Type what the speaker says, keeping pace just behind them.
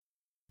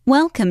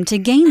Welcome to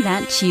Game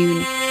That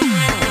Tune.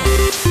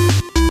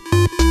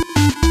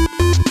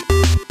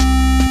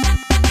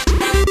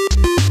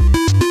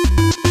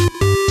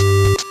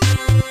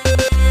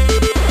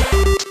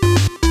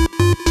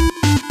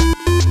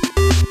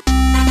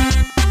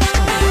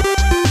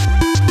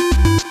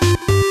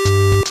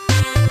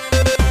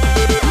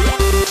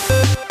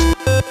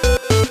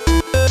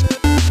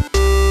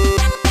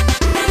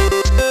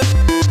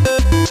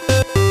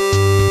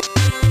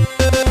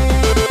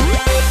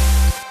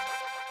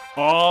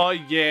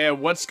 Yeah,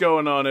 what's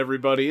going on,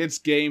 everybody? It's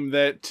Game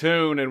That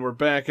Tune, and we're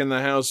back in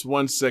the house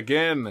once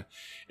again.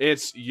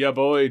 It's ya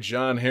boy,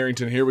 John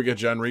Harrington here. We got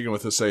John Regan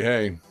with us. Say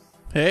hey.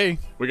 Hey.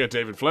 We got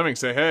David Fleming.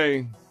 Say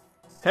hey.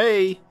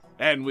 Hey.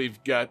 And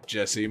we've got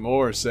Jesse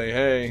Moore. Say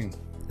hey.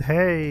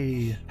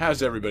 Hey.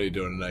 How's everybody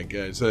doing tonight,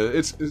 guys?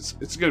 It's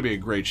going to be a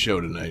great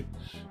show tonight.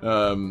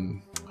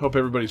 Hope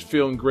everybody's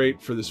feeling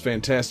great for this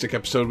fantastic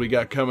episode we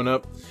got coming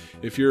up.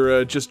 If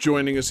you're just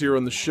joining us here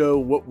on the show,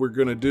 what we're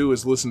going to do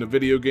is listen to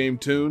video game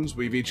tunes.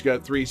 We've each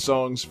got 3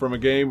 songs from a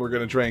game. We're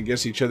going to try and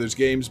guess each other's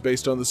games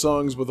based on the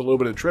songs with a little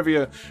bit of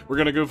trivia. We're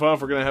going to goof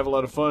off. We're going to have a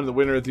lot of fun. The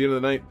winner at the end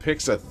of the night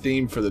picks a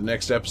theme for the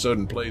next episode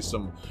and plays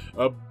some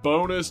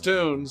bonus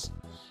tunes.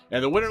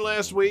 And the winner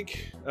last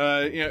week,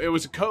 it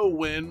was a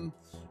co-win.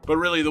 But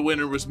really, the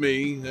winner was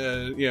me.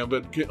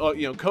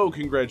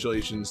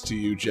 Congratulations to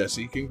you,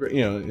 Jesse.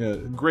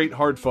 Great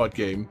hard-fought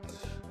game.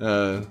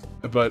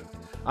 But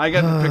I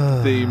got to pick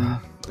the theme,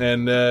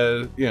 and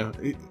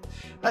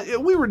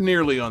we were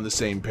nearly on the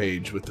same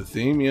page with the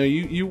theme.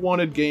 You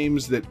wanted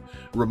games that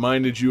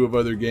reminded you of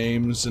other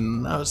games,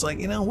 and I was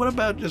like, what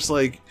about just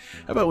like,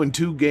 how about when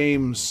 2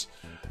 games,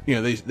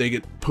 they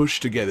get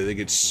pushed together, they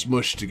get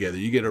smushed together.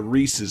 You get a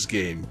Reese's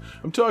game.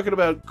 I'm talking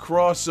about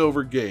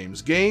crossover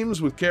games.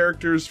 Games with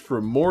characters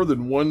from more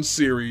than one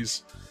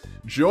series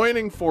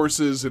joining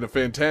forces in a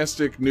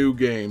fantastic new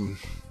game.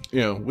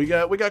 We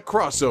got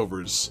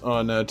crossovers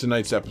on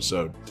tonight's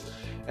episode.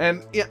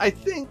 And yeah, I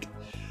think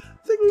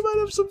we might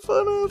have some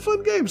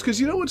fun games, because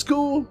you know what's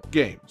cool?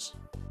 Games.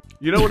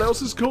 You know what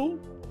else is cool?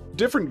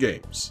 Different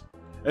games.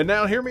 And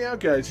now hear me out,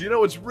 guys. You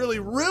know what's really,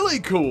 really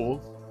cool?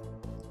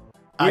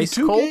 When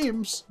 2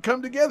 games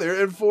come together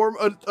and form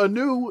a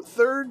new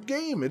third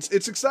game.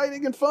 It's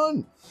exciting and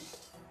fun.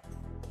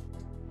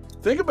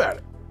 Think about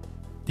it.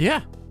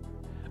 Yeah.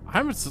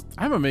 I'm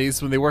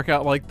amazed when they work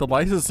out like the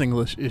licensing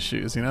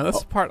issues.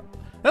 That's the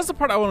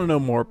part I want to know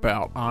more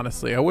about,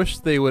 honestly. I wish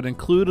they would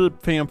include a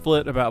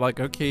pamphlet about,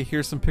 like, okay,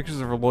 here's some pictures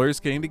of our lawyers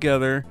getting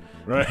together,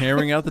 right, and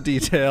hammering out the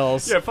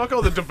details. Yeah, fuck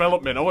all the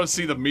development. I want to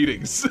see the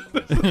meetings.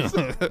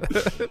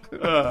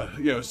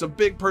 Some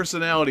big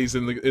personalities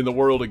in the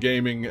world of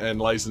gaming and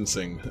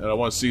licensing, and I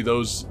want to see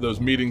those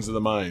meetings of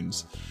the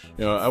minds.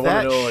 I want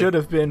to know. That should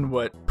have been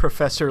what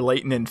Professor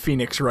Layton and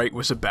Phoenix Wright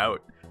was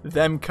about.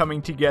 Them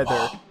coming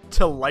together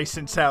to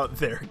license out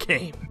their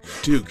game.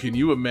 Dude, can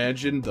you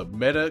imagine the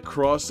meta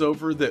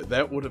crossover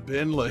that would have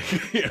been? Like,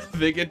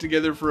 they get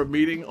together for a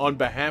meeting on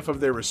behalf of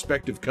their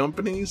respective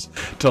companies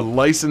to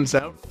license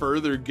out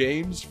further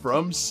games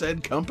from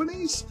said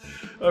companies?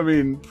 I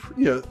mean,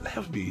 that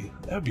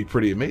would be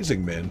pretty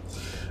amazing, man.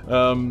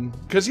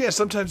 Because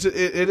sometimes it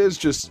is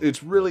just,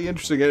 it's really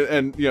interesting,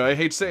 and I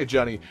hate to say it,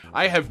 Johnny,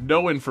 I have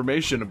no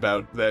information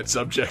about that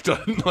subject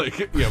on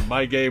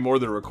my game or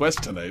the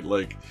request tonight.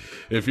 Like,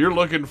 if you're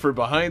looking for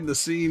behind the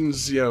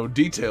scenes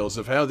details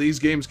of how these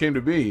games came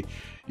to be,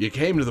 you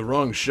came to the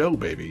wrong show,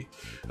 baby.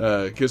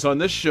 Because on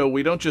this show,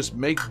 we don't just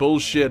make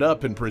bullshit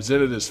up and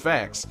present it as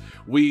facts.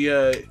 We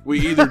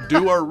either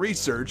do our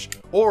research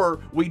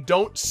or we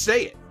don't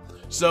say it.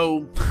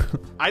 So,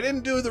 I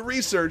didn't do the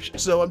research,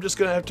 so I'm just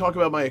going to have to talk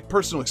about my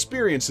personal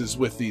experiences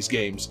with these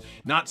games.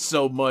 Not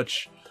so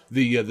much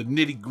the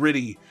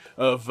nitty-gritty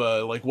of,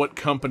 what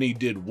company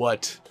did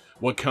what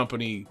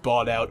company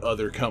bought out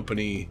other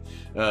company,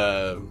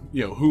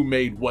 who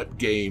made what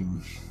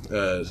game.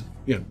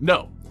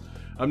 No.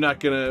 We're not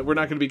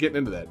gonna be getting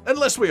into that.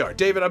 Unless we are.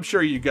 David, I'm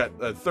sure you got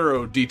a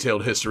thorough,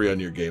 detailed history on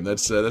your game.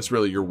 That's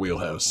really your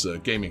wheelhouse,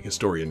 gaming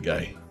historian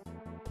guy.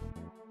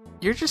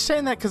 You're just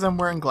saying that because I'm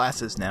wearing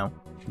glasses now.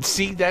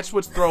 See, that's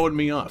what's throwing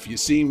me off. You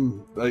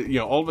seem,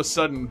 all of a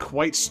sudden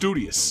quite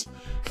studious.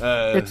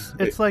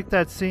 It's like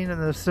that scene in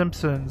The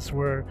Simpsons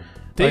where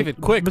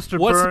David, quick, Mr.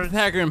 what's Burns the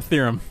Pythagorean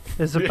theorem?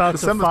 Is about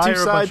to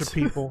fire a bunch of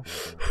people.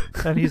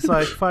 And he's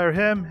like, fire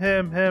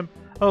him.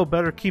 Oh,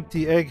 better keep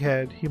the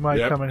egghead. He might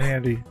come in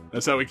handy.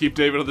 That's how we keep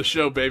David on the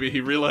show, baby.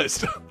 He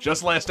realized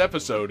just last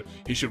episode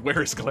he should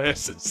wear his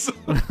glasses.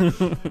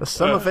 The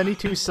sum of any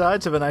 2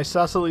 sides of an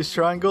isosceles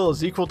triangle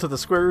is equal to the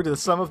square root of the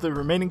sum of the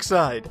remaining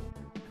side.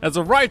 That's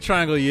a right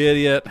triangle, you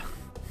idiot.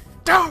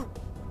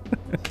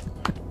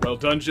 Well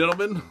done,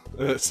 gentlemen.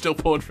 Still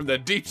pulling from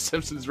that deep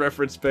Simpsons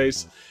reference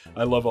space.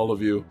 I love all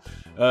of you.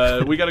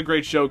 We got a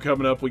great show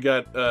coming up. We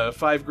got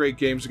 5 great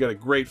games. We got a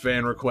great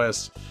fan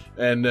request.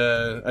 And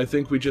I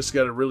think we just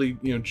got to really,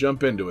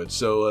 jump into it.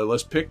 So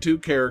let's pick 2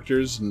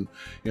 characters and,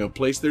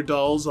 place their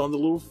dolls on the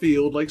little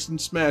field like some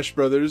Smash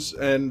Brothers.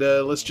 And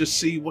let's just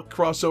see what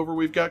crossover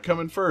we've got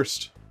coming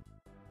first.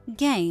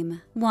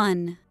 Game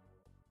 1.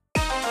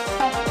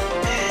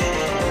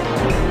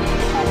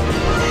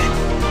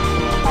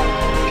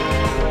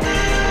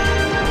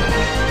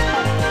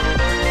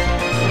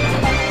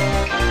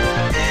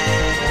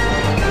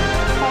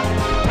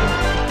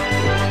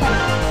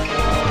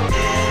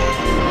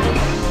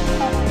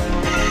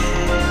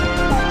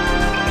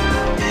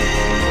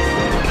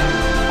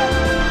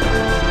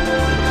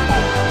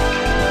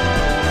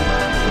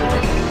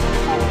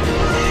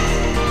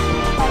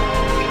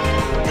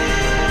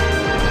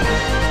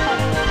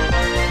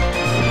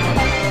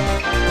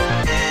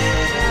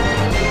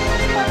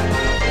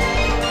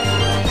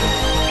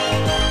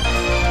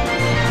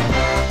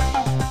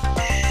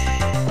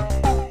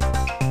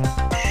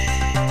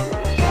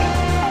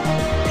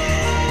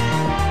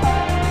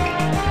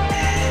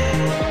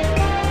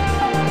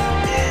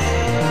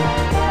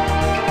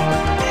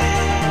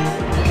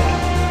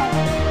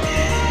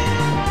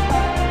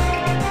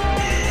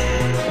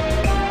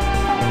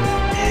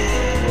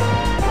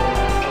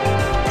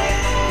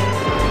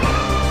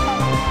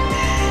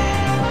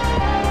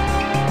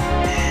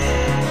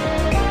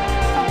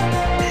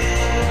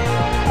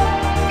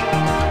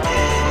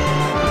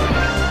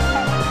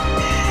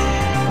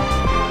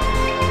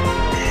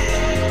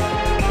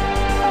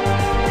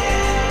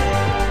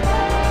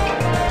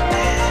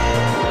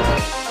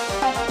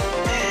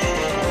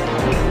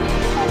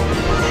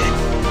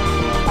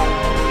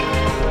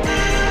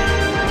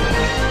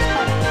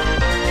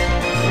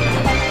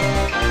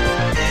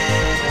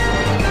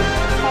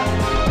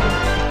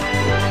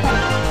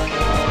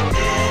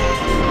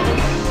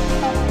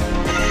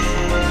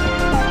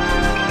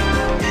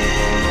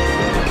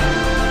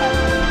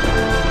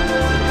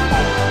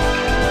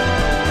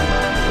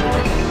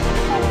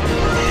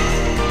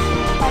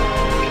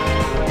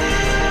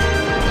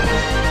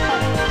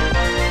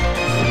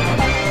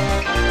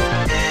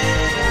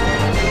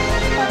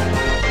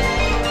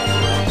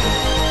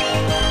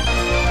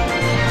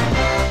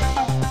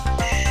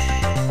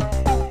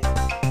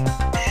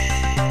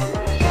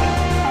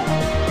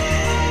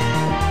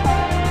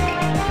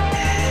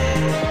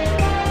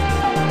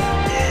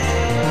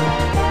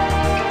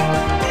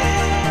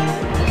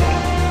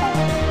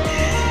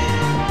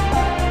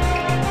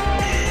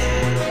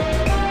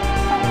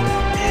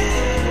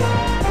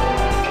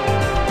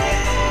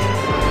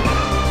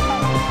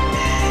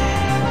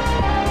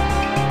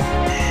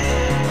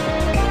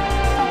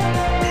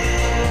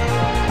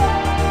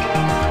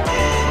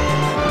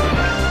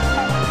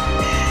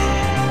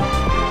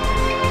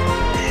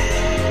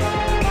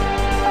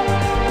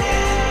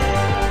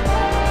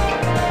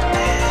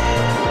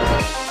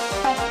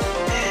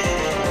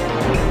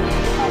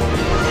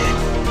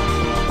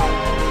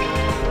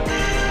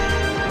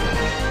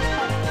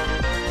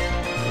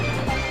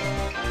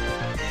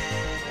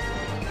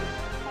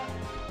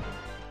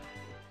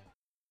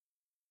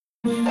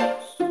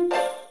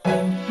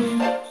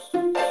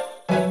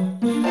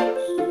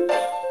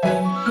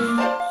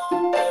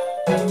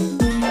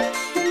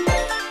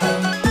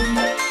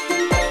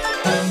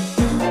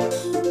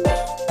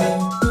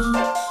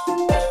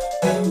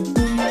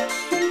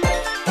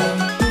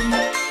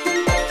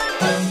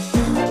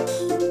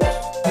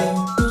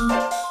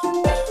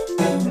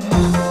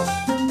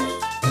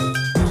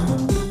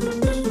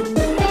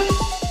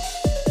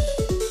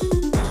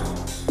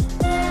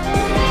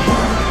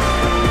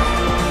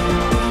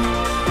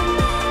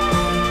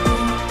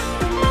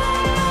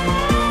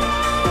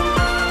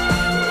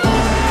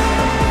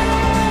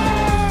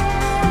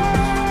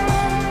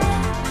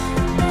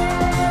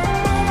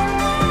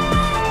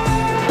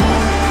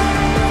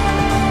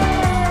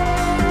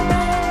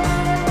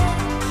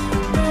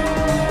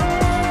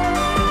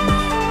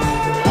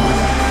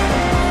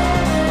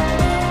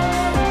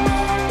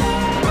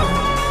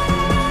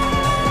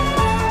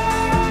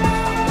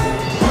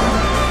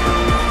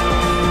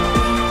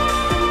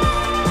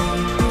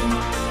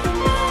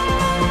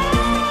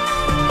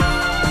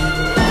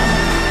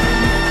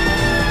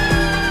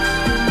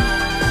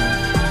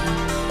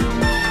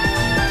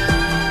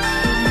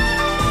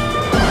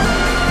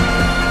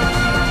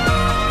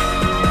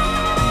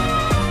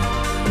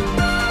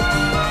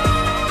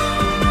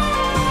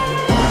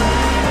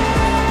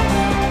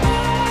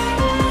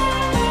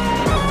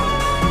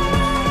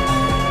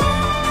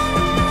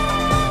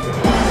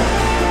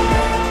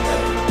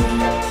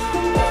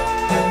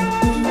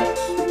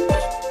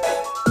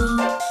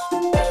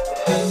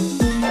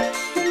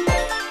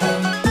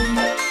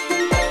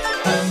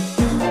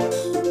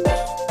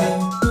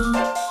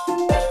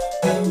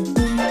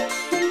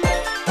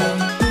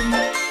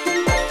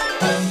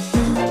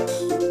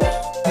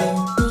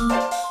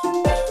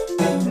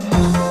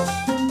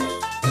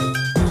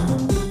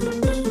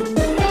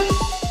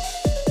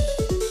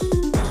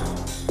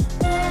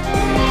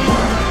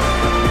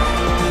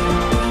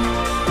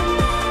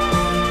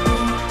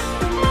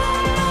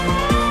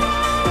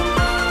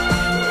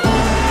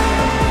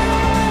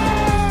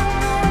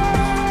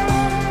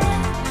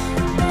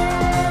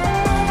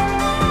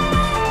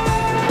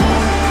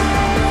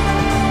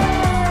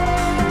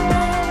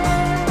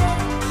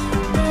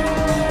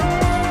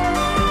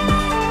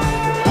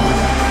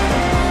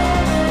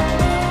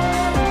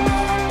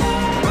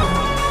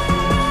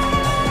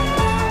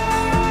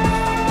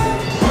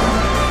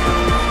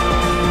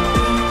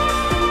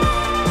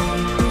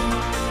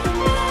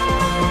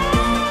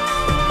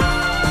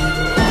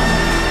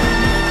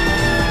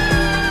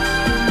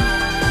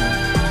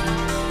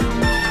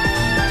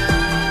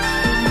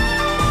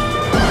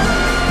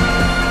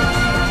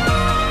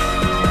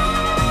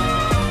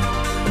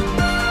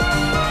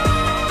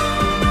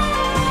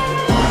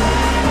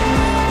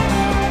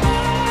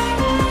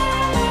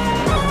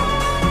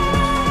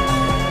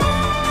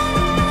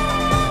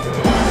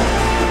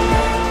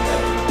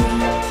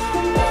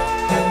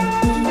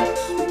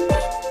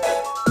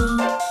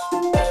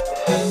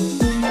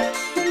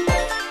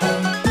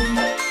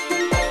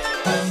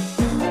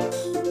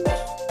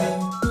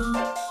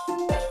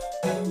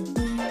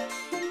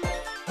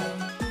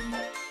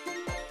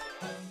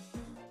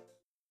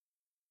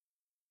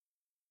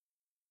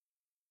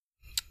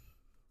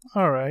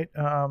 All right.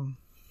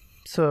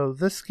 So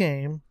this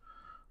game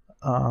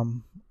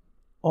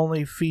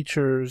only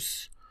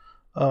features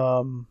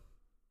a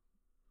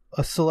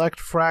select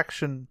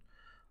fraction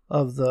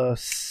of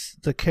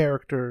the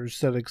characters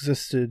that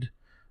existed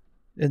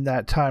in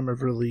that time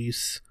of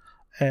release,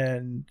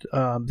 and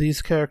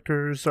these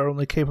characters are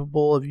only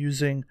capable of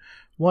using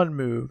one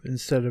move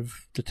instead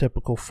of the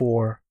typical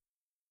 4.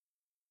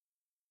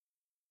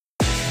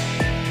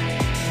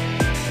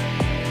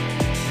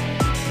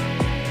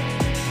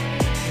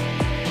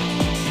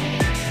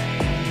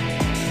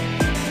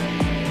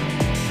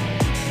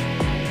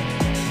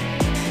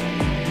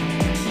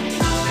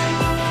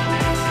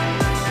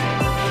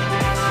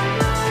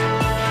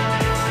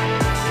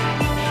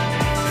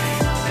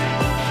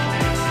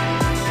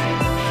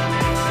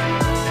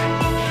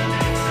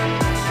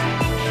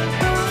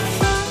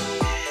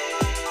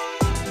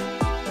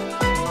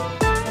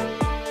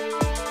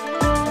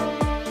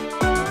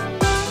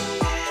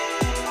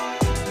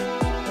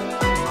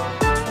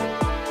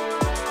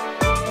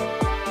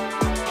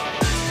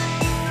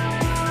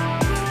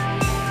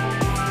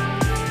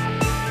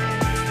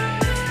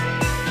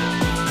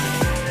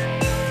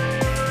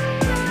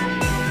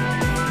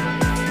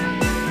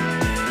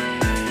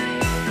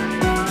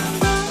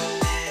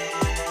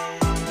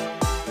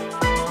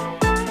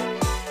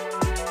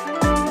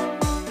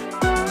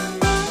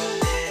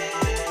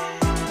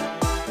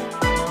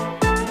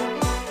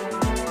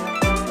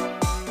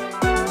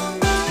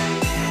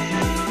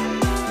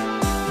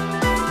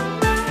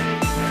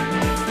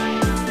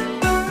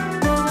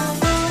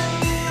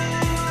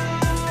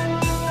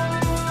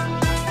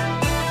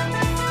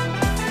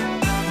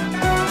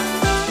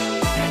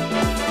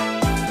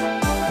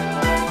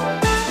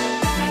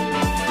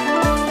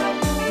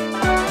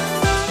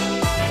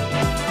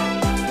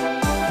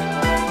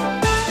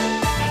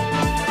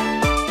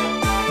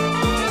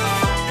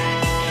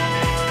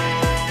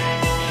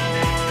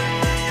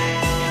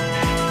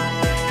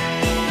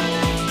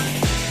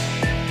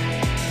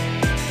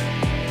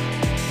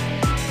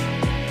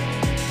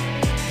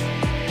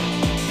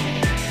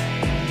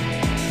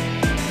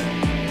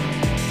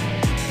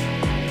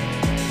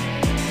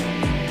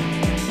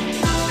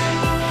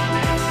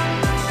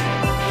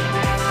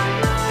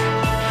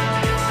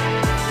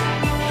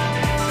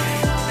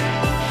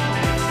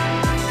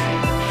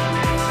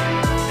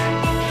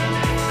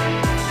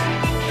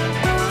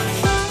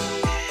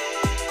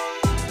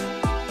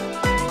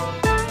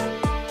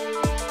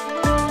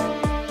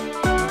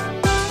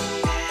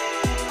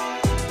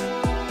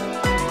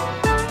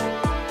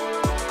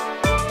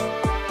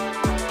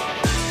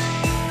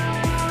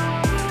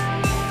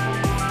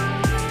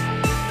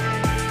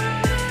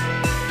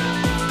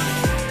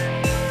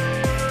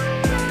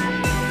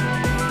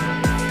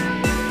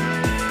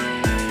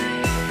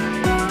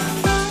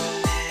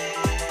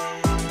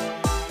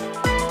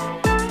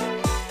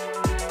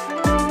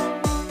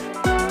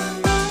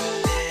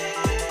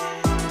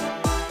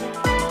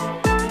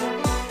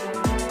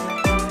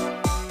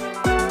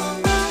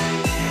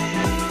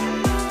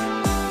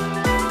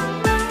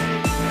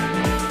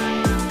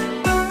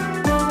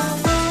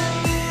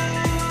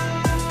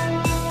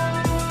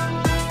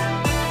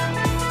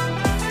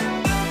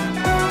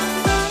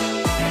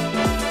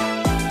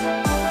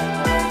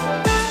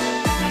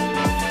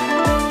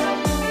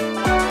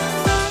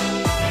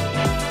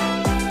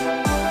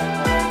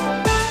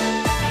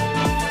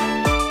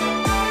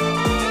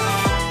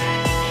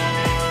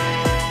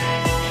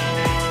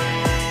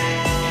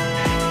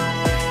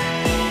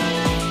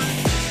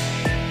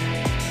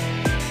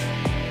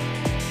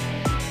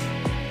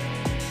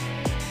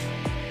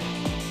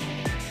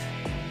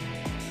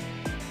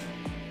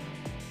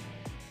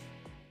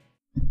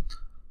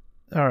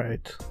 All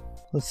right,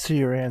 let's see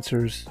your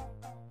answers.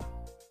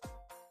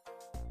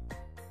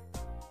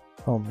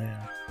 Oh man.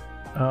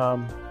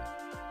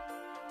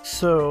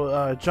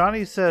 So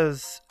Johnny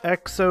says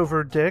X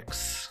over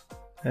dicks,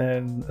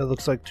 and it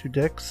looks like 2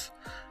 dicks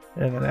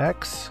and an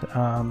X.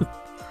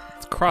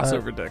 It's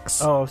crossover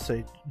dicks. Oh,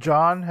 say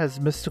John has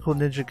Mystical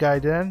Ninja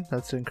Gaiden.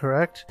 That's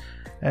incorrect.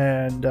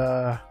 And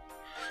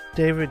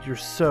David, you're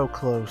so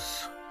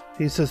close.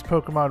 He says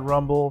Pokemon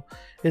Rumble.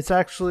 It's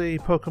actually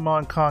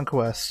Pokemon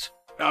Conquest.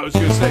 I was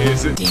gonna say,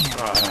 is it?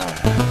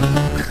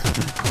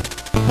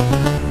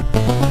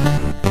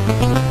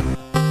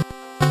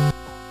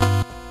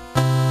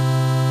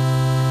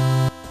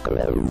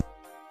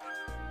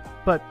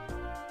 But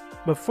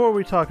before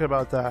we talk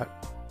about that,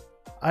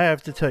 I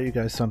have to tell you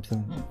guys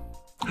something.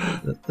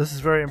 This is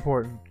very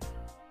important.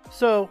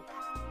 So,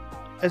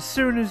 as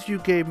soon as you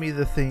gave me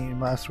the theme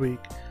last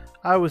week,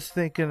 I was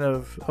thinking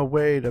of a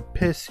way to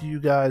piss you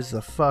guys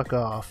the fuck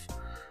off.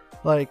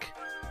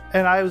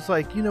 And I was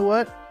like, you know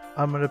what?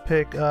 I'm gonna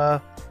pick,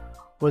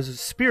 was it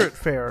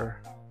Spiritfarer?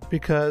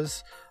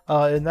 Because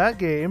in that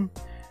game,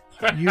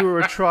 you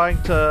were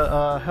trying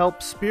to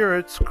help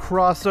spirits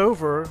cross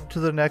over to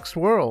the next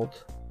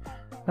world.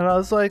 And I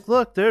was like,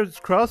 look,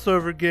 there's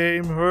crossover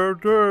game,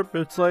 derp.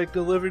 It's like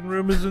the living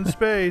room is in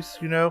space,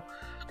 you know?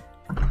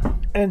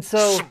 And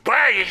so...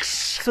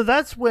 Space! So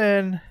that's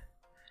when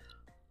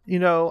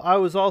I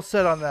was all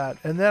set on that.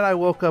 And then I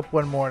woke up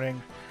one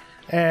morning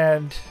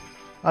and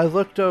I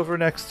looked over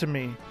next to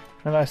me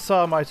and I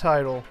saw my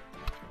title.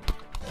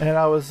 And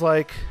I was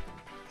like,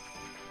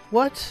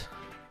 what?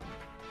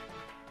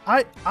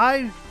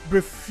 I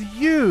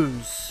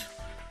refuse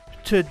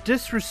to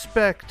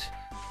disrespect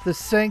the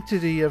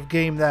sanctity of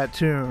Game That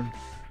Tune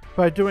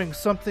by doing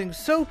something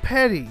so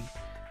petty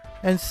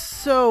and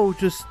so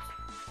just,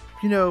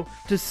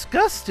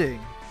 disgusting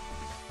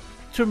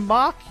to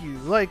mock you.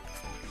 Like,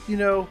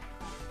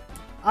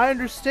 I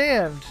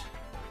understand,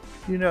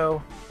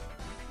 you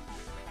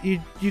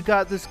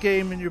got this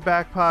game in your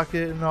back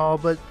pocket and all,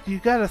 but you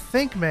gotta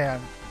think,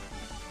 man.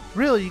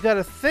 Really, you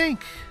gotta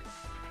think.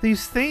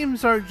 These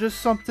themes aren't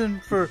just something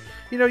for,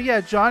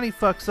 yeah, Johnny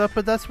fucks up,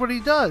 but that's what he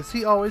does.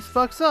 He always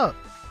fucks up.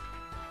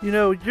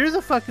 You're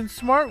the fucking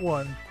smart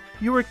one.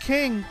 You were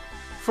king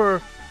for,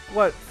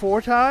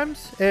 4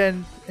 times?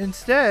 And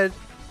instead,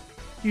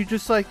 you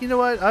just like, you know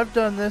what, I've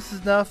done this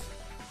enough.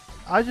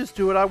 I just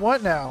do what I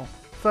want now.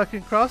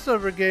 Fucking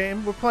crossover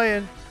game, we're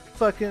playing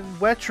fucking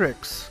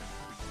Wetrix.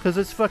 Because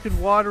it's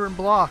fucking water and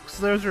blocks.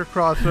 There's your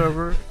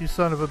crossover, you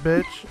son of a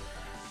bitch.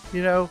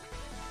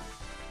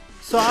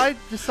 So I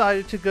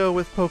decided to go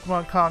with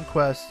Pokemon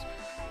Conquest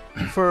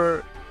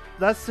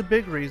that's the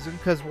big reason,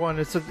 because one,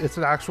 it's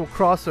an actual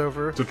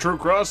crossover. It's a true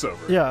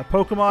crossover. Yeah,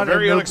 Pokemon. A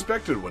very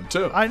unexpected one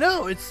too. I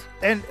know,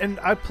 and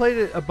I played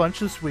it a bunch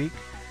this week,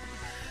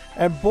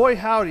 and boy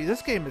howdy,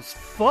 this game is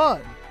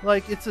fun.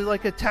 Like it's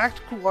like a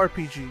tactical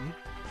RPG,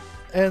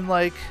 and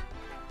like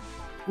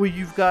where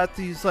you've got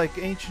these like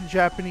ancient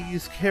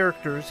Japanese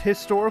characters,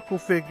 historical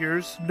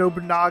figures,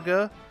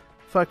 Nobunaga,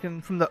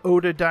 fucking from the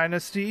Oda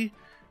dynasty,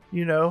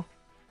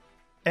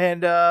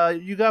 and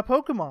you got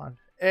Pokemon,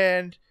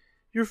 and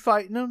you're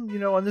fighting them,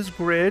 on this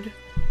grid,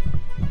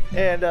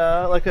 and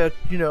like a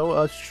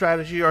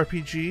strategy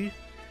RPG,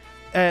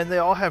 and they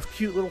all have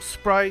cute little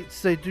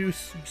sprites. They do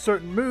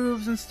certain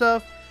moves and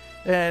stuff,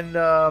 and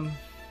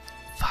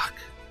fuck,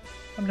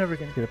 I'm never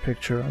gonna get a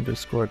picture on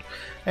Discord,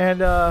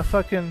 and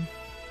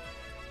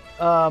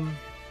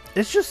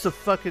it's just a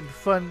fucking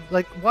fun.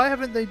 Like, why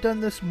haven't they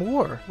done this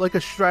more? Like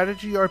a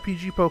strategy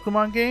RPG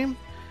Pokemon game,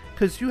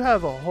 because you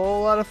have a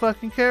whole lot of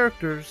fucking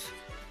characters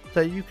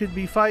that you could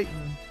be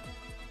fighting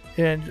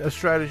in a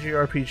strategy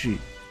RPG.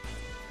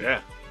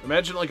 Yeah.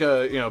 Imagine like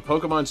a,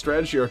 Pokemon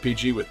strategy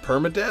RPG with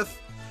permadeath.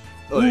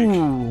 Like,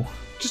 ooh.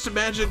 Just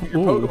imagine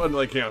your Pokemon,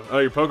 like,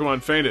 your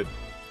Pokemon fainted.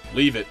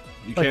 Leave it.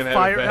 You like can't have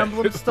Fire it back.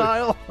 Emblem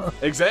style?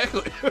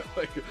 Exactly.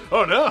 Like,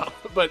 oh no.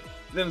 But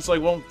then it's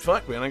like, well,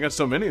 fuck, man, I got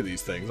so many of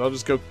these things. I'll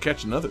just go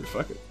catch another.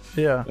 Fuck it.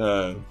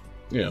 Yeah.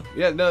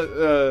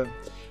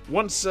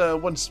 Once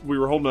we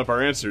were holding up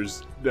our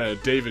answers,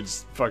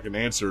 David's fucking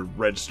answer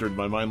registered in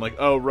my mind, like,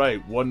 oh,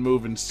 right, 1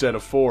 move instead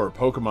of 4.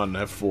 Pokemon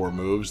have 4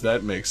 moves.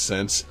 That makes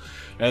sense.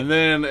 And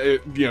then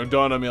it,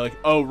 dawned on me, like,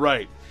 oh,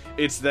 right,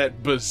 it's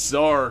that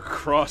bizarre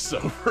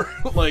crossover.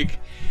 Like,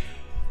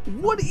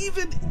 what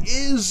even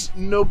is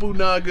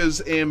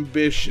Nobunaga's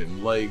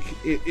ambition? Like,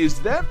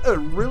 is that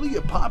really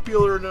a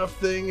popular enough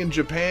thing in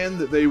Japan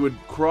that they would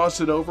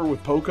cross it over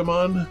with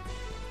Pokemon?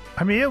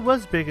 I mean, it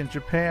was big in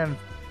Japan.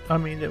 I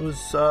mean, it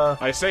was,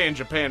 I say in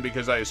Japan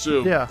because I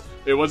assume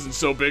it wasn't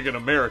so big in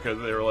America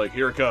that they were like,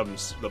 here it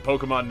comes, the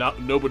Pokemon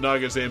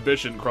Nobunaga's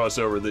Ambition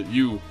crossover that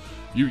you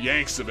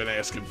Yanks have been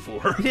asking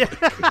for. Yeah.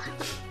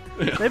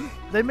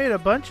 They made a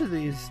bunch of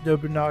these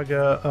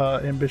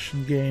Nobunaga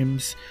Ambition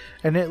games,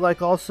 and it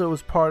like also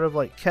was part of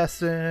like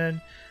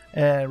Kessen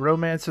and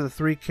Romance of the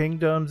Three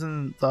Kingdoms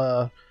and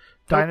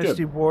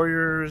Dynasty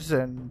Warriors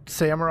and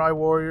Samurai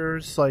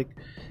Warriors. Like,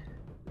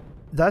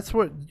 that's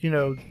what,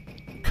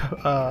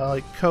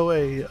 like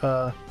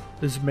Koei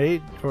is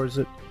made, or is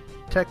it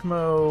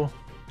Tecmo?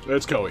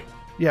 It's Koei.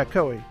 Yeah,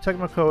 Koei.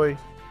 Tecmo Koei.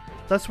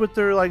 That's what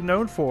they're like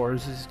known for,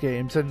 is these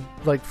games, and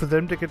like for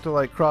them to get to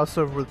like cross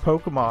over with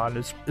Pokemon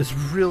is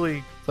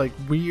really like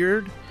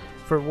weird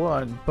for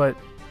one, but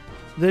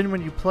then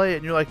when you play it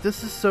and you're like,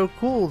 this is so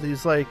cool,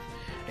 these like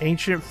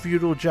ancient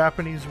feudal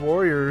Japanese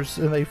warriors,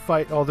 and they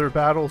fight all their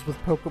battles with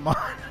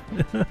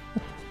Pokemon.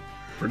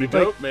 Pretty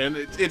dope, man.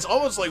 It's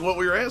almost like what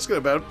we were asking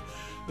about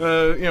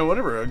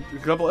a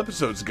couple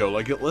episodes ago.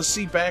 Like, let's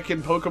see back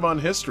in Pokemon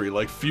history,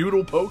 like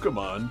feudal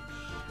Pokemon.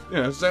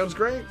 It sounds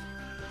great.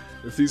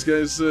 If these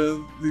guys,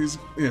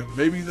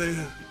 maybe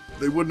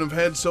they wouldn't have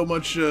had so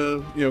much,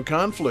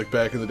 conflict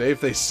back in the day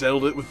if they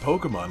settled it with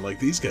Pokemon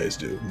like these guys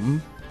do. Hmm?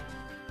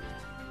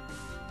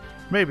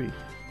 Maybe,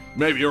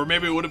 or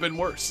maybe it would have been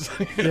worse.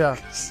 Yeah.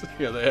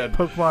 They had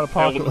Pokemon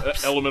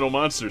Apocalypse. Elemental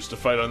monsters to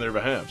fight on their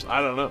behalf.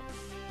 I don't know.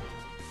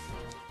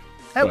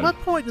 At what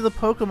point do the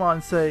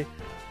Pokemon say,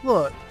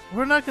 look,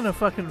 we're not going to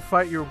fucking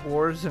fight your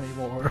wars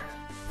anymore?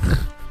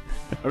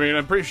 I mean,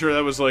 I'm pretty sure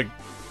that's like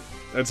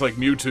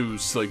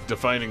Mewtwo's like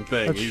defining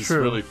thing. That's he's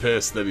true. really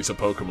pissed that he's a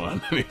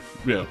Pokemon. He,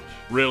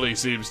 really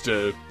seems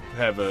to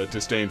have a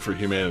disdain for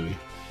humanity.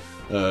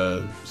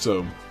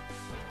 So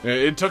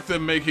it took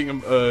them making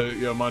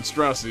a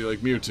monstrosity like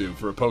Mewtwo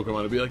for a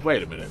Pokemon to be like,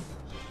 wait a minute,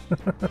 the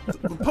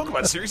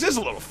Pokemon series is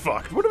a little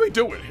fucked. What are we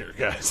doing here,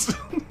 guys?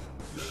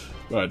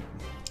 But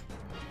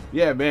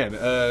yeah, man.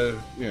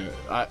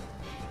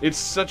 It's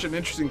such an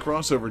interesting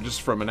crossover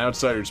just from an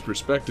outsider's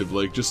perspective.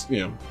 Like, just,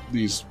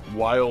 these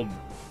wild,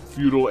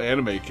 feudal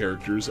anime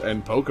characters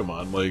and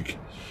Pokemon. Like,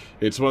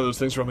 it's one of those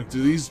things where I'm like,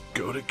 do these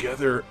go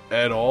together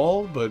at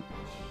all? But,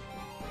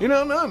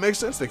 no, it makes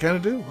sense. They kind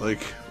of do.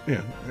 Like,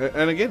 yeah.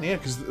 And again, yeah,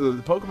 because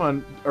the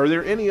Pokemon,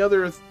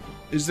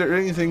 is there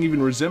anything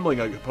even resembling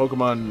like a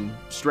Pokemon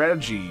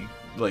strategy,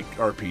 like,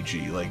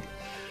 RPG? Like,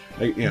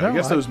 I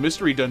guess those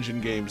mystery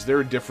dungeon games, they're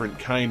a different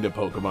kind of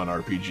Pokemon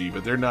RPG,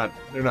 but they're not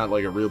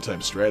like a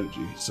real-time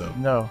strategy. So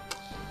No.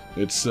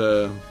 it's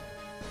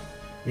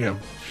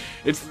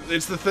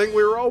it's the thing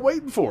we were all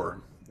waiting for.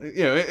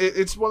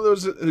 It's one of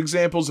those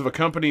examples of a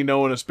company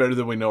knowing us better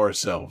than we know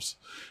ourselves.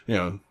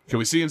 Can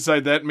we see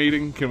inside that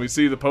meeting? Can we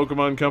see the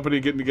Pokemon company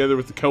getting together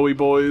with the Koei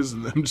boys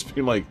and them just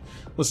being like,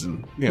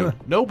 listen,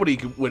 nobody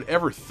would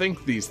ever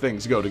think these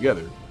things go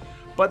together,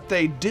 but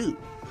they do.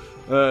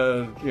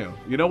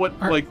 You know what?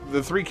 Like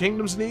the Three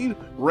Kingdoms need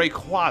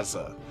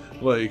Rayquaza.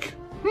 Like,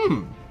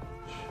 Are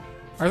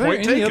there point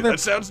any taken. other? That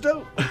sounds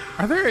dope.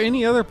 Are there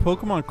any other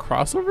Pokemon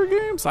crossover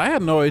games? I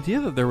had no idea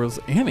that there was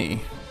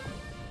any.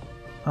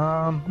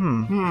 I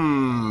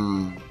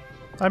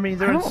mean,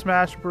 they're in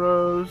Smash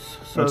Bros.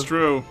 So That's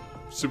true.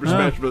 Super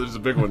Smash Brothers is a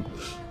big one.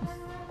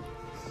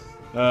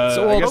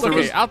 So, I guess there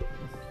was.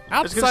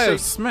 outside say-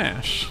 of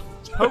Smash.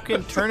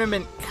 Pokken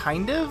Tournament,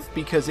 kind of,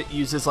 because it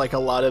uses like a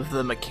lot of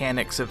the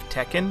mechanics of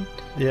Tekken.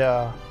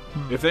 yeah.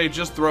 If they had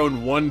just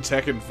thrown one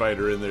Tekken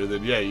fighter in there,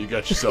 then yeah, you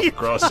got yourself a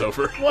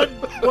crossover.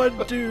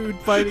 One dude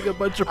fighting a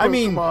bunch of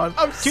Pokemon.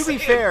 I mean, to be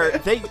fair,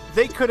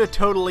 they could have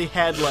totally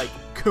had like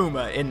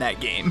Kuma in that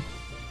game.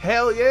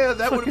 Hell yeah,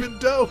 that would have been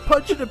dope.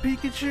 punching a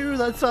Pikachu?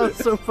 That sounds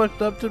so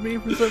fucked up to me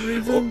for some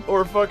reason.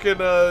 Or fucking,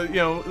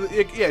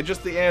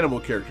 just the animal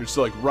characters.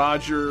 So like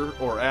Roger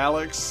or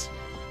Alex,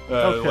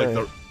 Okay.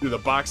 like the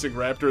boxing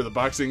raptor, the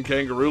boxing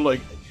kangaroo.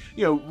 Like,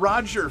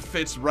 Roger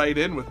fits right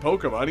in with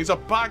Pokemon. He's a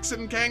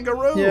boxing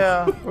kangaroo.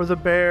 Yeah, or the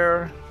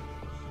bear.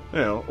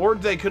 Or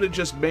they could have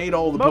just made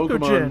all the Pokemon.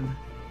 Mokujin.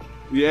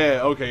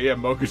 Yeah, okay, yeah,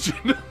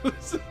 Mokujin.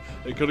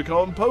 They could have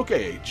called him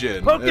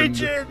Poke-Jin.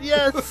 Pokejin,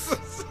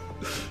 yes!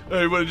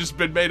 He would have just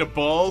been made of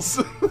balls.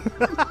 It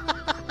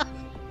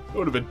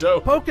would have been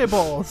dope.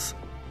 Pokeballs.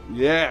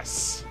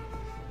 Yes.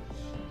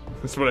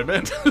 That's what I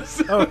meant.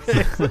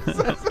 Okay.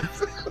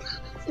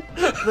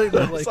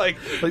 It's like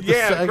the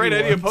yeah, saggy great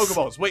idea, ones.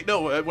 Pokeballs. Wait,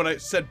 no, when I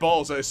said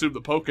balls, I assumed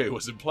the Poke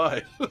was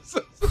implied.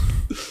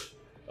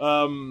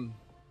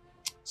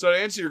 So to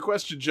answer your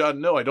question,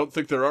 John, no, I don't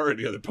think there are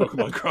any other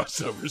Pokemon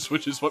crossovers,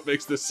 which is what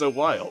makes this so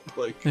wild.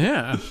 Like,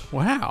 Yeah.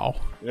 Wow.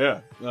 yeah,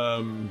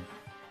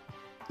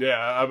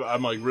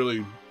 I'm like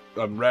really,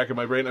 I'm racking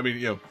my brain. I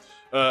mean,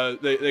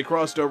 they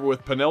crossed over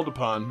with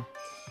Peneldopon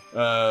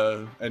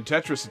and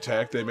Tetris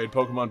Attack. They made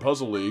Pokemon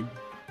Puzzle League.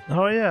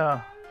 Oh,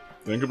 yeah.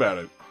 Think about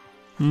it.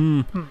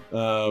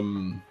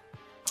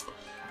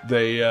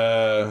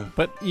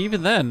 But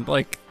even then,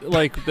 like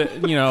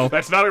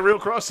That's not a real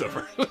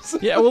crossover.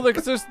 yeah. Well,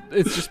 because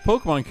it's just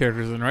Pokemon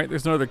characters, in right?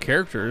 There's no other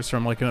characters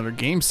from like another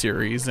game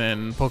series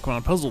in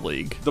Pokemon Puzzle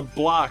League. The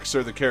blocks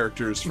are the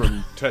characters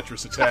from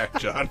Tetris Attack,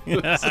 John.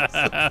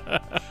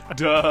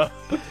 Duh.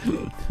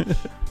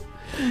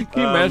 Can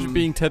you imagine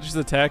being Tetris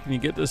Attack and you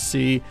get to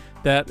see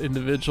that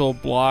individual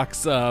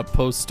block's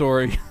post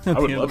story at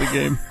would the end love of the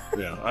game?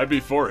 Yeah, I'd be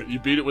for it. You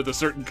beat it with a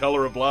certain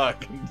color of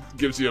block, and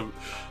gives you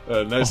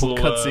a nice whole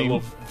little, cutscene.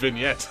 little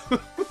vignette.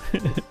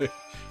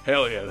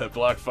 Hell yeah, that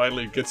block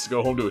finally gets to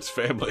go home to its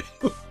family.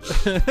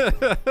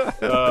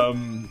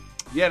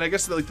 Yeah, and I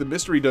guess like the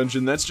mystery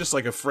dungeon, that's just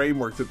like a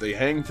framework that they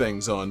hang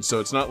things on. So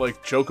it's not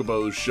like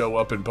chocobos show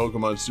up in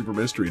Pokemon Super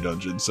Mystery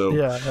Dungeon. So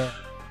Yeah.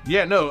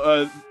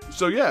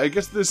 I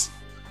guess this,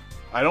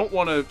 I don't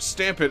want to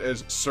stamp it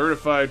as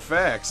certified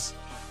facts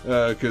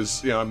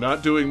because I'm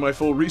not doing my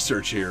full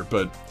research here,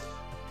 but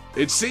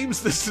it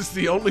seems this is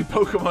the only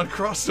Pokemon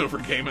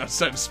crossover game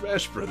outside of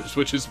Smash Brothers,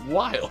 which is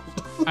wild.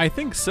 I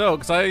think so,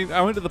 because I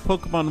went to the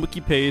Pokemon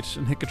wiki page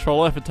and hit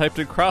Control F and typed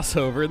in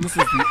crossover, and this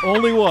is the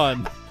only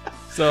one.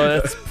 So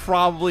that's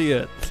probably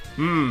it.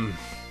 Yeah,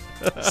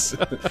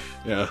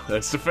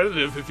 that's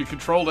definitive if you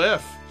controlled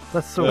F.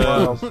 That's so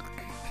wild.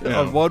 Yeah.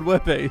 On one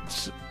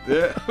webpage.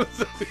 Yeah.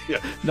 Yeah.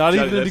 Not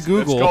even into That's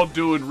Google. It's called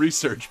doing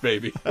research,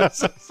 baby. Hold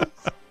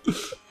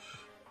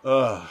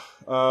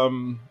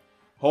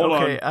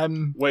Okay,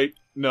 on. Wait,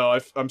 no,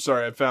 I'm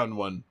sorry, I found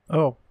one.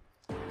 Oh.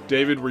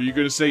 David, were you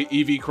going to say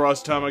Eevee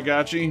Cross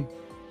Tamagotchi?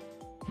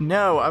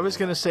 No, I was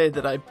gonna say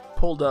that I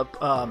pulled up.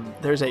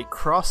 There's a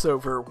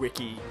crossover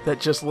wiki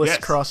that just lists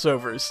Yes.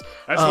 crossovers.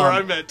 That's where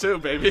I'm at too,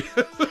 baby.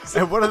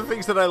 And one of the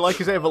things that I like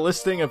is they have a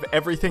listing of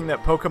everything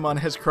that Pokemon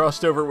has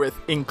crossed over with,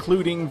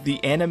 including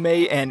the anime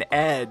and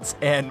ads.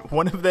 And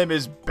one of them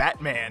is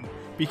Batman,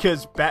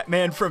 because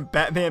Batman from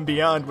Batman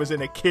Beyond was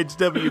in a Kids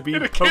WB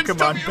In a Kids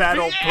Pokemon WB,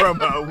 Battle yeah.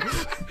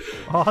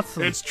 promo.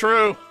 Awesome. It's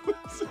true.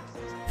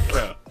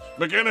 Yeah.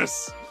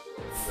 McGinnis.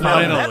 Now,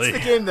 Finally.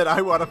 that's the game that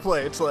I want to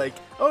play. It's like,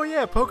 oh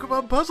yeah,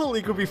 Pokemon Puzzle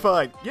League would be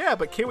fine. Yeah,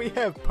 but can we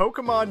have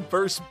Pokemon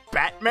vs.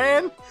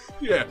 Batman?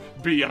 Yeah,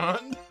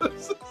 Beyond.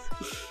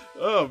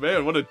 Oh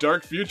man, what a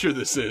dark future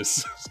this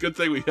is. It's a good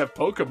thing we have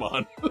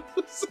Pokemon.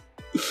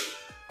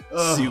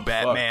 Oh, Sue fuck.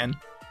 Batman.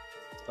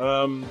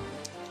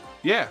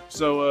 Yeah,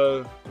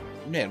 so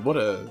man, what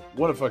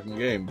a fucking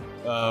game.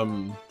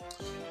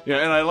 Yeah,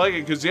 and I like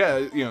it because, yeah,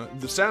 you know,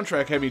 the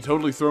soundtrack had me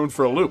totally thrown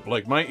for a loop.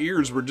 Like, my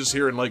ears were just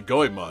hearing, like,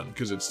 Goemon,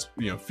 because it's,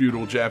 you know,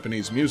 feudal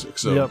Japanese music.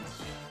 So, Yep.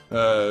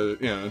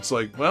 you know, it's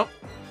like, well,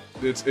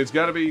 it's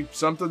got to be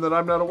something that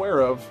I'm not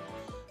aware of.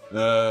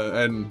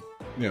 And,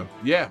 you know,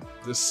 yeah,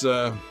 this,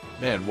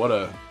 man, what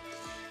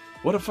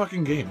a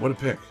fucking game. What a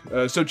pick.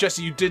 So,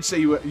 Jesse, you did say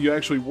you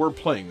actually were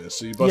playing this.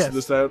 So you busted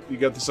Yes. this out? You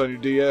got this on your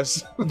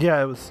DS?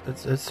 Yeah,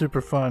 it's super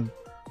fun.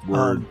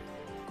 Word.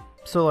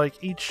 So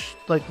like each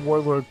like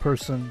warlord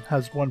person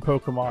has one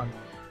Pokemon,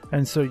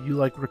 and so you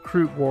like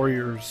recruit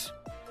warriors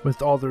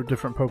with all their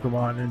different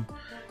Pokemon, and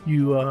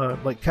you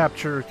like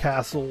capture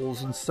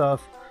castles and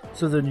stuff.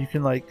 So then you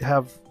can like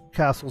have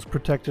castles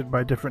protected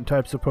by different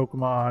types of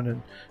Pokemon,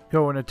 and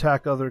go and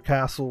attack other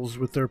castles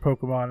with their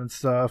Pokemon and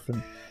stuff.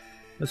 And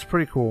it's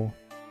pretty cool.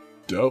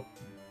 Dope.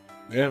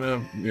 Yeah,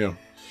 man. You know,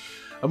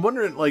 I'm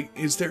wondering, like,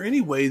 is there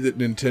any way that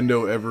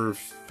Nintendo ever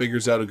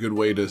figures out a good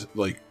way to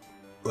like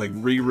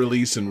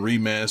re-release and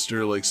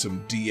remaster like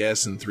some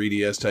DS and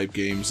 3DS type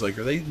games? Like,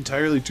 are they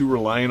entirely too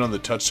reliant on the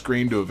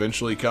touchscreen to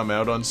eventually come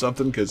out on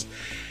something? Because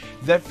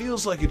that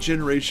feels like a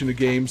generation of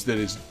games that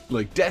is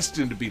like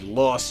destined to be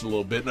lost a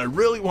little bit, and I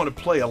really want to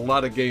play a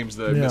lot of games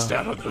that I missed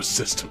out on those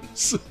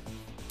systems.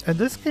 And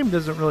this game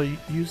doesn't really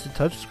use the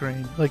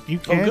touchscreen. Like you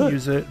can good.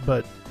 use it,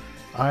 but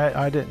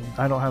I didn't.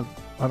 I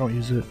don't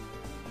use it.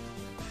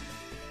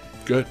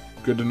 Good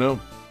to know.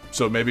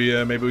 So maybe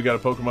we got a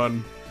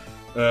Pokemon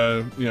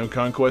you know,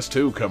 Conquest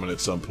 2 coming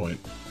at some point.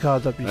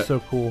 God, that'd be so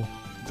cool.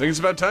 I think it's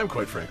about time,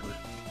 quite frankly.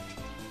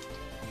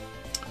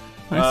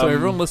 All right, so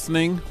everyone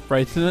listening,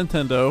 write to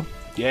Nintendo.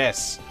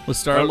 Yes. Let's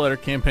start a letter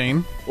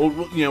campaign. Well,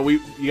 you know, you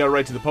got to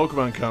write to the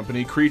Pokemon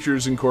Company,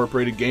 Creatures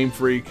Incorporated, Game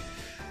Freak.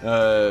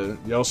 You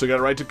also got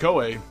to write to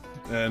Koei,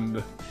 and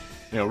you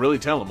know, really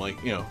tell them,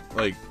 like, you know,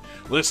 like,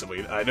 listen,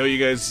 I know you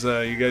guys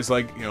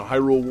like, you know,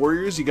 Hyrule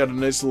Warriors. You got a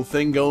nice little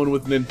thing going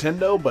with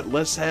Nintendo, but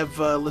let's have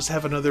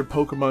another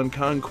Pokemon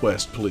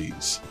Conquest,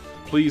 please,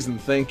 and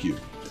thank you.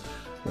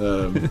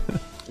 You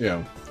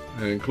know,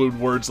 and include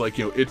words like,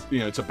 you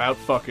know, it's about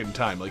fucking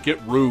time. Like, get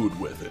rude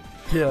with it.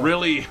 Yeah.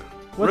 Really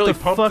What the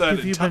pump fuck that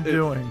have you been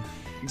doing?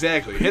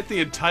 Exactly. Hit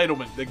the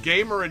entitlement, the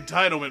gamer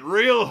entitlement,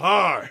 real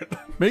hard.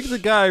 Make the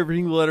guy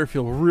reading the letter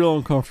feel real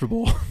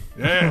uncomfortable.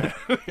 Yeah,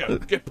 yeah,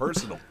 get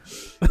personal.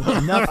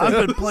 I've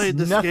been playing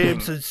this game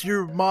since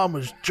your mom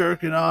was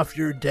jerking off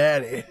your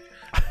daddy.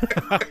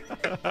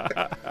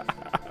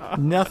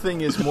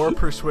 Nothing is more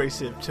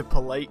persuasive to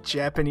polite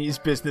Japanese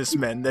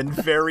businessmen than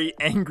very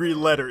angry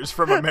letters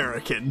from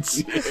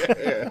Americans.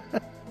 Yeah.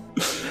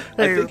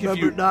 Hey, think if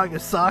remember you-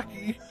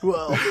 Nagasaki?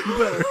 Well, you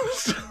better.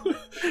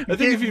 I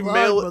think if you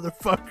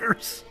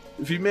motherfuckers.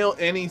 if you mail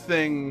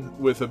anything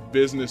with a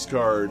business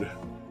card,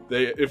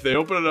 if they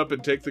open it up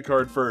and take the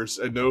card first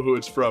and know who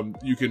it's from,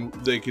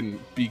 they can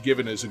be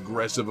given as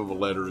aggressive of a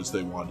letter as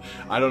they want.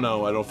 I don't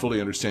know. I don't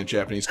fully understand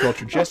Japanese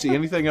culture. Jesse,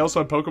 anything else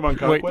on Pokemon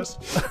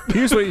Conquest?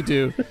 Here's what you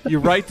do. You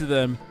write to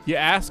them. You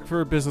ask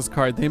for a business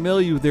card. They mail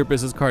you their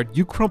business card.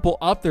 You crumple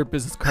up their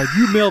business card.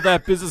 You mail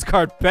that business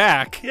card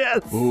back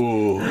Yes.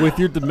 Ooh, with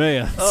your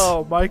demands.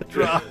 Oh, mic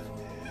drop.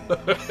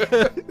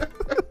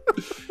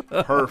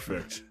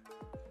 perfect.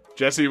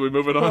 Jesse, we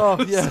moving on?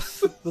 Oh,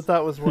 yes. But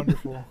that was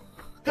wonderful.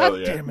 Hell God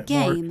yeah. damn it,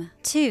 Mark. Game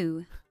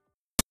 2.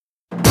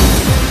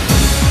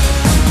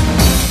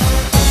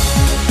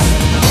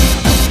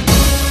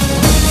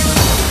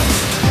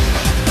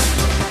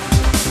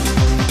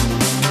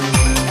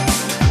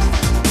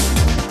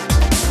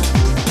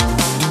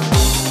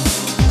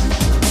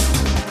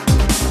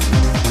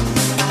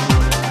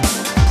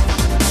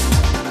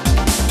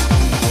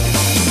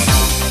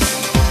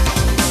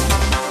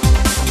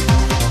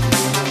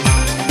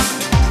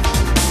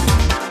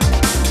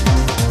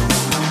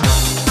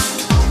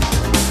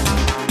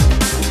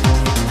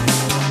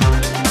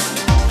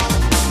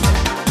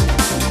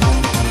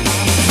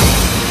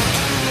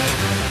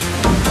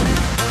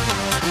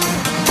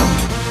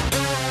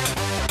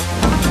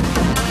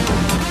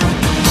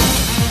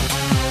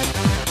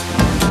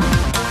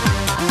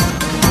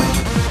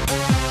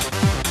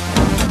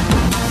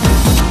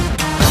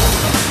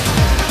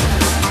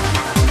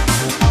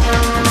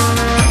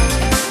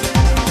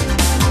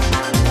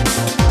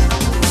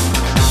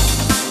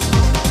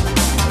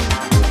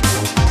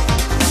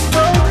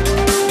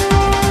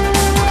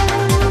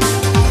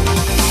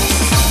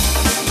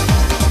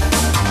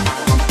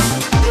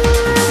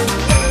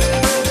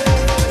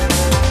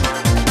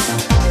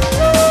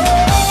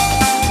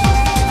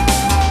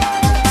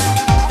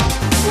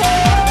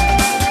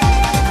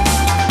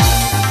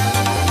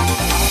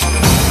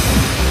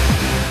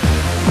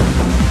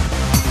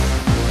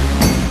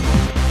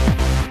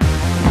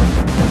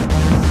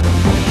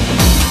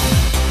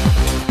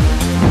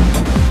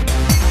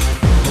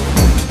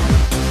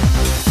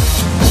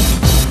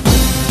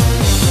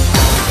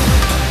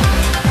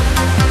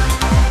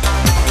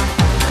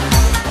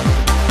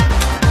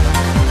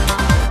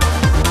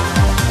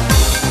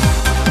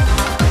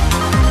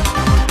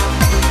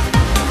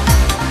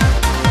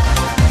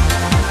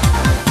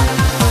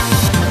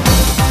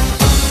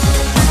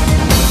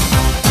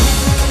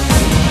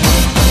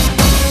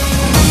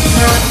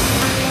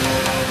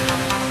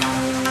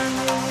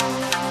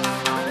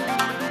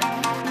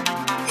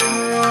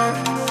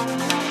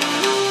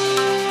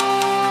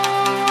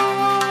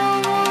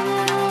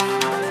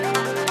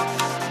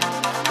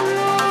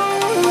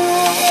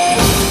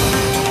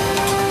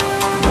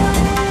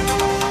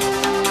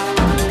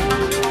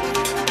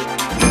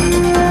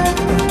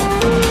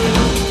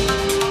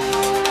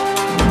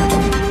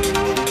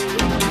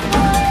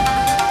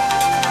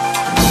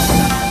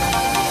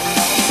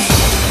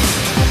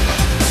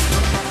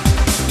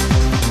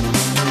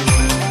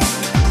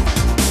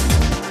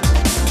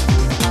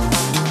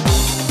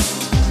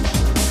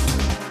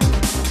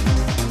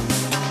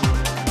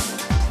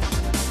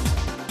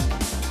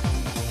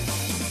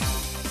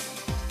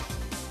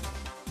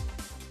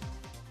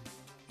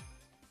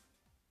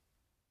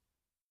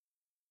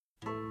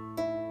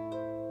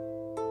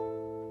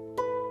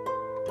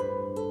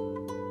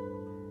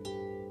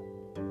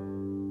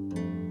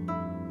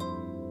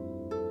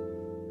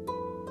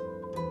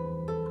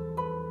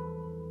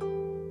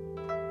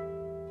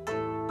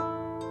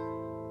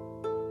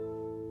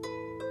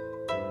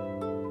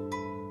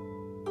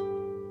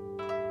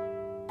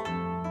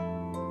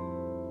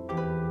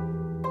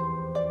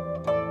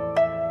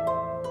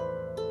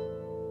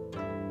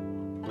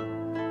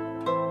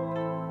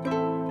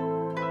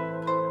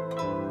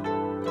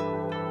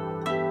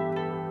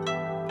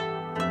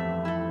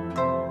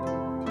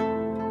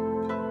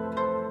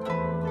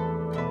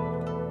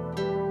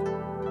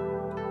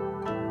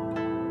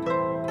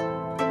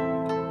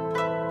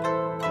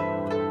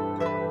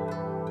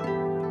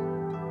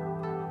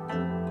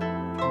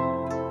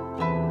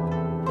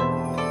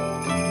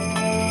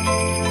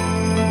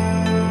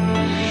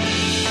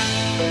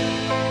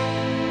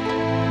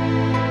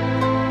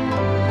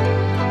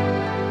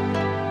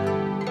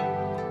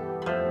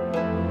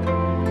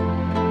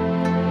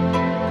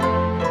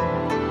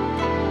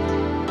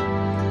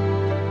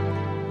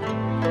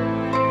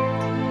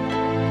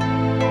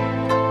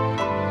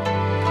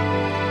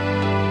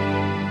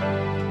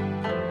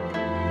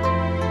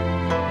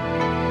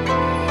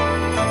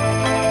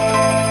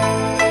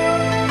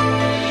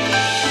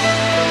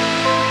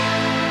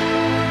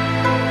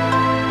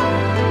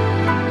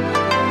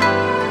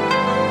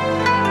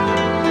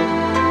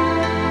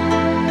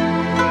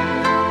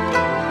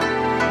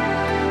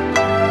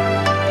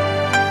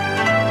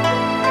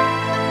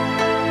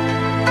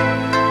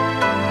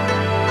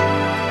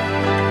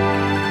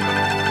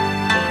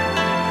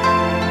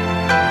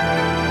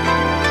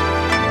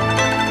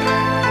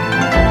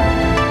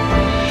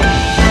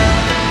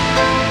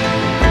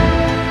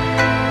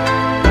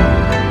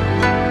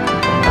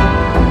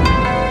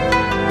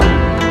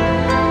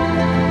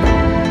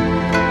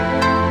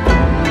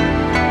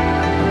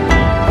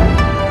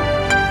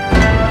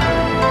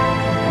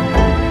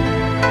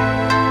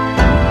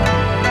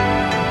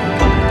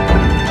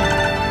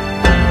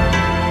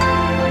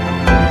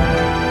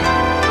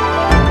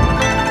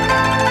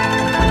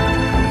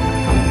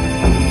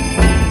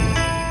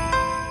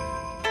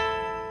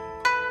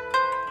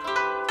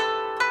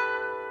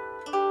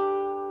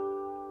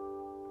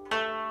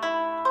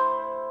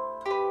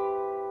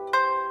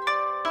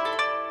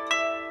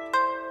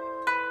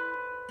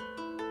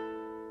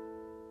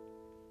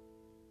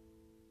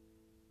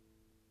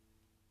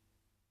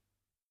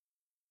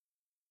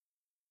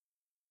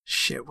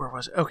 shit, where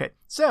was it? Okay,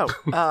 so,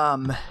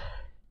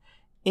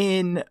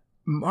 in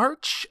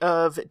March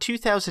of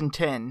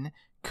 2010,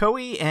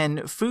 Koei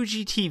and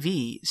Fuji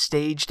TV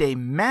staged a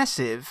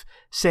massive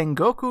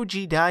Sengoku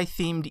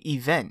Jidai-themed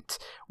event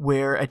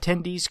where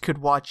attendees could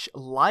watch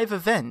live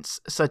events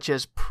such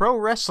as pro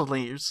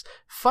wrestlers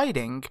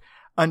fighting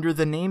under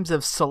the names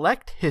of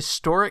select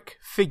historic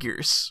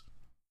figures.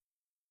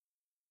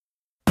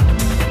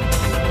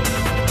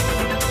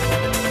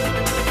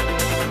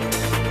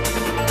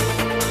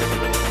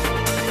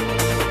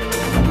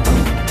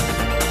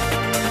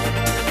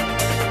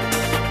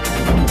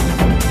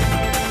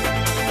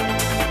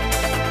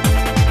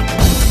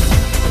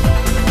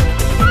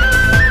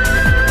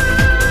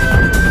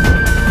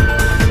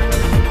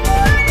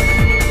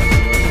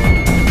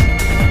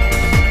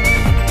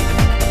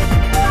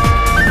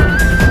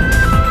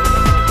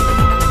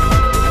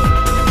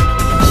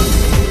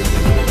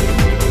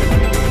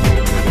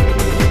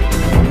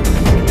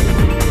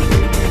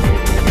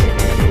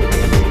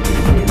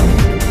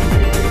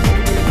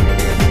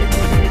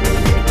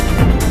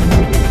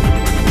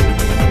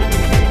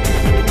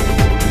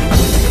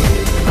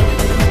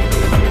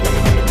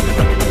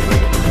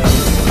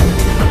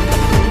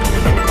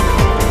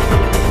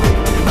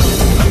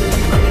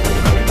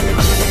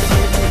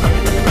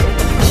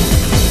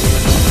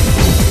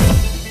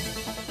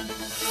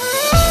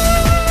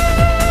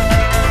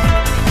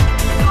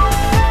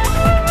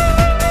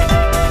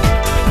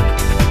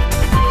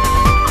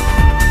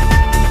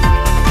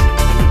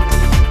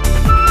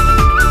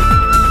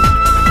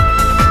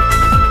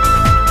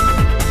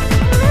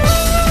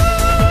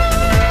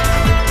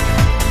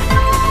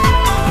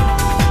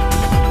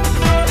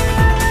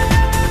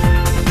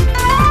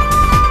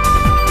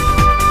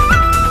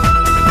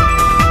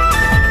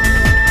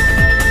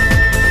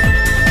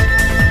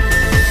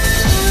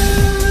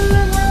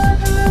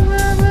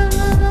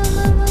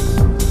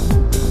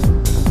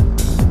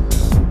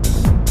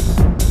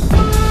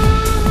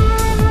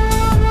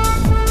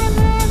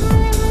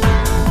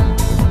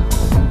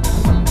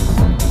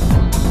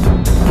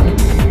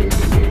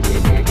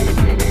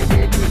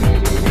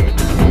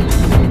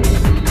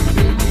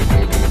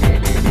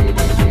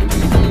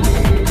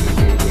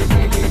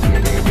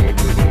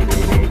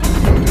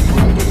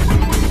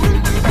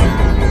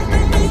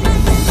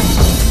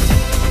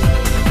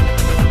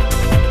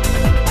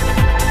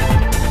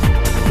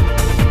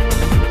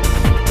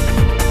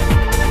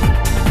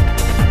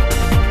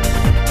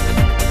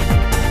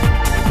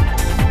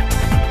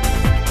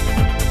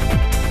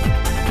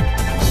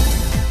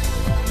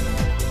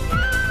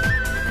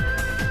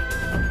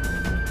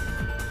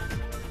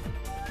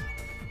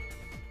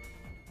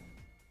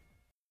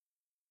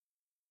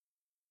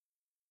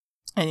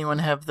 Anyone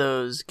have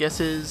those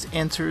guesses,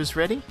 answers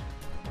ready?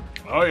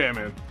 Oh yeah,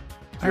 man.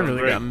 I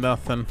really got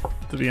nothing,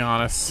 to be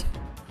honest.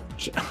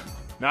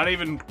 Not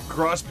even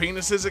cross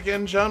penises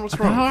again, John? What's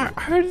wrong?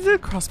 I already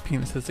did cross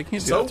penises. I can't do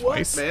So that what,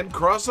 twice. man?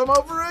 Cross them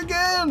over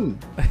again!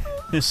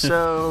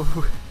 So,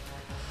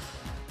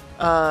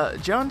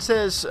 John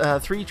says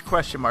 3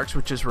 question marks,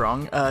 which is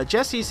wrong.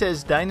 Jesse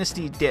says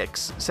Dynasty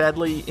Dicks,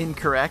 sadly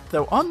incorrect,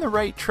 though on the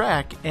right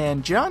track.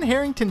 And John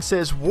Harrington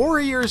says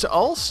Warriors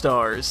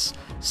All-Stars,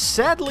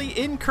 sadly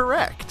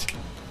incorrect.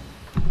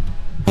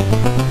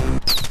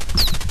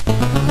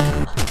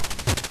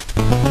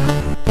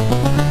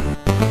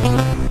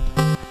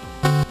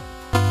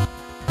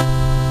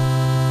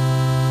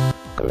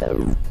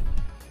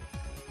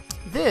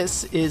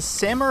 This is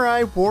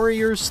Samurai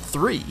Warriors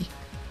 3.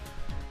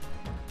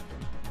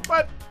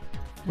 What?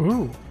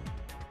 Ooh.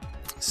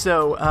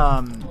 So,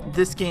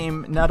 this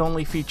game not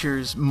only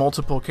features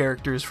multiple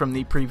characters from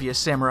the previous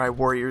Samurai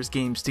Warriors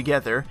games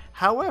together,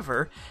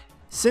 however,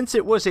 since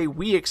it was a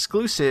Wii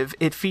exclusive,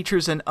 it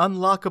features an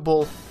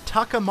unlockable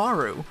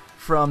Takamaru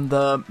from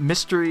the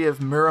Mystery of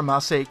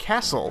Muramase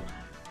Castle,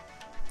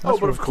 Oh,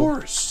 but real of cool.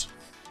 course.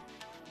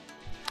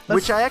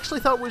 which I actually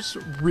thought was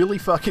really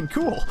fucking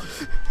cool.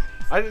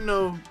 I didn't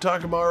know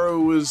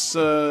Takamaru was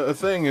a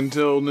thing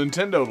until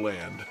Nintendo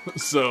Land.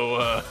 So,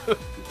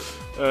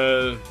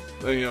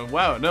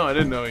 wow, no, I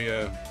didn't know he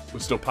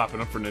was still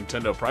popping up for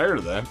Nintendo prior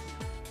to that.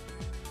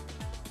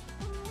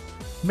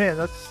 Man,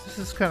 this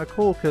is kind of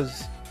cool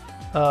because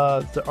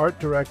the art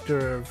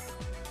director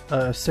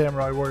of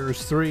Samurai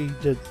Warriors 3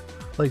 did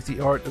like the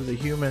art of the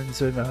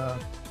humans in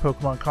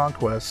Pokemon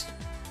Conquest.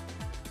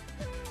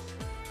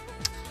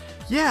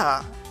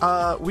 Yeah,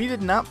 we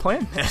did not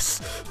plan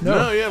this.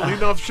 No, yeah,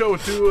 leading off the show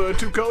with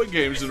two Koei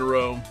games in a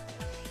row.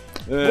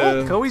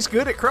 Well, Koei's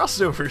good at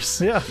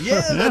crossovers. Yeah.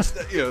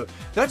 Yeah,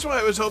 that's why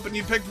I was hoping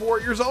you picked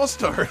Warriors All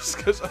Stars,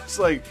 because I was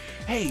like,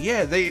 hey,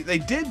 yeah, they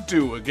did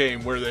do a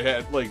game where they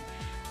had like,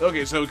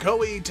 okay, so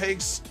Koei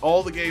takes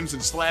all the games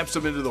and slaps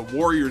them into the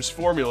Warriors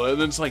formula, and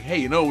then it's like, hey,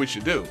 you know what we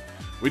should do?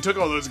 We took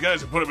all those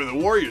guys and put them in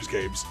the Warriors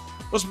games.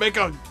 Let's make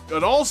an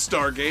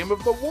all-star game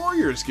of the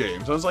Warriors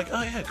games. I was like,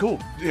 oh yeah, cool.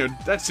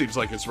 That seems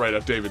like it's right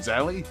up David's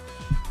alley.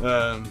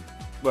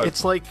 But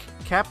It's like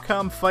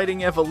Capcom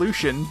fighting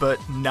Evolution, but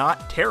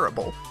not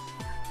terrible.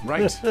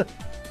 right,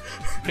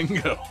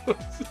 bingo.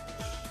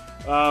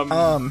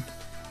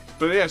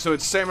 But yeah, so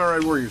it's Samurai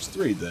Warriors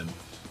 3 then.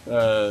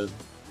 I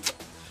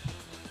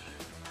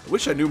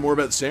wish I knew more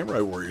about the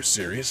Samurai Warriors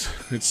series.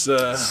 It's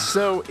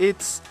So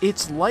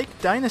it's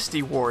like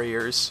Dynasty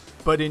Warriors,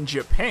 but in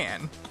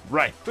Japan.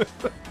 right.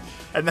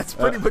 And that's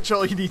pretty much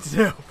all you need to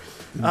know.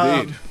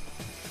 Indeed.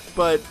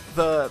 But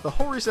the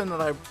whole reason that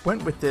I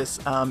went with this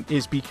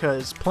is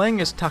because playing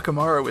as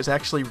Takamaru is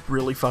actually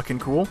really fucking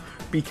cool.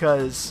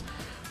 Because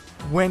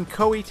when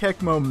Koei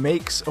Tecmo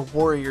makes a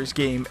Warriors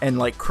game and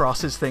like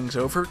crosses things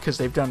over, because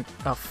they've done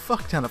a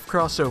fuck ton of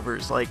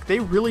crossovers, like they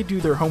really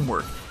do their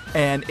homework.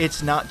 And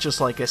it's not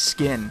just like a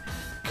skin,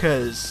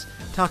 because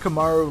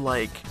Takamaru,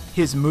 like,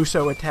 his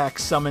Muso attack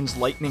summons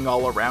lightning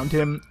all around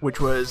him,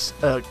 which was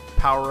a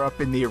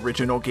power-up in the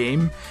original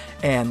game,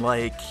 and,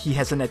 like, he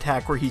has an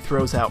attack where he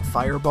throws out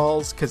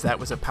fireballs, because that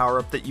was a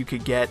power-up that you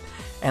could get,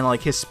 and,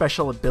 like, his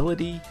special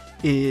ability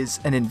is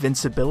an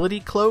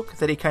invincibility cloak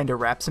that he kind of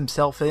wraps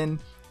himself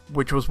in,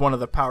 which was one of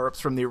the power-ups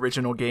from the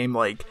original game.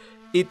 Like,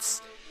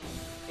 it's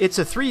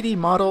a 3D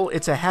model,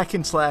 it's a hack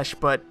and slash,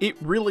 but it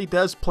really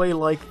does play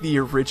like the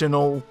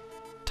original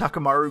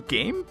Takamaru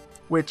game,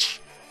 which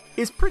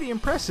is pretty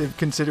impressive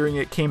considering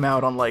it came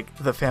out on like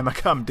the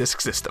Famicom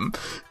Disk System.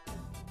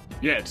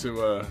 Yeah,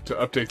 to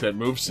update that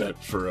moveset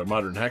for a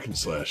modern hack and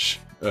slash,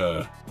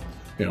 good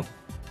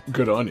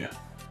on you.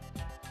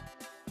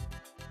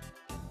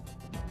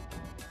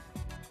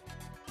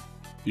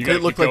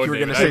 It looked like you were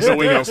going to say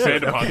something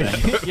something else. Upon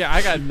that. Yeah,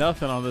 I got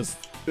nothing on this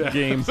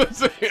game.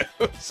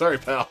 Sorry,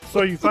 pal.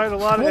 So you fight a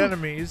lot of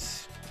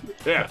enemies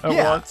Yeah. at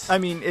Yeah, once. I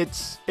mean,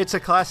 it's a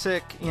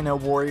classic,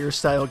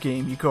 warrior-style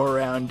game. You go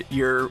around,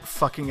 you're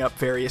fucking up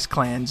various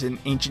clans in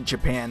ancient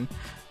Japan,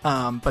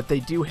 but they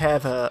do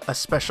have a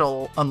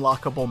special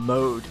unlockable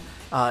mode.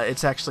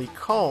 It's actually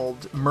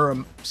called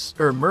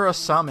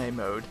Murasame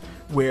mode,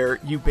 where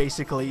you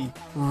basically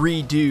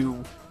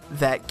redo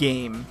that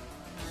game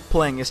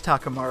playing as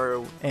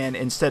Takamaru, and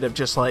instead of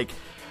just like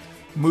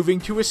moving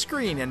to a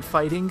screen and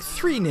fighting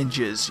 3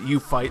 ninjas, you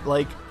fight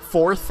like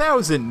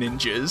 4,000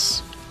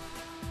 ninjas.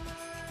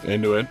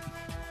 Into it.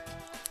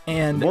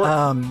 And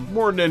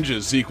More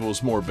ninjas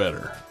equals more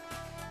better.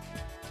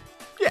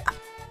 yeah,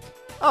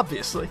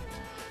 obviously.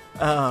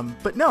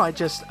 But no,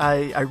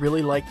 I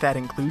really like that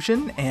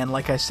inclusion, and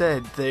like I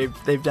said,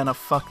 they've done a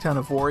fuck ton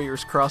of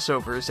Warriors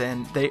crossovers,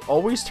 and they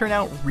always turn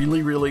out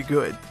really, really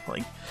good.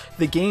 Like,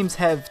 the games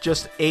have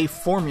just a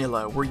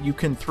formula where you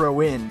can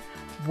throw in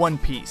One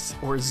Piece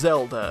or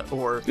Zelda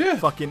or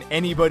fucking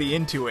anybody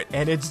into it,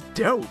 and it's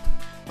dope.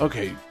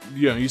 Okay,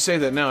 you say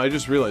that now, I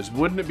just realized,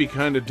 wouldn't it be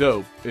kind of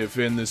dope if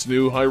in this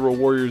new Hyrule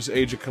Warriors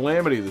Age of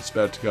Calamity that's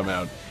about to come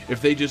out,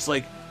 if they just,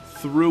 like,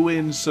 threw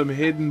in some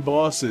hidden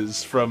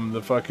bosses from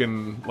the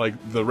fucking, like,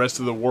 the rest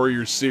of the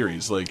Warriors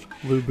series, like...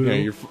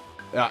 Lubu.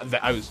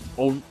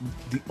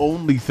 The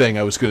only thing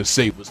I was going to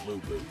say was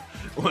Lubu.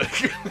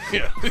 Like,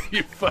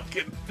 you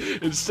fucking...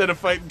 Instead of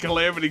fighting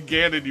Calamity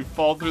Ganon, you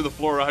fall through the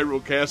floor of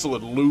Hyrule Castle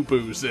and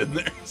Lubu's in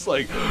there. It's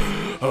like,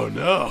 oh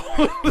no.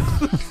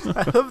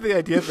 I love the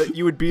idea that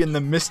you would be in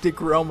the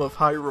mystic realm of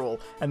Hyrule,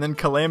 and then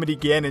Calamity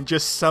Ganon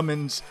just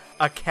summons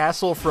a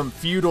castle from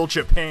feudal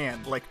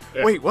Japan. Like,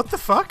 wait, what the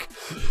fuck?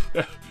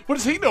 What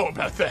does he know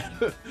about that?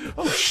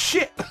 Oh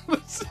shit.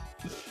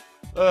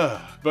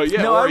 But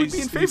yeah, No, or I would he, be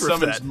in he favor of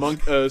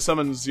summons that.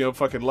 summons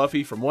fucking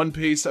Luffy from One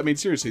Piece. I mean,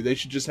 seriously, they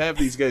should just have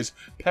these guys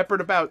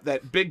peppered about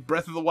that big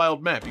Breath of the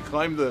Wild map. You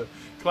climb the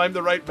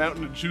right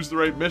mountain and choose the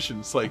right mission.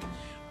 It's like,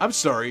 I'm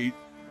sorry,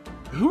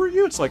 who are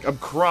you? It's like, I'm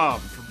Chrom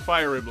from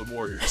Fire Emblem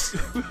Warriors.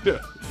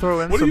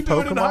 Throw in What are some you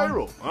doing in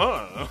Pokemon. Hyrule?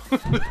 I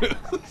don't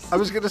know. I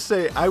was gonna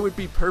say, I would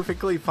be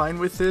perfectly fine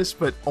with this,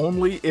 but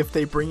only if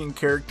they bring in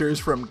characters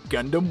from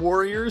Gundam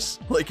Warriors.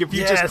 Like, if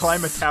you just Yes.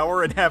 climb a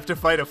tower and have to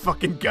fight a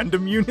fucking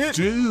Gundam unit.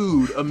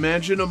 Dude,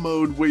 imagine a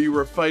mode where you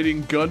were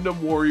fighting Gundam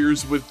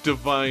Warriors with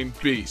divine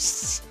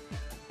beasts.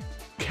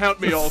 Count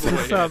me all the way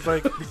This in. sounds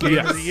like the game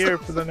of the year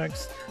for the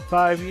next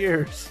 5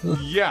 years.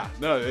 Yeah,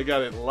 no, they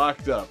got it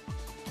locked up.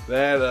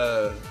 That,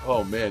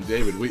 oh man,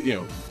 David,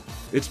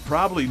 it's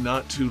probably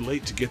not too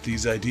late to get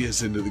these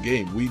ideas into the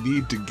game. We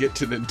need to get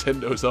to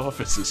Nintendo's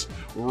offices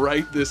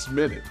right this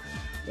minute.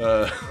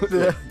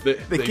 They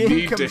game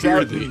need to comes hear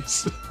out in-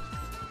 these.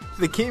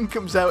 The game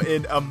comes out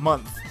in a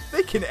month.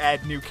 They can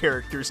add new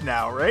characters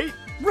now, right?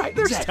 Right,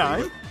 There's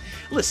exactly. time.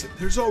 Listen,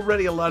 there's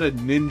already a lot of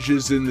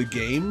ninjas in the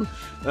game.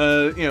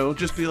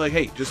 Just be like,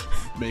 hey, just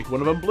make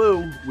one of them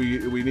blue.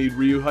 We need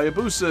Ryu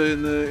Hayabusa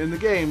in the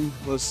game.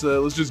 Let's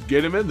just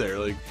get him in there.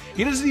 Like,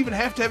 he doesn't even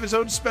have to have his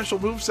own special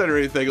moveset or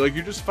anything. Like,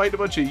 you just fight a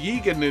bunch of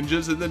Yiga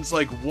ninjas, and then it's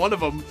like one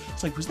of them.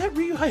 It's like, was that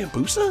Ryu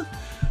Hayabusa?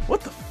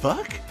 What the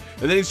fuck?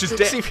 And then he's just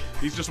dead. See-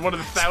 He's just one of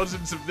the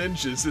thousands of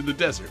ninjas in the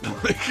desert.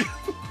 Like,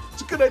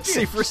 it's a good idea.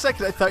 See, for a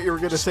second I thought you were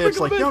going to say it's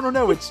like, Sprinkle 'em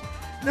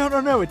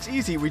no, it's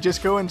easy. We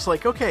just go and it's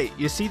like, okay,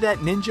 you see that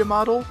ninja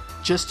model?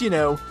 Just,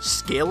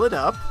 scale it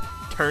up,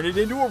 turn it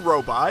into a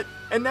robot,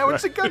 and now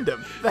it's a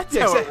Gundam. That's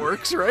Yeah, how exactly. it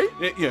works, right?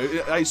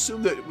 I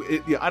assume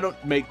that I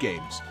don't make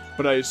games,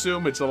 but I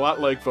assume it's a lot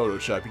like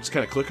Photoshop. You just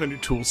kind of click on your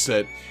tool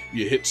set,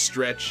 you hit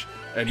stretch,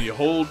 and you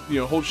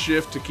hold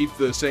shift to keep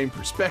the same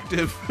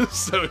perspective,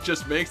 so it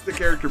just makes the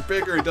character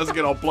bigger. It doesn't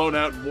get all blown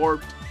out and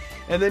warped.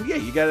 And then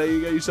you got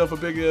yourself a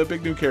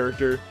big new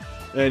character,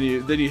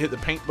 and then you hit the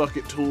paint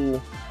bucket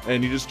tool,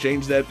 and you just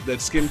change that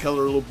skin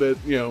color a little bit,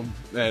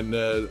 and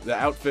the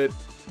outfit.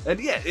 And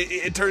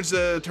it turns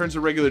a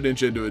regular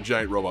ninja into a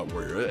giant robot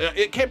warrior.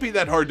 It can't be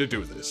that hard to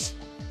do this.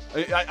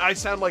 I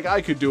sound like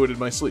I could do it in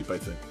my sleep, I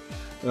think.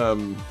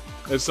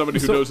 As somebody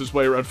who knows his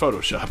way around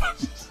Photoshop.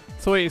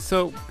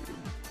 So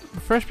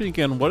refresh me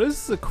again. What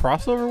is the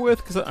crossover with?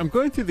 Because I'm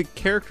going through the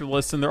character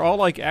list, and they're all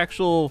like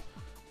actual,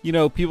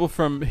 people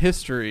from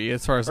history,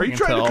 as far as I can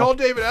tell. Are you trying to call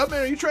David out,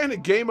 man? Are you trying to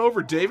game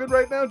over David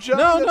right now, John?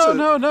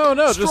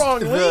 No.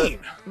 Strong lean.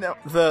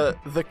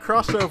 The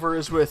crossover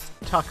is with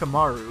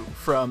Takamaru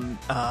from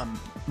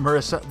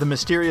the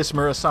Mysterious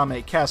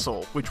Murasame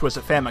Castle, which was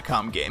a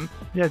Famicom game.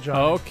 Yeah, John.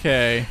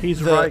 Okay.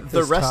 He's right.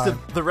 The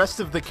rest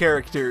of the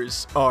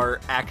characters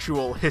are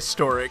actual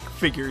historic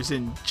figures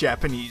in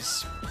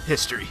Japanese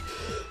history.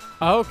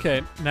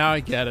 Okay, now I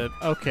get it.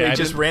 Okay, They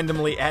just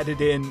randomly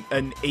added in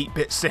an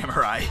 8-bit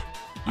samurai.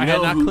 I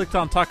had not clicked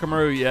on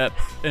Takamaru yet,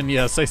 and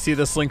yes, I see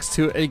this links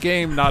to a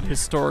game, not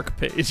historic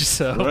page,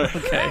 so,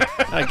 okay,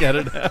 I get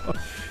it now.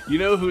 You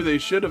know who they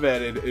should have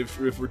added, if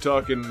we're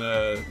talking,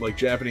 like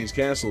Japanese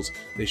castles,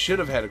 they should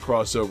have had a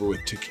crossover with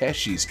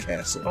Takeshi's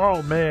Castle.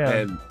 Oh,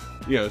 man.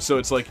 And, so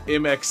it's like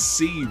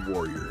MXC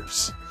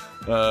Warriors.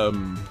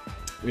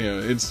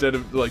 Instead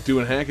of, like,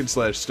 doing hack and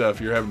slash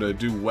stuff, you're having to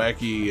do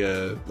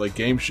wacky, like,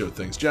 game show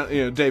things. John,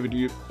 David, do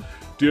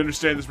you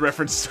understand this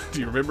reference?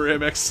 Do you remember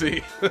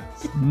MXC?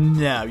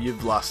 No,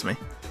 you've lost me.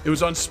 It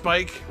was on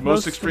Spike,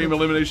 Most Extreme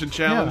Elimination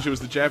Challenge. Yeah. It was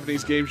the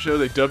Japanese game show.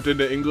 They dubbed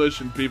into English,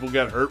 and people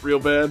got hurt real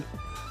bad.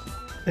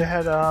 They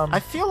had I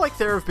feel like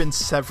there have been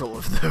several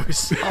of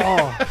those.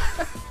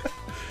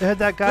 They had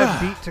that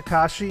guy beat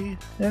Takashi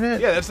in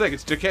it. Yeah, that's the thing.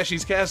 It's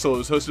Takeshi's Castle. It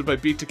was hosted by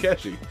Beat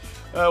Takeshi.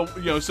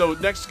 So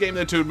next Game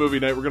That Tune movie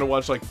night, we're going to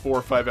watch like 4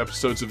 or 5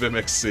 episodes of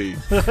MXC.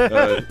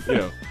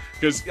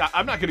 Because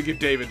I'm not going to give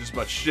David as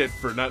much shit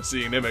for not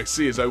seeing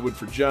MXC as I would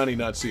for Johnny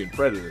not seeing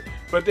Predator.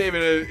 But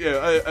David,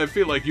 I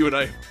feel like you and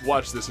I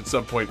watched this at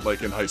some point,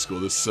 like in high school.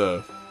 This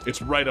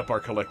it's right up our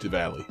collective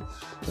alley.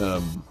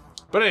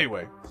 But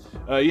anyway,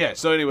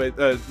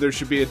 there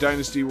should be a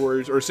Dynasty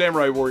Warriors or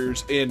Samurai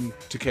Warriors in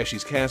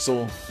Takeshi's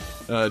Castle,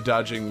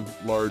 dodging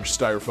large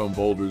styrofoam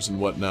boulders and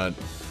whatnot.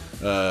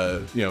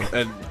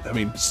 And I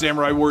mean,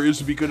 Samurai Warriors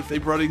would be good if they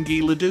brought in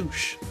Guy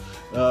Ledouche.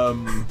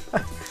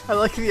 I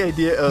like the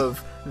idea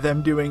of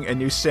them doing a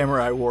new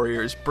Samurai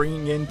Warriors,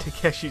 bringing in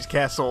Takeshi's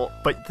Castle,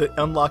 but the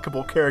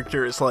unlockable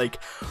character is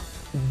like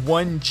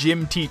one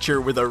gym teacher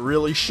with a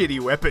really shitty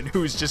weapon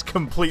who's just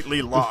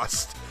completely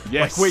lost.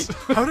 Yes. Like,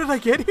 wait, how did I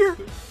get here?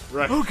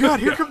 Right. Oh god,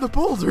 here come the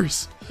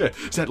boulders.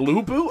 Is that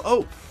Lubu?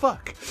 Oh,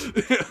 fuck.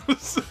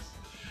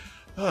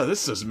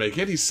 This doesn't make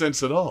any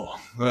sense at all.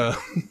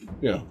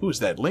 Who's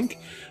that, Link?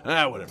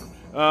 Whatever.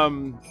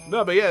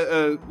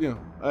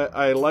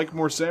 I like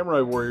more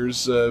Samurai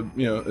Warriors,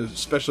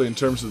 especially in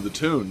terms of the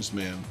tunes,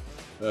 man.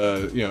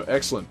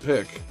 Excellent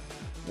pick.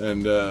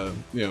 And,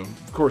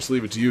 of course,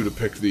 leave it to you to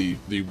pick the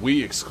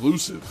Wii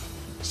exclusive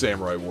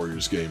Samurai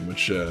Warriors game,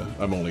 which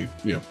I'm only,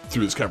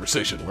 through this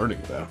conversation learning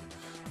about.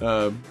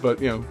 But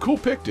cool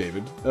pick,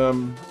 David.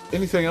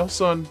 Anything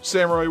else on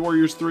Samurai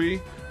Warriors 3?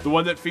 The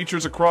one that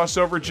features a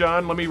crossover,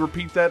 John? Let me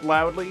repeat that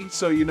loudly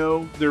so you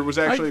know there was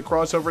actually a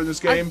crossover in this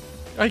game.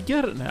 I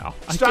get it now.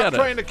 Stop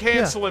trying to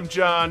cancel him,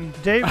 John.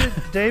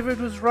 David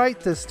was right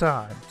this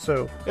time.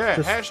 So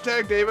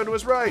hashtag David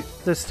was right.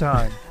 This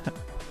time.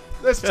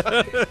 This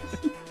time.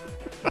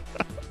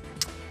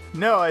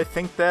 No, I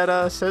think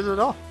that says it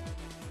all.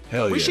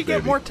 Hell yeah, we should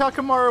get more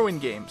Takamaru in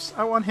games.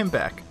 I want him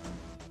back.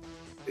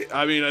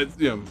 I mean,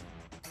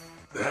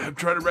 I'm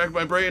trying to rack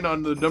my brain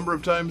on the number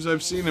of times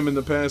I've seen him in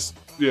the past,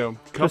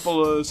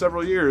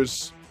 several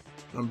years.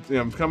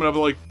 I'm coming up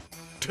with like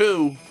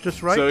 2.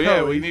 Just right. So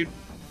Cody. we need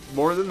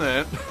more than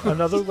that.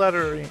 Another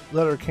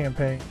letter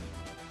campaign.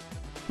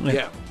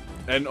 Yeah.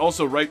 And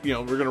also we're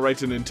gonna write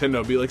to Nintendo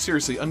and be like,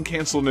 seriously,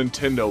 uncancel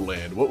Nintendo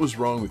Land. What was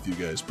wrong with you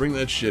guys? Bring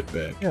that shit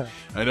back. Yeah.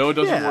 I know it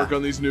doesn't work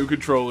on these new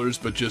controllers,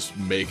 but just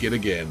make it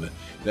again.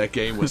 That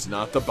game was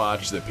not the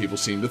botch that people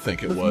seem to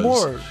think it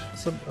was.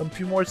 A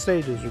few more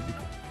stages would be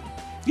cool.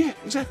 Yeah,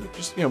 exactly.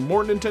 Just,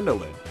 more Nintendo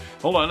Land.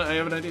 Hold on, I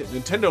have an idea.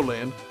 Nintendo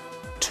Land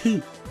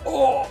 2.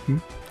 Oh!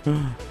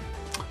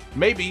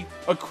 Maybe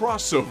a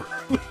crossover.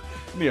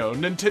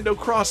 Nintendo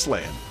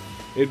Crossland.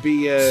 It'd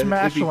be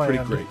pretty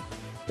great.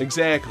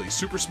 Exactly.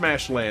 Super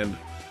Smash Land.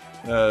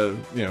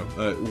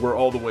 We're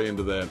all the way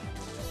into that.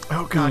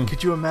 Oh god,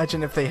 could you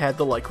imagine if they had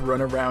the run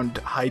around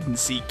hide and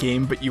seek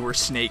game, but you were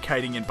Snake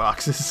hiding in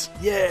boxes?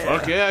 Yeah.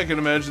 Fuck yeah, I can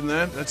imagine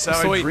that. That's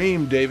how I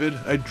dream, David.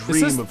 I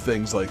dream of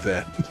things like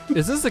that.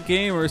 Is this a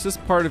game or is this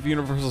part of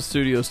Universal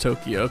Studios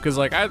Tokyo? Because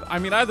I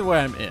mean, either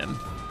way, I'm in.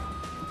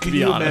 Can be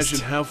you honest.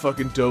 imagine how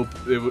fucking dope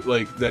it would,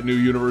 like, that new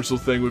Universal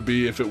thing would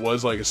be if it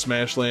was like a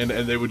Smash Land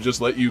and they would just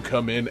let you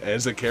come in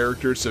as a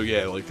character? So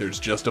yeah, like there's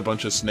just a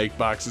bunch of snake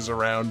boxes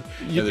around,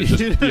 and there's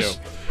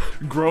just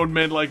grown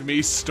men like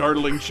me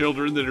startling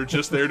children that are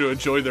just there to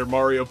enjoy their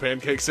Mario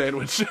pancake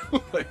sandwich.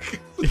 Like,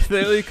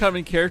 They let you come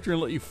in character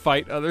and let you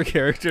fight other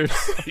characters.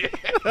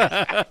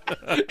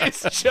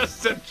 it's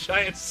just a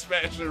giant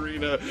Smash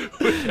arena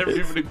with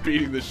everybody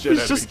beating the shit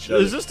out of each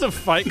other. It's just a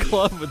fight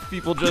club with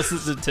people just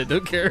as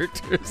Nintendo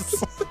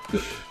characters.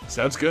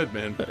 Sounds good,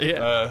 man.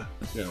 Yeah.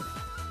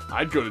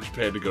 I'd go to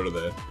Japan to go to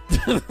that.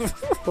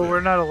 But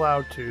we're not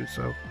allowed to,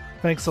 so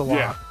thanks a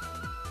lot.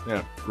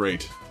 Yeah,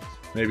 great.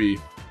 Maybe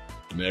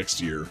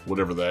next year,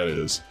 whatever that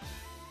is.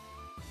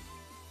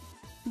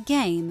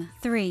 Game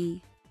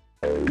 3.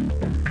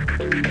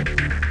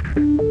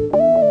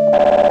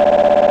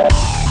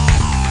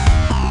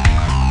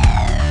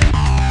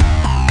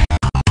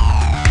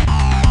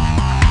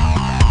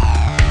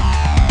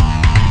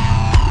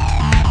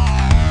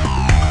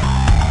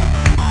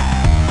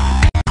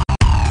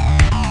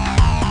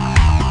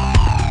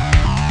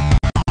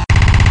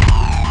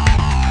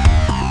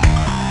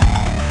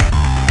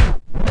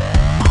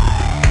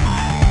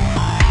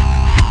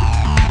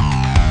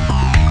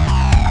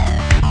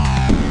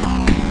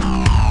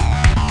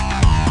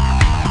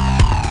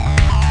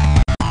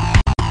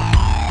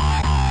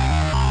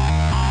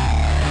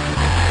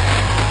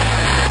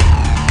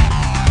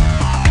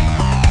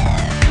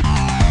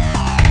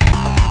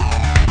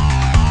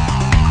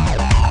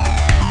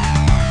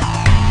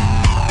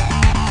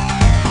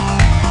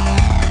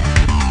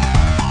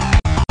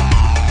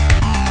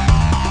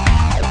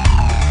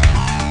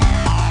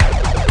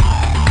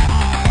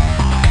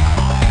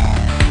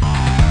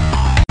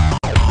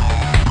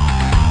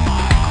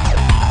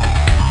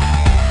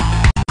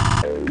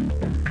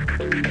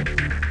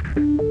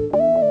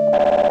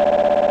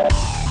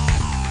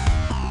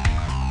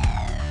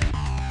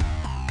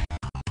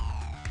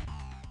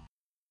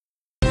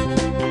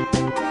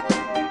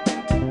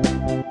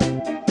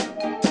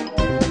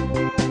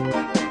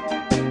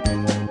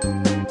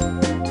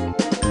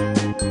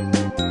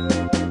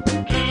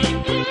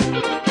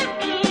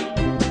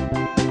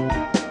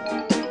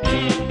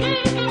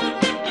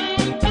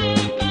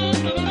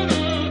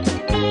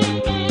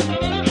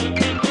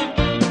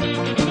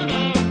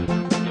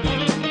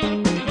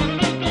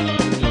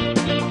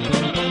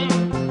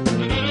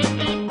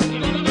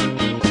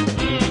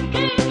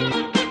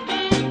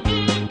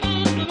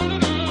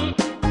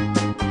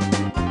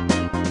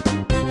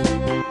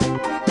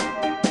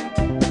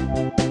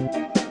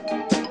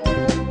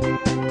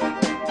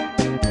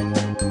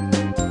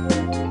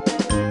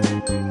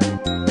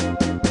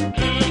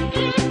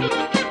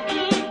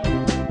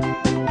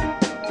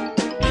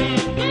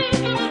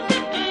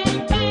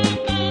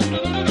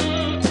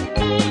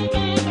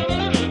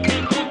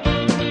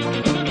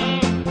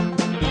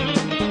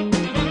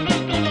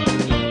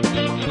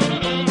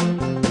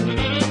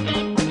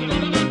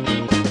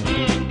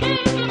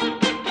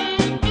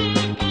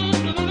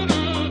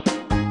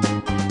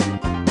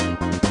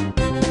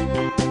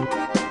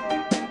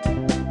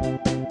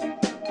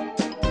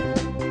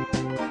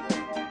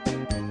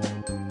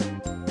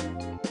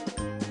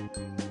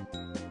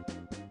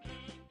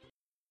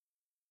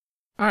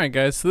 Alright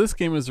guys, so this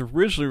game was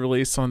originally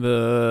released on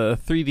the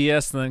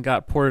 3DS and then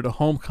got ported to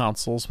home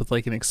consoles with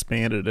like an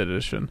expanded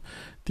edition.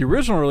 The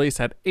original release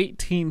had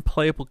 18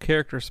 playable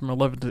characters from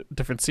 11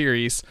 different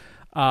series,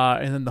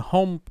 and then the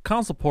home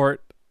console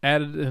port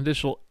added an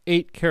additional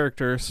 8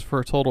 characters for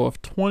a total of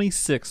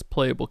 26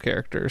 playable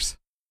characters.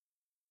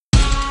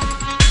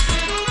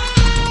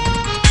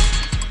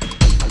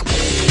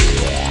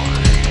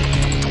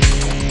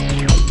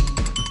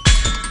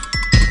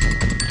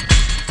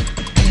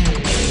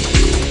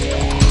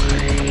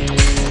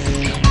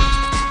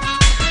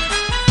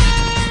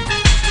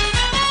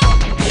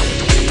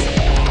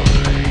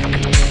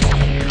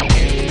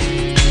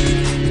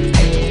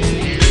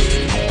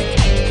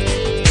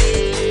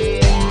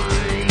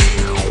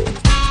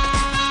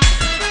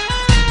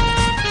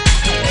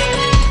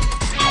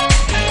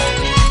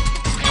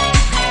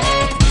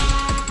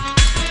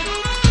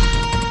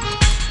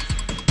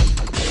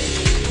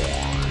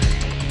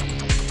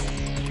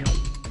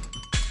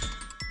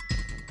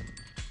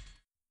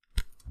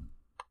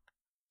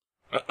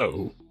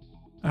 Uh-oh.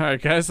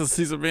 Alright guys, let's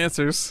see some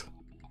answers.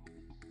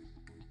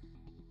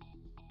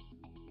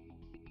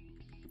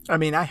 I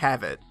mean, I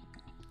have it.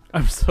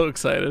 I'm so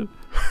excited.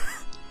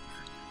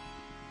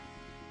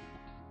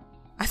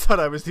 I thought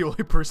I was the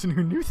only person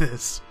who knew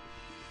this.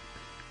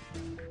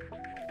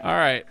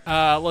 Alright,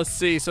 let's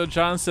see. So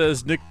John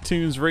says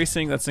Nicktoons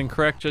Racing, that's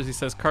incorrect. Jesse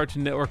says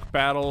Cartoon Network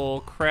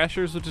Battle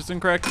Crashers, which is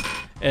incorrect.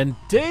 And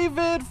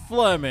David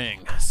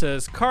Fleming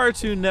says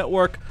Cartoon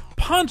Network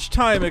Punch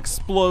Time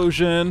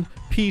Explosion,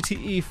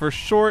 PTE for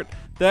short.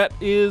 That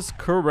is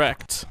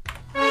correct.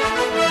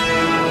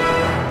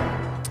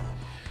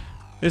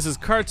 This is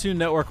Cartoon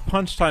Network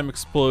Punch Time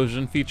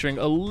Explosion, featuring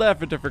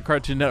 11 different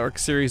Cartoon Network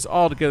series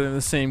all together in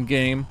the same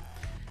game.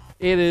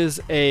 It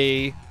is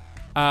a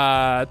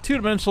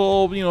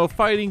two-dimensional,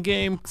 fighting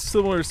game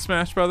similar to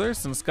Smash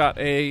Brothers, and it's got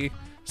a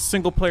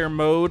single-player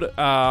mode,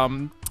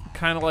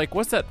 kind of like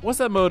what's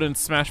that mode in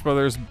Smash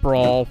Brothers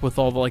Brawl with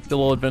all the the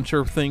little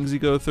adventure things you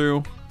go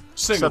through?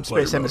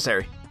 Subspace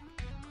Emissary.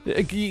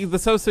 The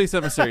Subspace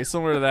Emissary,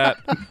 similar to that.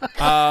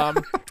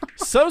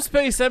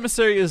 Subspace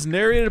Emissary is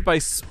narrated by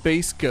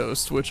Space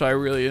Ghost, which I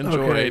really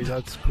enjoyed. Okay,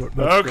 that's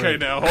Okay, great.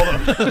 now hold on.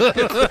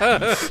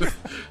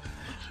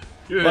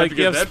 You didn't have to you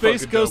get have that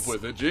Space fucking Ghost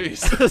dope with it.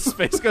 Jeez.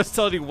 Space Ghost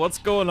telling you what's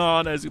going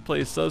on as you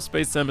play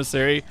Subspace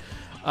Emissary.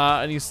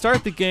 And you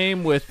start the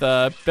game with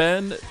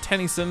Ben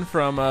Tennyson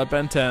from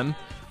Ben 10,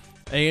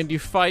 and you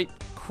fight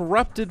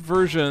corrupted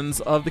versions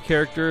of the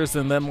characters,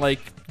 and then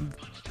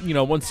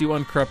once you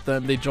uncorrupt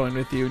them, they join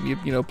with you, and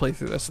you play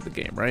through the rest of the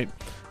game, right?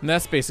 And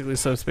that's basically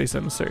Subspace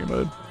Emissary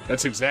mode.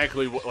 That's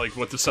exactly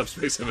what the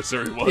Subspace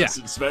Emissary was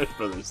in Smash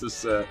Brothers.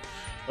 This,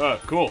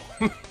 cool.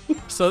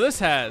 So this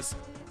has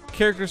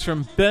characters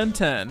from Ben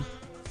 10,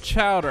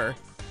 Chowder,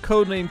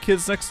 Codename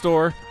Kids Next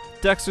Door,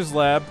 Dexter's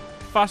Lab,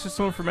 Foster's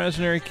Home for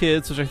Imaginary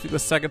Kids, which I think the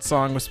second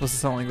song was supposed to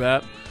sound like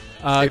that,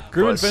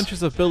 Grim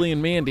Adventures of Billy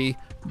and Mandy,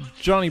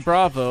 Johnny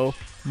Bravo,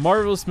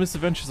 Marvelous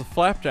Misadventures of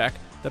Flapjack,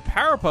 the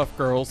Powerpuff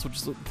Girls, which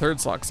is what the third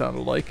song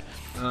sounded like,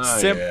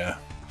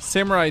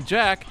 Samurai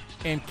Jack,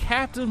 and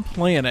Captain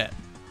Planet.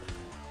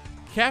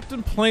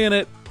 Captain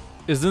Planet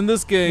is in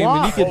this game,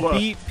 and you can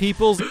beat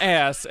people's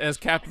ass as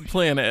Captain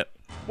Planet.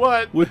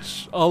 What?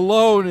 Which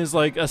alone is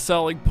a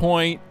selling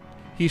point.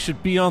 He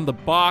should be on the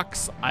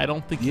box. I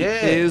don't think he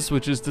is,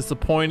 which is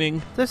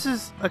disappointing. This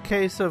is a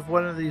case of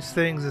one of these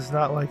things is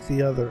not like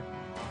the other.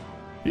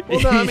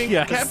 Well, no, I mean,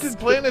 Yes. Captain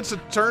Planet's a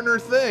Turner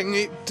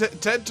thing.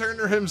 Ted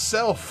Turner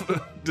himself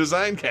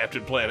designed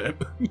Captain Planet.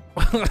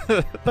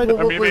 But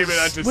I mean, maybe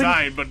not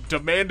designed, but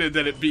demanded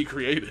that it be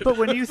created. But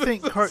when you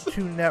think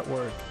Cartoon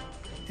Network,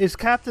 is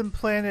Captain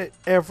Planet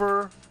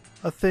ever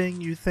a thing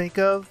you think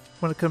of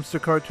when it comes to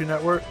Cartoon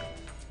Network?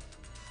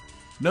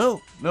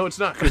 No, it's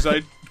not, because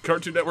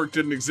Cartoon Network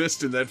didn't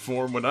exist in that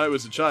form when I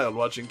was a child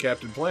watching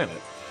Captain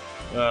Planet.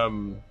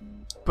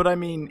 But I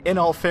mean, in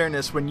all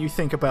fairness, when you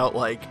think about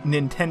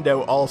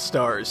Nintendo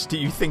All-Stars, do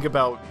you think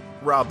about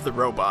Rob the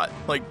Robot?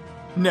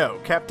 No,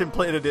 Captain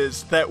Planet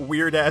is that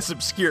weird-ass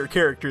obscure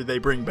character they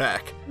bring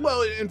back.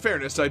 Well, in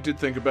fairness, I did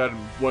think about him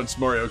once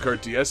Mario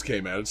Kart DS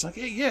came out. It's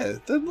hey, yeah,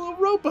 the little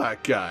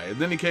robot guy. And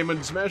then he came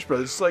into Smash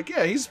Brothers. It's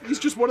yeah, he's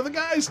just one of the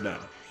guys now.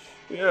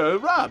 Yeah,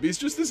 Rob, he's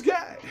just this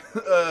guy.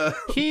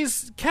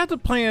 He's Captain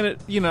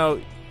Planet,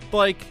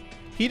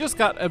 he just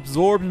got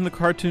absorbed in the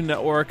Cartoon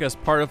Network as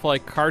part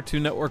of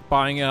Cartoon Network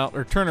buying out,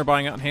 or Turner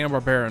buying out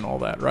Hanna-Barbera and all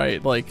that,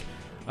 right?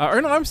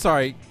 I'm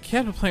sorry,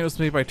 Captain Planet was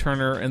made by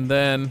Turner, and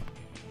then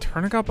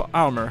Turner got,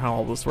 I don't remember how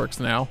all this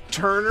works now.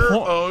 Turner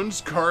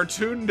owns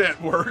Cartoon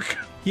Network.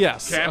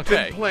 Yes,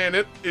 Captain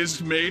Planet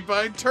is made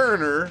by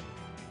Turner.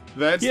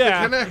 That's the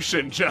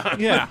connection, John.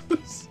 Yeah.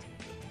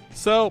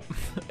 So,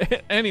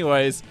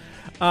 anyways,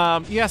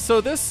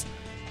 so this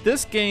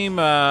game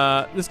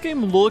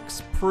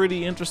looks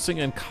pretty interesting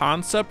in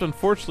concept.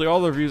 Unfortunately,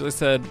 all the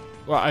reviews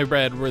I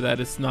read were that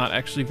it's not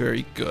actually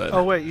very good.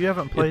 Oh wait, you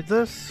haven't played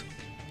this?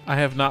 I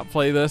have not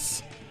played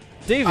this.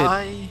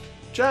 David,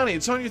 Johnny,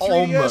 it's on your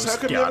 3DS. How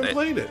come you haven't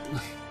played it?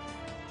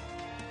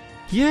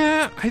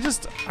 Yeah,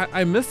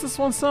 I missed this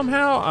one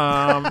somehow.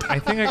 I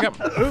think I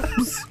got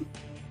oops.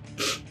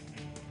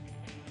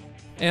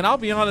 And I'll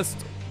be honest,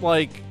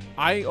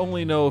 I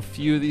only know a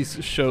few of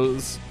these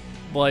shows.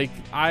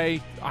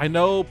 I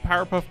know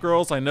Powerpuff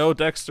Girls, I know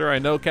Dexter, I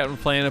know Captain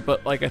Planet,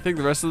 but I think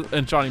the rest of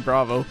and Johnny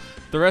Bravo,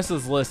 the rest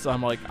of this list,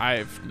 I'm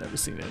I've never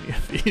seen any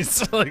of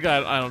these.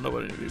 I don't know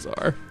what any of these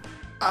are.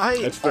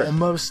 I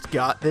almost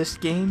got this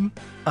game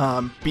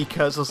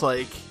because I was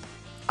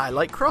I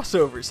like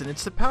crossovers, and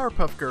it's the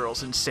Powerpuff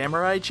Girls and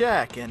Samurai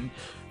Jack and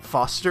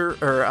Foster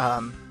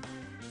or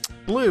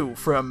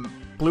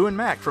Blue and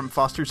Mac from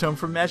Foster's Home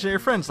for Imaginary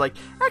Friends.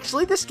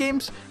 Actually, this game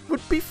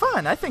would be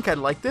fun. I think I'd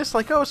like this.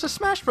 It's a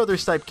Smash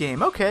Brothers type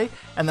game. Okay.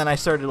 And then I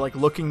started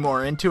looking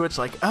more into it. It's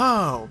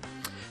oh,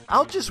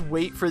 I'll just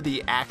wait for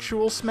the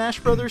actual Smash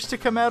Brothers to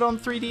come out on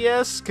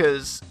 3DS,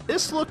 because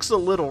this looks a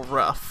little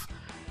rough.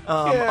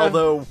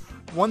 Although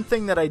one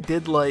thing that I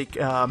did like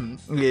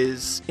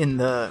is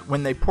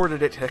when they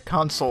ported it to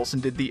consoles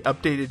and did the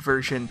updated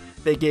version,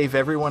 they gave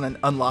everyone an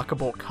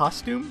unlockable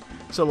costume.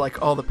 So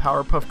all the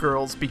Powerpuff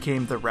Girls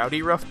became the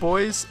Rowdy Rough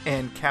Boys,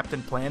 and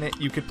Captain Planet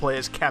you could play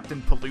as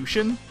Captain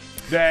Pollution.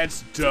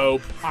 That's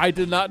dope. I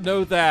did not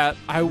know that.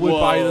 I would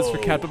buy this for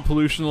Captain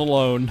Pollution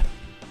alone.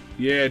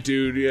 Yeah,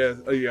 dude.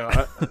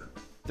 Yeah.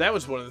 That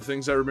was one of the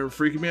things I remember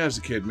freaking me out as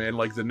a kid, man.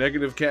 The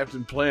negative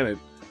Captain Planet.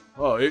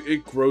 Oh,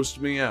 it grossed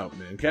me out,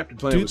 man. Captain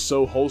Planet was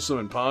so wholesome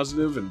and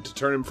positive, and to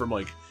turn him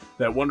from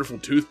that wonderful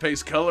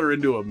toothpaste color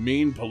into a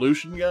mean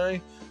pollution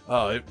guy.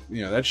 Oh,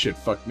 that shit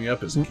fucked me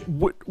up as a kid.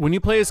 When you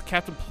play as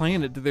Captain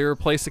Planet, did they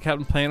replace the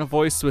Captain Planet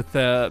voice with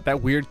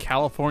that weird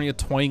California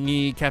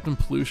twangy Captain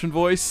Pollution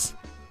voice?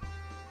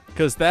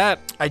 Because that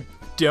I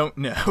don't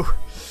know.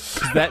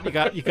 That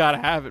you gotta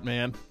have it,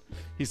 man.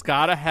 He's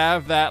got to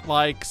have that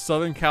like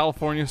Southern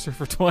California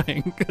surfer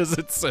twang because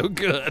it's so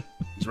good.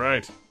 That's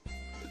right.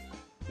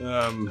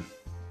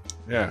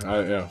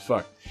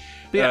 Fuck.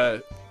 Yeah,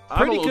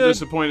 I'm a little good.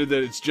 disappointed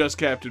that it's just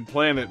Captain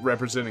Planet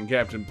representing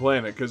Captain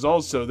Planet, because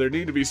also there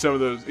need to be some of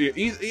those.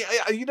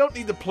 You don't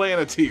need the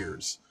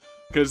Planeteers,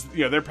 because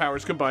their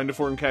powers combine to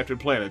form Captain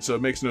Planet, so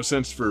it makes no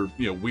sense for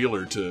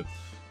Wheeler to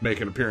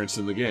make an appearance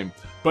in the game.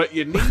 But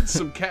you need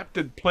some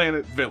Captain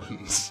Planet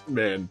villains,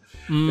 man.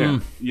 Yeah,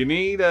 you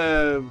need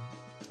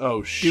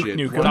oh shit,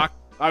 Duke Nukem.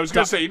 I was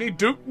gonna say you need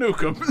Duke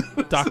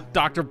Nukem.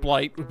 Dr.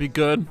 Blight would be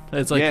good.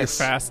 It's like your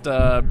fast,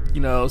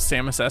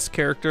 Samus S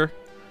character.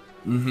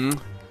 Mm-hmm.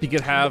 You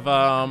could have,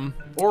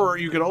 or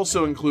you could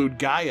also include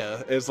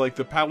Gaia as like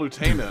the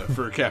Palutena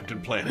for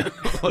Captain Planet.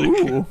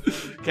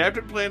 Like,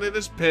 Captain Planet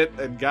is Pit,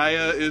 and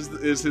Gaia is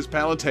his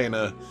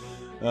Palutena.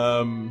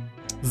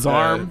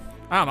 Zarm.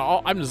 I don't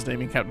know. I'm just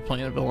naming Captain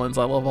Planet villains.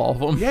 I love all of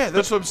them. Yeah,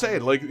 that's what I'm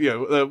saying. Like,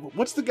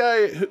 what's the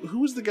guy?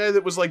 Who was the guy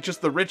that was like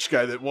just the rich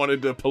guy that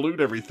wanted to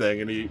pollute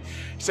everything? And he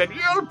said,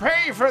 "You'll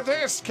pay for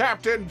this,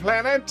 Captain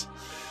Planet."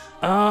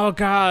 Oh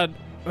God.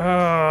 He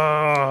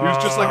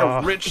was just like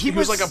a rich. He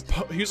was like a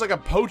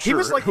poacher. He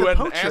was like who the had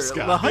poacher, an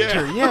ascot. the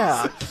hunter.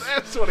 Yeah.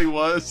 That's what he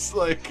was.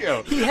 Like,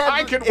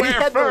 I can he wear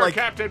had fur, the,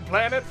 Captain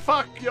Planet.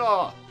 Fuck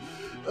y'all.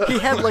 He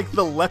had like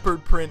the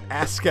leopard print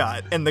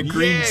ascot and the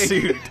green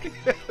suit.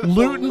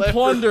 Loot and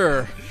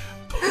plunder.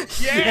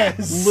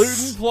 Yes. Loot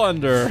and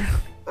plunder.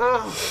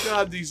 Oh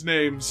God, these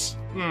names.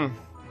 I'm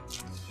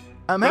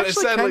But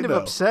actually sadly, kind of no.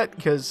 upset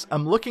because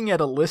I'm looking at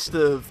a list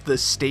of the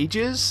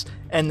stages,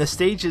 and the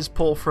stages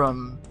pull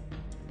from.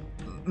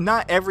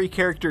 Not every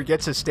character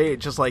gets a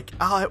stage. It's like,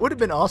 it would have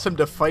been awesome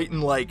to fight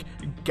in like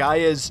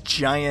Gaia's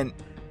giant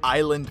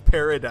island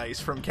paradise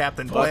from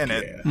Captain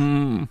Planet.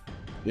 Yeah,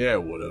 yeah,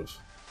 it would have.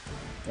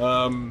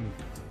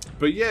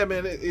 But yeah,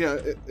 man,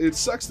 it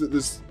sucks that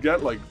this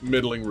got like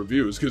middling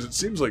reviews because it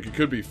seems like it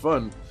could be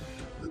fun.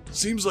 It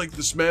seems like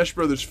the Smash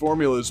Brothers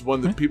formula is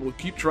one that people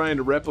keep trying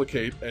to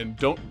replicate and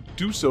don't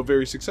do so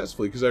very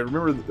successfully. Because I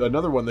remember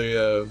another one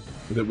that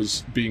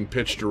was being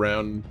pitched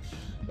around.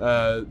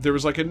 There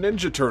was like a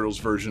Ninja Turtles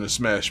version of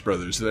Smash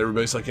Brothers, and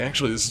everybody's like,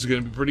 "Actually, this is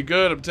going to be pretty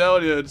good. I'm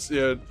telling you, this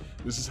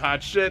is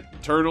hot shit.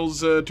 Turtles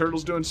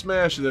doing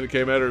Smash." And then it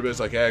came out, everybody's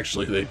like,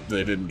 "Actually,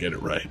 they didn't get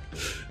it right.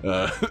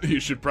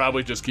 You should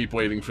probably just keep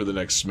waiting for the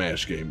next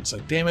Smash game." It's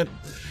like, damn it,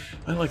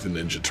 I like the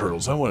Ninja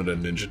Turtles. I wanted a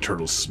Ninja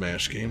Turtles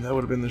Smash game. That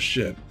would have been the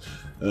shit.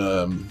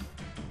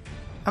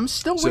 I'm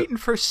still waiting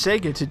for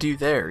Sega to do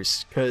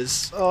theirs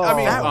because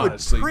that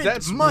honestly, would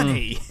print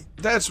money.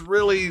 That's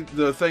really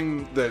the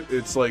thing that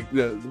it's like.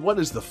 What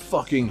is the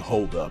fucking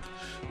holdup?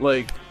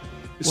 Like,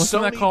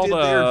 Wasn't Sony that called, did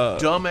their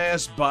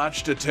dumbass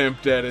botched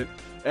attempt at it.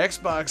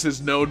 Xbox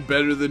is known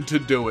better than to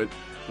do it.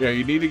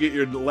 You need to get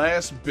your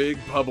last big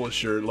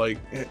publisher. Like,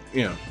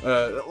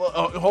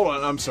 hold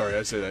on. I'm sorry,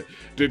 I say that.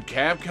 Did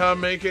Capcom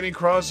make any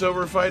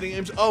crossover fighting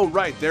games? Oh,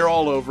 right, they're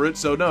all over it.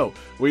 So no,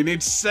 we need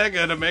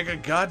Sega to make a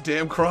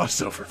goddamn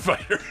crossover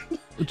fighter.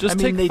 Just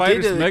take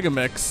Fighters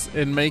Megamix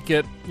and make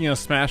it,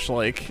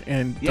 Smash-like,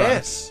 and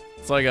yes,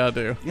 that's all I gotta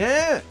do.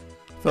 Yeah,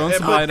 Throw in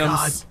some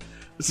items,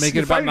 make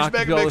it about knocking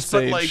people off the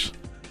stage.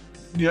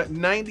 But like,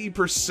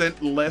 90%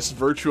 less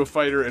Virtua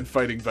Fighter and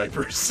Fighting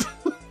Vipers.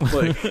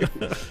 Like,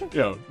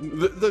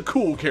 the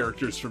cool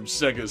characters from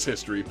Sega's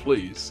history,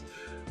 please.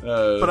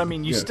 But I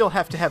mean, you still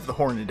have to have the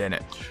Hornet in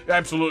it.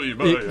 Absolutely,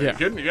 but you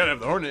gotta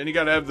have the Hornet and you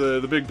gotta have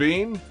the Big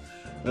Bean.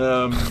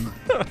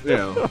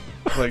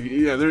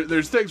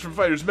 There's things from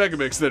Fighters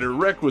Megamix that are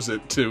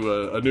requisite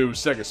to a new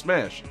Sega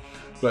Smash.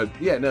 But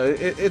yeah, no,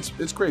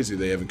 it's crazy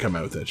they haven't come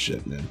out with that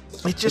shit, man.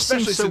 It just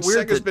especially seems so since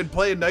weird Sega's been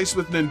playing nice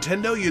with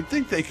Nintendo. You'd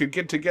think they could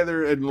get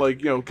together and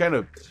kind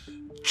of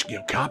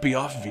copy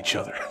off of each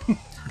other.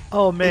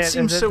 Oh man, it seems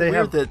and then so they weird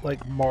have that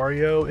like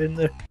Mario in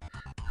the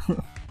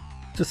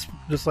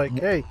just like,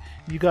 hey,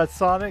 you got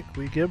Sonic,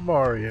 we get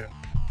Mario.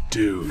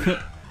 Dude,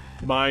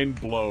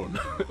 mind blown.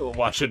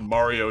 Watching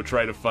Mario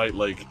try to fight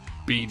like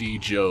BD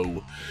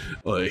Joe,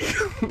 like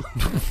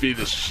be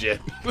the shit.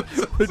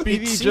 Would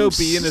BD Joe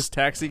be in his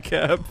taxi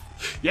cab?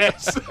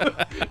 Yes,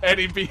 and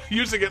he'd be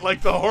using it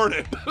like the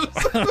Hornet.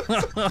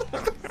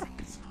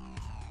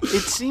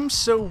 It seems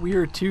so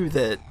weird too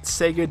that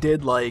Sega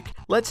did like,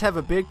 let's have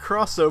a big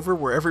crossover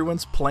where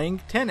everyone's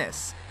playing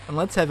tennis, and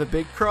let's have a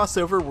big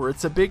crossover where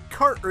it's a big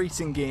kart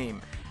racing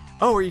game.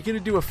 Oh, are you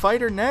gonna do a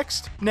fighter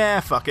next? Nah,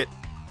 fuck it.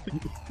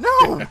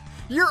 No,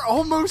 you're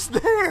almost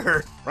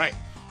there. Right.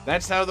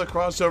 That's how the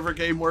crossover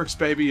game works,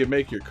 baby. You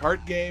make your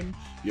kart game,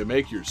 you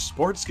make your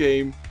sports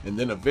game, and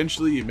then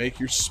eventually you make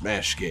your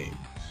Smash game.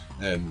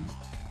 And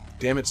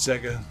damn it,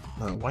 Sega,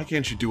 why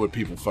can't you do what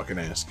people fucking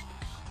ask?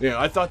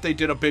 I thought they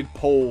did a big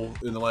poll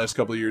in the last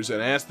couple of years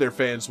and asked their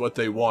fans what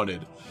they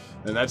wanted.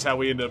 And that's how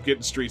we ended up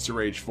getting Streets of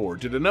Rage 4.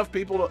 Did enough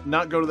people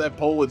not go to that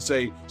poll and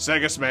say,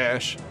 Sega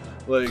Smash?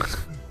 Like,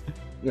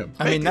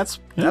 I mean, that's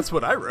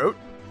what I wrote.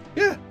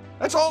 Yeah,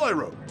 that's all I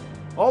wrote.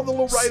 All the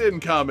little write-in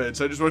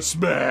comments, I just went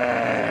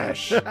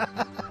smash.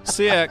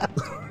 So yeah,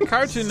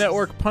 Cartoon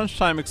Network Punch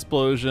Time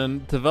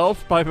Explosion,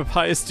 developed by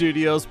Papaya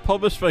Studios,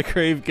 published by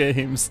Crave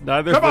Games.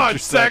 Neither Come of on,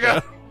 which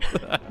are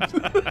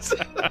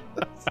Sega.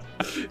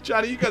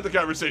 Johnny, you got the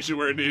conversation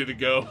where it needed to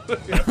go.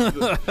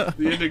 The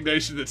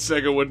indignation that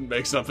Sega wouldn't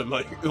make something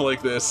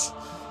like this.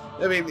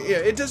 I mean, yeah,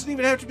 it doesn't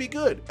even have to be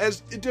good, as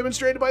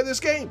demonstrated by this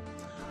game.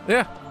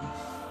 Yeah.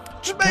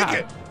 Just make God.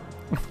 it.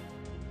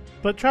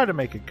 But try to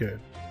make it good.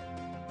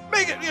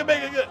 Make it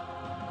good.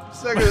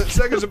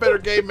 Sega's a better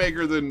game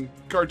maker than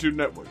Cartoon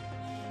Network.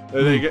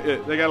 They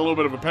got a little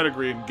bit of a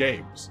pedigree in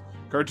games.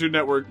 Cartoon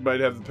Network might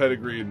have the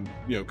pedigree in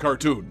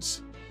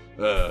cartoons,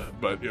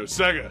 but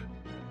Sega,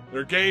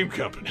 they're a game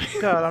company.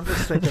 God, I'm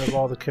just thinking of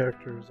all the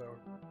characters.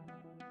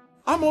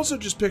 I'm also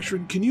just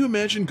picturing, can you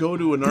imagine going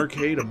to an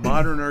arcade, a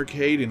modern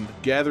arcade, and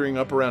gathering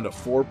up around a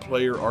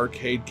 4-player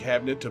arcade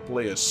cabinet to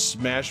play a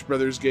Smash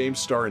Brothers game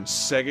starring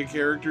Sega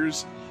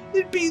characters?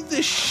 It'd be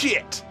the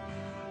shit.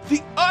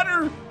 The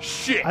utter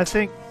shit. I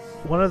think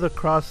one of the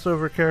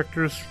crossover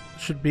characters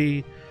should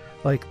be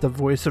like the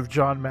voice of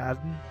John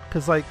Madden,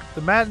 because like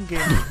the Madden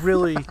games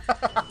really,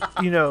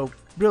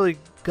 really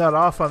got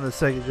off on the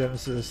Sega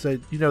Genesis. They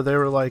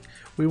were like,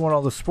 we want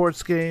all the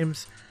sports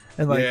games,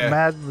 and like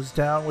Madden was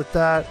down with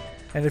that.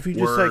 And if you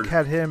just like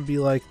had him be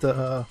like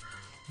the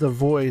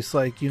voice,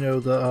 like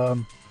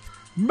the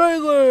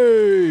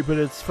Melee, but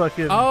it's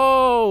fucking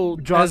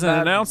John as an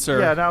Madden. announcer.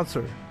 Yeah,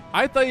 announcer.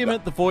 I thought you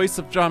meant the voice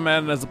of John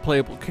Madden as a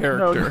playable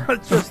character. No,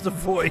 not just the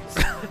voice.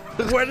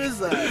 What is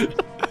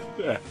that?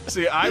 Yeah.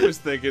 See, I was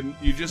thinking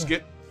you just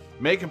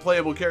make a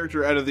playable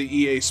character out of the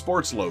EA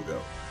Sports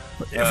logo.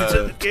 If it's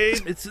in the game,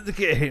 it's in the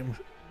game.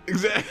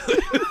 Exactly.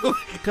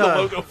 The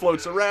logo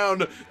floats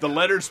around. The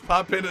letters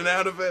pop in and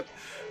out of it.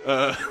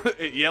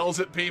 It yells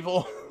at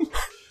people.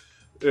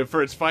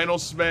 For its final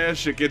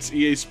smash, it gets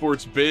EA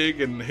Sports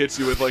big and hits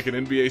you with like an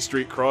NBA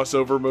Street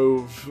crossover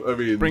move. I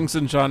mean, Brings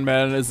in John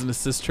Madden as an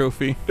assist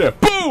trophy. Yeah,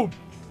 boom!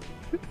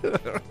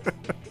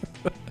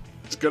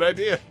 It's a good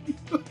idea.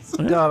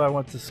 God, I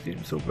want this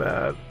game so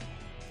bad.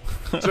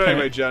 So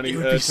anyway, Johnny,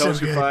 tell so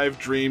us your good. 5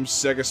 Dream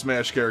Sega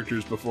Smash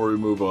characters before we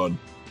move on.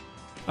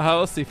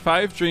 Let's see,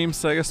 5 Dream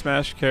Sega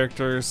Smash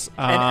characters.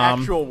 And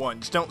actual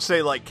ones. Don't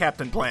say like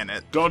Captain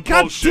Planet. Don't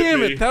God bullshit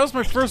damn me. it! That was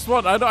my first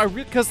one.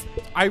 Because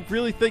I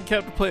really think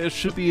Captain Planet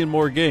should be in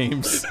more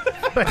games.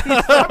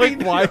 Like,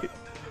 why?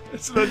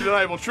 It's an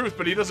undeniable truth,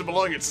 but he doesn't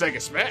belong at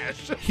Sega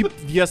Smash.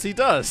 Yes, he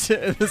does.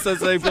 It says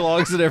that he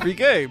belongs in every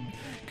game.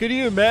 Could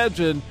you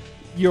imagine?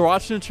 You're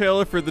watching a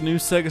trailer for the new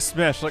Sega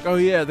Smash. Like, oh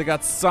yeah, they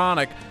got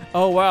Sonic.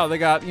 Oh wow, they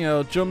got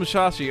Joe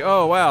Musashi.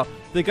 Oh wow,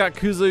 they got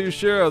Kuzo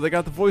Yoshiro. They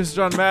got the voice of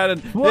John Madden.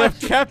 What? They have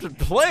Captain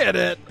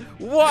Planet.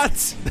 What?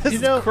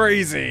 This is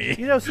crazy.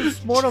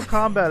 Since Mortal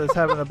Kombat is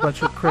having a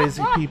bunch of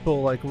crazy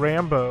people like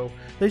Rambo,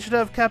 they should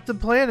have Captain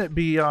Planet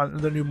be on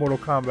the new Mortal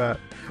Kombat.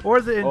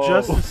 Or the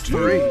Injustice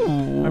 3.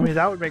 I mean,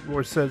 that would make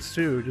more sense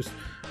too. Just,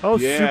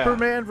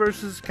 Superman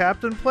versus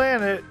Captain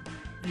Planet.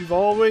 You've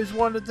always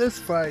wanted this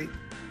fight,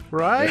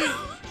 right?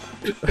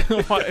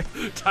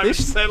 Time to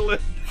settle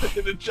it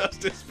in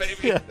Injustice,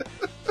 baby.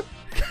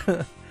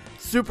 Yeah.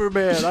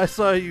 Superman, I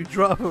saw you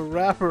drop a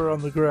wrapper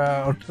on the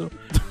ground.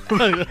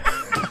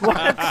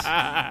 What?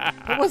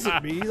 That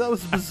wasn't me. That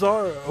was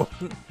Bizarro.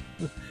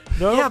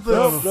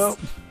 No.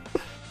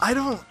 I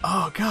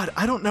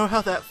don't know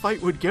how that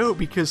fight would go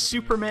because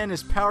Superman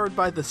is powered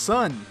by the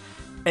sun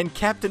and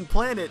Captain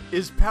Planet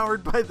is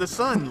powered by the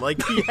sun.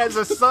 Like, he has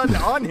a sun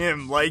on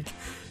him. Like,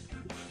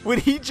 would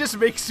he just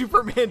make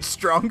Superman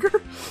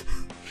stronger?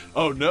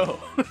 Oh no.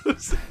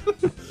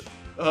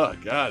 Oh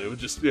god, it would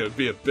just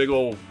be a big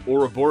old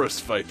Ouroboros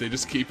fight. They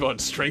just keep on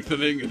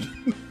strengthening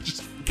and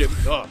just getting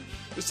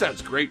this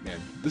sounds great, man.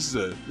 This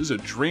is a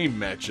dream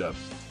matchup.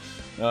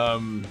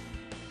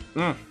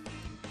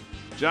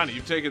 Johnny,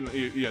 you've taken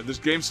this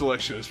game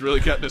selection has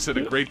really gotten us in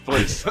a great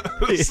place.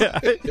 Yeah,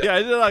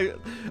 I did like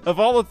of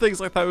all the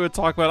things I thought we would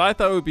talk about. I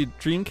thought it would be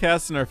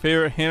Dreamcast and our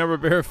favorite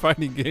Hanna-Barbera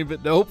fighting game,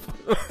 but nope.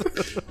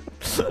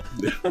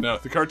 No,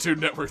 the Cartoon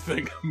Network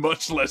thing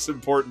much less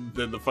important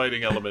than the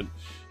fighting element,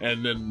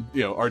 and then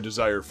our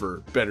desire for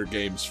better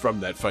games from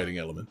that fighting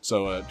element.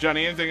 So,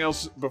 Johnny, anything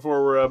else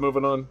before we're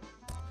moving on?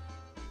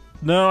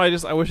 No,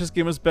 I wish this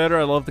game was better.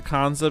 I love the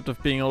concept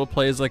of being able to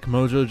play as like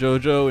Mojo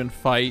Jojo and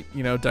fight,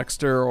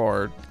 Dexter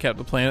or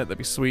Captain Planet. That'd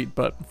be sweet,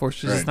 but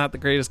unfortunately, it's not the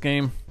greatest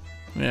game.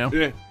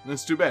 Yeah,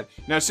 that's too bad.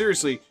 Now,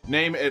 seriously,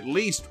 name at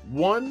least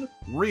one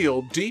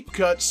real deep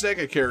cut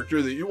Sega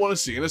character that you want to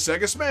see in a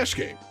Sega Smash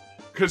game.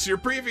 Because your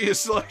previous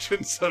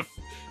selections of,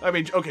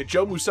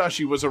 Joe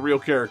Musashi was a real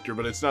character,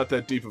 but it's not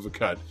that deep of a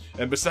cut.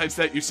 And besides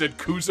that, you said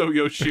Kuzo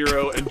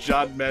Yoshiro and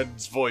John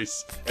Madden's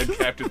voice and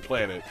Captain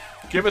Planet.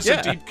 Give us a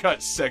deep cut,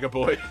 Sega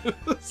boy.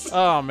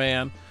 Oh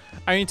man,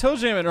 Toe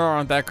Jam and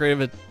Earl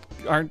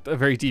aren't a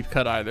very deep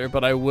cut either,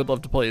 but I would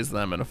love to play as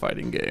them in a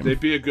fighting game.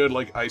 They'd be a good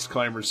Ice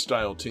Climbers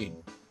style team.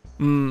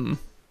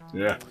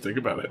 Yeah, think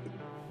about it.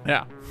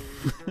 Yeah,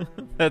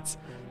 that's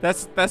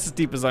as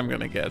deep as I'm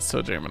gonna get.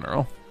 Toe Jam and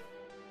Earl.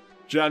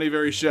 Johnny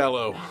very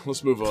shallow.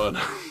 Let's move on.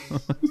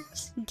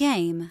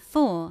 Game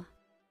 4.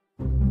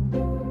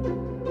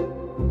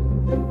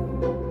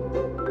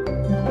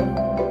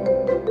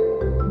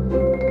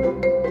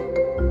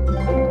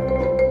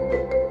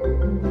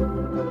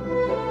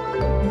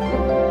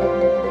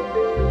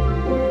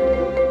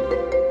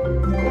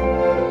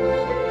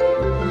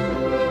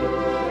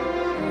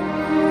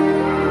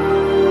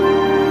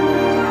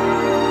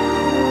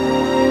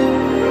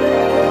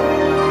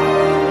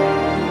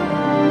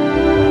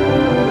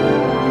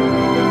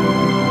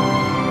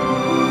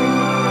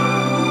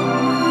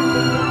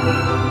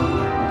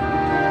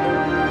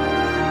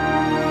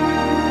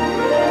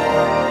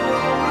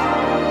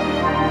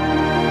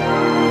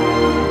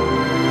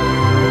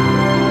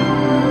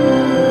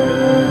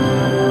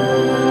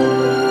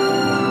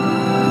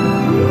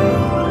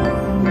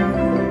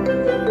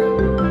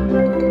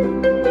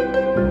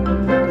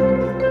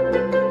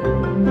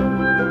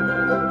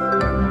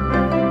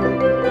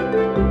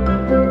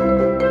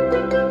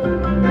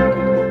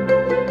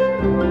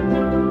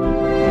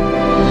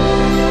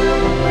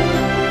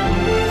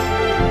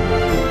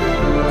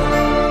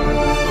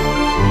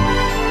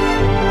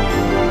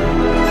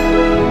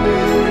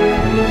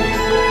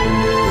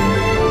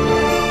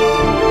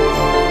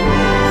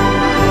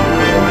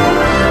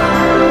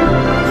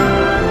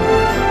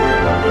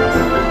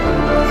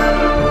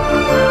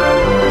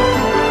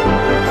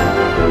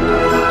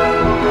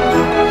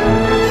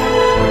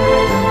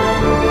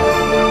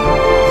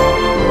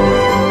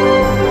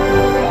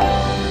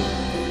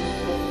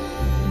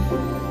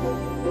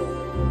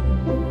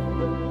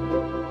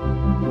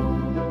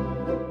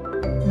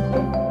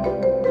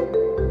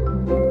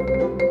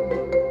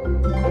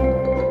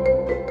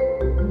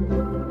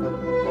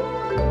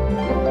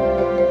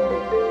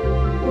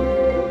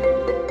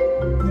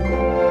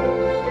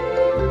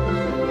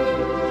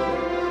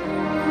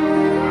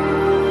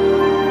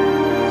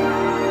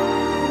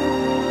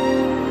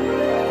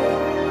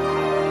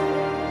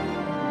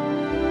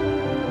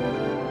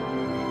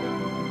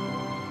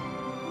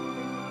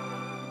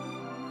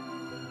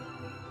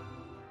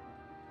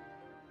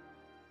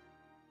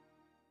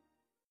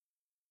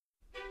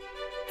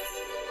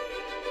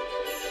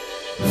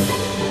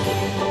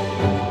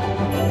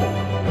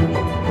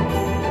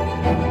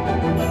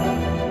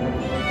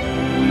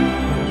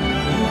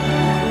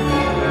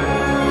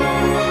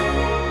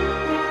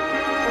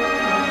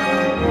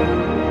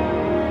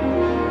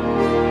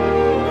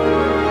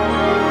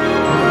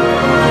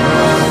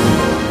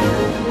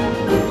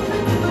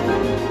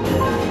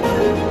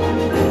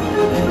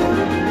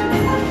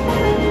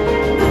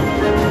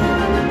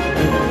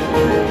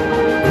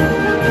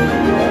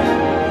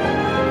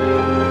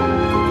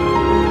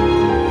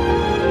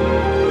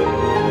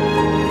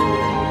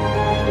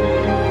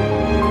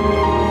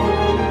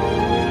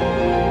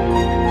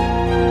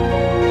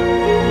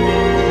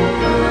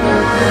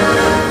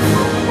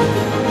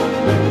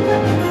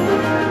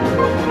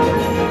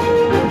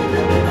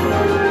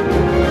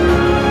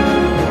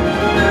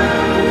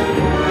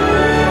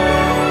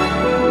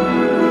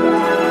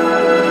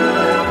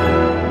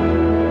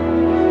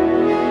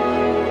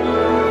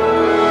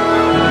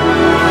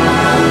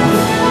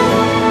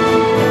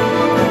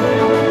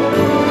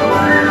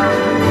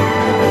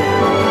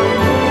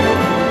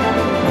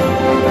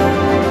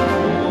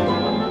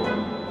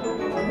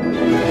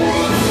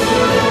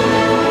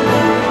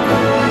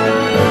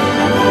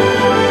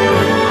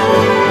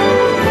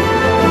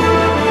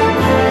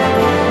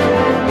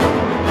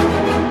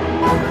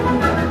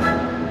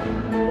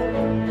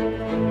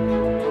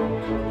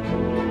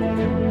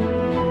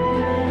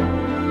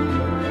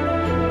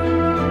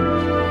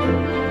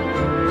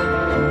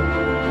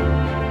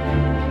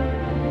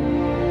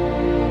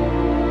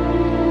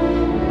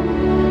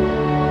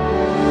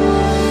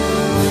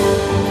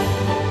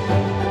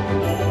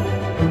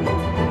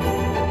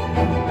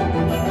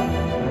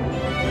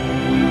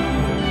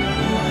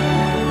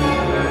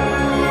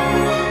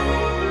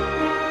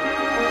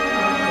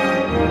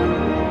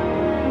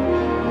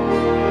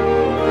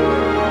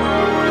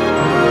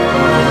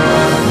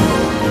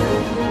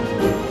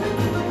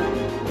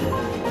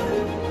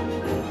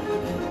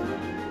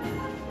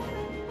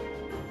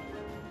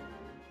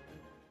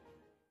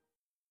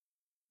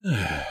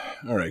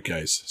 All right,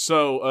 guys.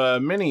 So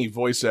many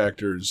voice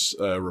actors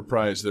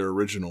reprise their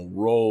original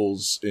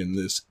roles in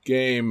this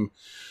game,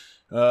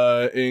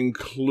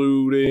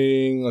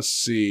 including, let's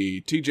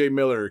see, T.J.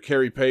 Miller,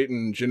 Carrie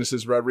Payton,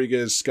 Genesis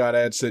Rodriguez, Scott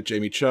Adsit,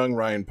 Jamie Chung,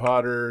 Ryan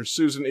Potter,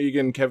 Susan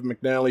Egan, Kevin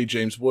McNally,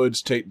 James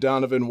Woods, Tate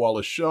Donovan,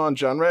 Wallace Shawn,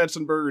 John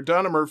Ratzenberger,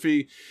 Donna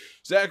Murphy,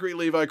 Zachary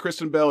Levi,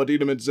 Kristen Bell,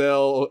 Adina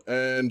Menzel,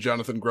 and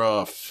Jonathan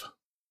Groff.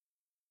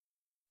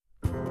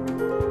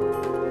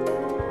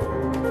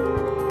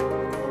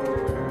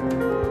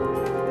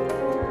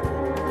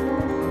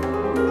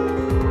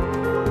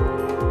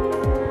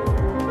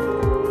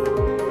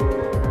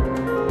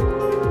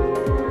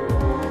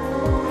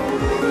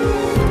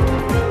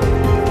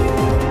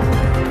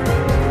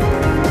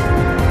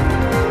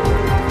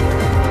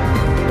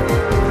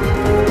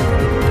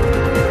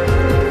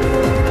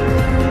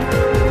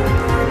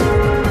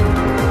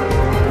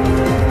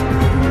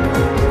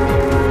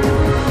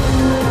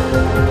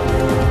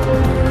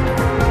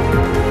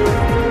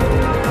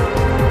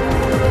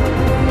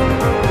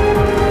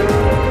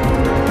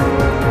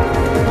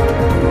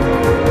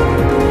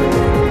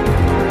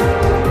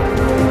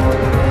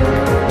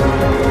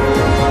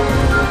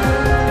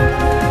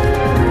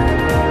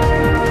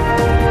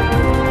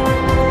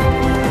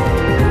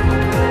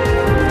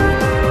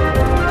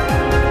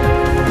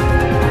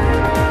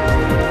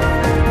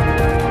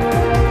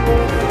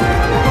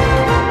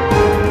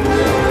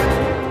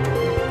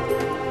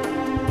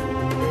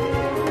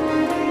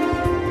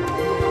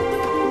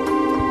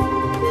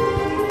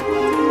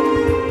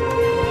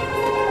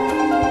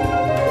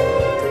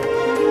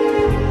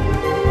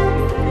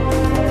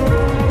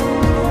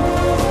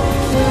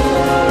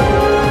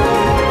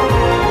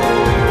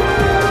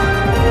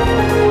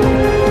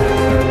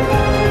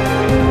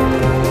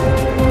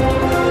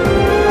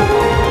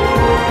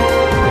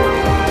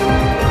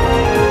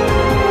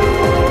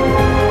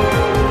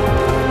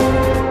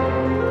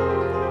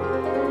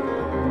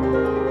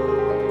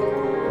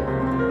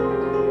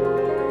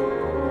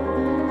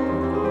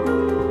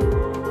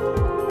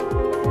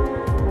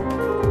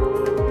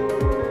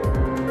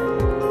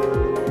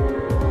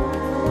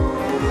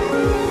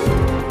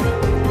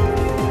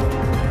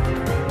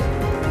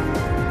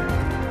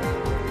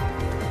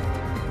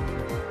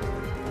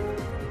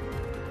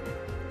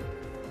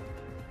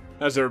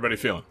 How's everybody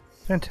feeling?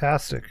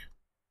 Fantastic.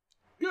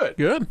 Good.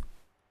 Good.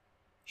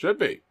 Should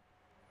be.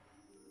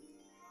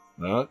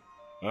 Come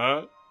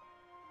on,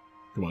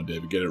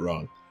 David, get it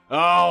wrong.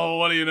 Oh,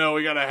 what do you know?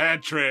 We got a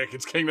hat trick.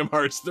 It's Kingdom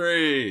Hearts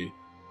 3.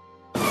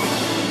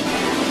 I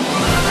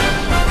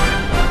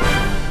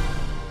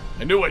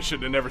knew I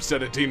should have never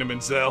said Idina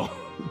Menzel.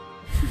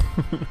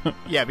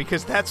 Yeah,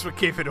 because that's what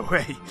gave it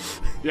away.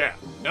 Yeah,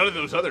 none of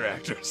those other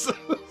actors.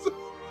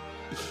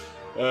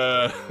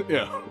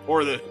 Yeah,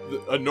 or the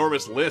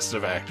enormous list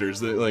of actors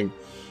that,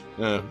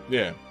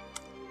 yeah.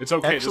 It's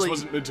okay, Actually, this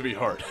wasn't meant to be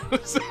hard.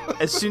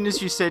 As soon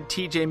as you said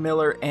T.J.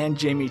 Miller and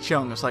Jamie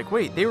Chung, I was like,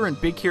 wait, they were in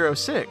Big Hero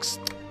 6.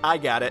 I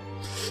got it.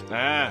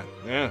 Yeah.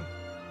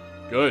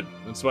 Good.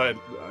 That's why I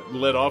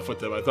led off with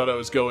them. I thought I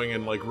was going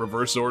in,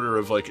 reverse order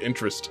of,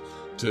 interest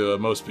to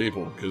most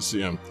people. Because,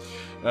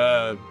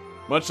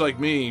 much like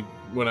me,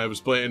 when I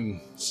was playing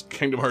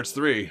Kingdom Hearts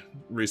 3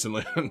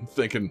 recently, I'm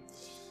thinking,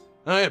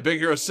 oh yeah, Big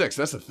Hero 6,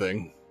 that's a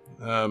thing.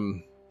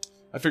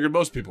 I figured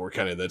most people were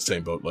kind of in that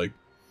same boat.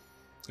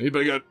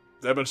 Anybody got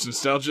that much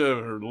nostalgia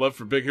or love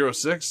for Big Hero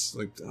 6?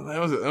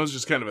 That was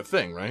just kind of a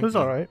thing, right? It was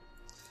alright.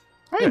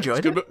 I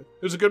enjoyed it.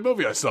 It was a good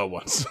movie I saw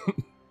once.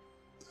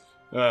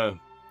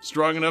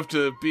 Strong enough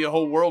to be a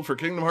whole world for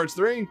Kingdom Hearts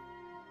 3?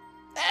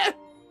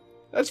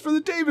 That's for the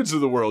Davids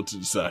of the world to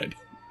decide.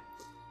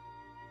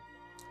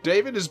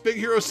 David, is Big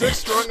Hero 6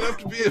 strong enough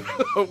to be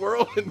a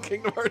world in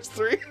Kingdom Hearts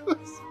 3?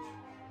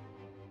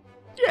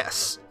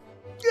 Yes.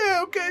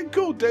 Yeah, okay,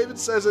 cool. David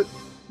says it.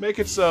 Make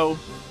it so.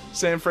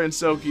 San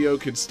Francisco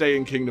can stay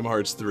in Kingdom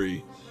Hearts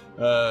 3.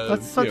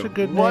 That's such a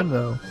good name,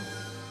 though.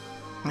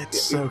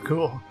 It's so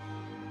cool.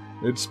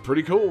 It's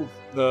pretty cool.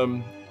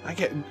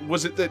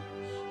 Was it that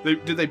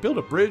did they build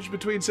a bridge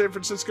between San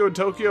Francisco and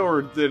Tokyo,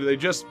 or did they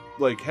just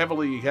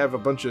heavily have a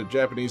bunch of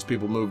Japanese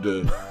people move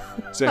to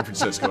San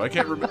Francisco? I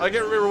can't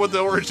remember what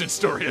the origin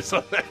story is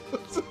on that.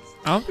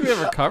 I don't think we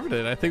ever covered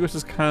it. I think it was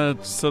just kind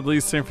of suddenly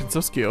San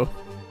Francisco.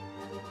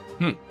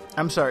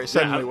 I'm sorry,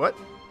 suddenly what?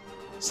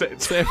 San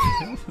Francisco?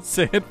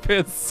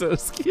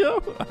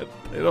 I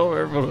don't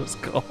remember what it was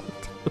called.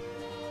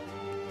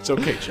 It's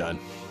okay, John.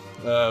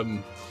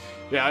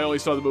 Yeah, I only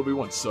saw the movie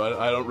once, so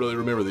I don't really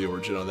remember the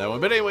origin on that one.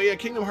 But anyway, yeah,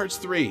 Kingdom Hearts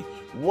 3.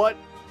 What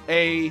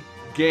a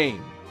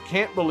game.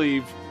 Can't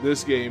believe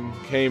this game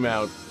came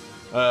out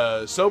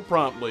so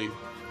promptly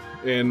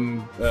in...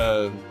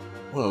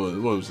 what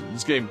was it?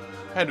 This game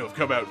had to have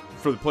come out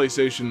for the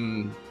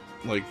PlayStation,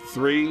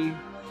 3,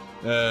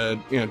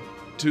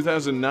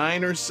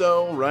 2009 or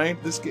so,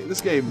 right? This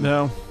game...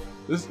 No.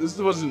 This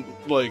wasn't,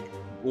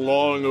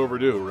 long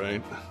overdue,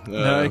 right?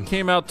 No, it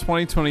came out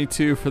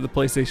 2022 for the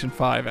PlayStation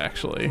 5,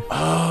 actually.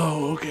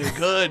 Oh, okay,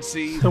 good.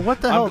 See, So what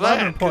the hell have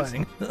I been glad,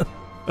 playing?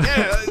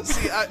 Yeah,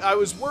 see, I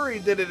was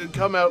worried that it had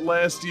come out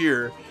last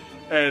year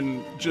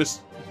and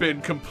just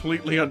been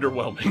completely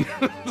underwhelming.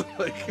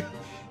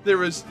 There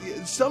was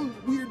some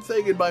weird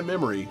thing in my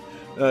memory.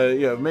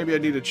 Maybe I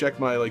need to check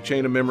my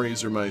chain of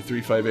memories or my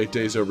 358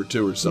 Days Over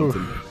 2 or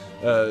something.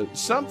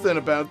 Something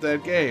about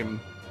that game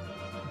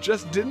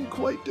just didn't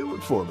quite do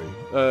it for me.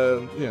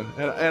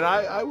 And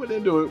I went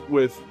into it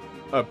with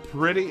a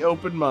pretty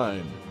open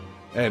mind,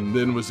 and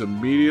then was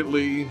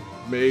immediately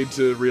made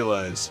to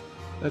realize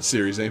that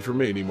series ain't for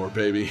me anymore,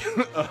 baby.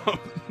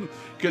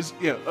 Because,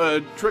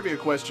 trivia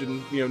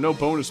question, no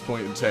bonus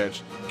point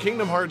attached.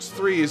 Kingdom Hearts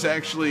 3 is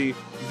actually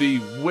the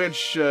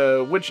which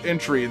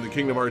entry in the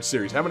Kingdom Hearts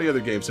series? How many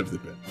other games have there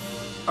been?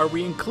 Are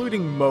we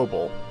including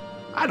mobile?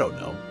 I don't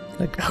know.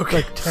 Like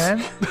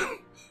 10?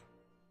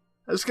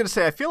 I was gonna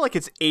say, I feel like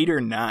it's 8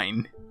 or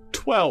 9.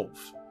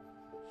 12.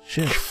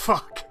 Shit.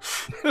 Fuck.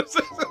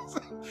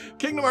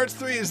 Kingdom Hearts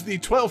 3 is the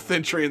 12th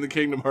entry in the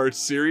Kingdom Hearts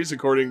series,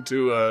 according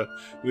to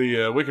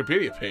the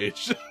Wikipedia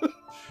page.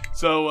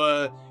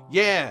 So,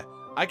 yeah,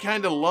 I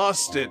kind of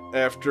lost it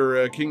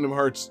after Kingdom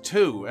Hearts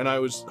 2, and I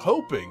was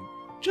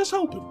just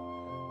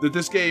hoping, that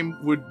this game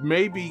would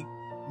maybe,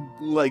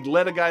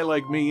 let a guy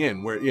like me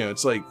in, where,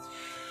 it's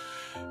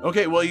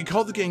okay, well, you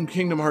called the game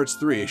Kingdom Hearts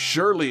 3.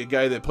 Surely a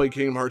guy that played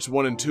Kingdom Hearts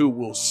 1 and 2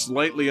 will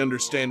slightly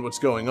understand what's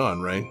going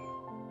on, right?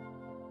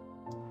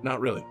 Not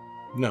really.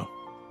 No,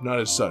 not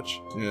as such.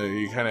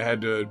 You kind of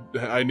had to...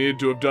 I needed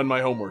to have done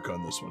my homework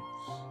on this one.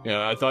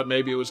 I thought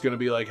maybe it was going to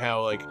be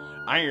how,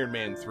 Iron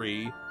Man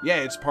 3, yeah,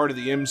 it's part of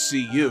the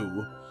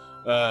MCU,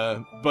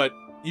 but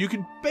you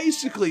can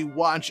basically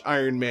watch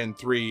Iron Man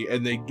 3,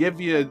 and they give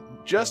you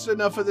just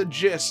enough of the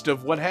gist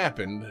of what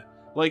happened.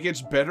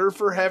 It's better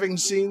for having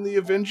seen the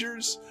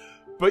Avengers,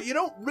 but you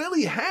don't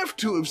really have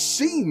to have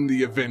seen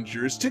the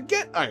Avengers to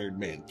get Iron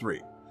Man 3.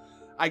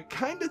 I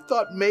kind of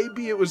thought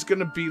maybe it was going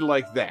to be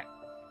like that.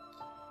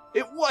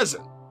 It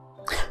wasn't.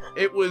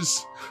 It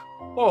was...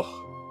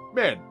 Oh,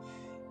 man.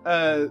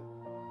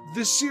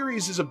 This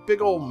series is a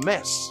big old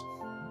mess.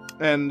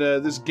 And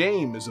this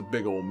game is a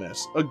big old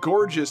mess. A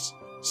gorgeous,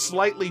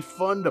 slightly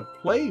fun to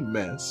play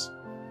mess.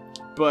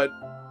 But,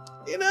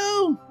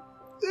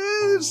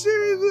 this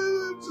series,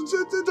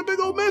 it's a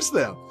big old mess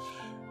now.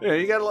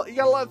 You got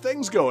a lot of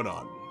things going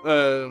on.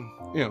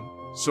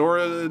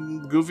 Sora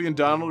and Goofy and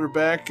Donald are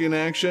back in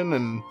action,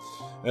 and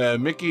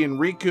Mickey and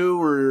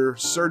Riku are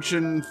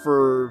searching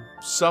for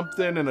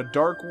something in a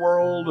dark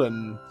world,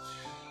 and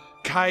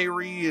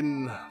Kairi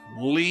and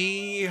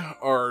Lee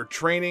are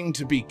training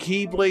to be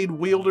Keyblade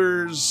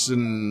wielders,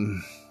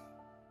 and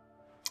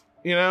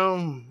you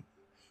know,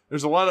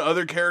 there's a lot of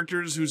other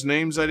characters whose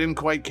names I didn't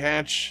quite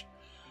catch.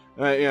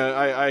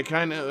 I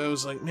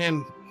was like,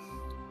 man,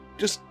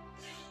 just,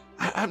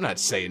 I'm not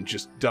saying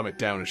just dumb it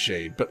down a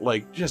shade, but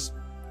like, just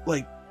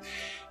like,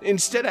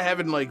 instead of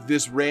having like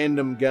this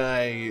random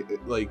guy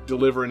like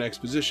deliver an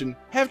exposition,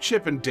 have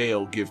Chip and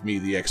Dale give me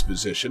the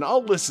exposition.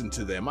 I'll listen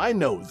to them. I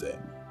know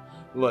them.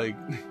 Like,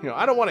 you know,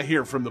 I don't want to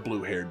hear from the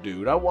blue-haired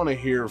dude. I want to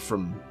hear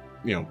from,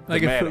 you know,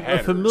 like the Mad Hatter a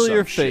or familiar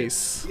some shit.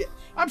 face. Yeah,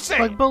 I'm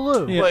saying, Like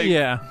Baloo. Yeah, Like-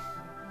 yeah.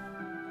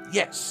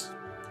 yes.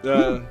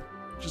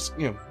 Just,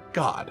 you know,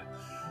 God,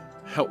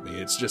 help me.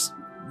 It's just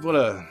what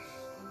a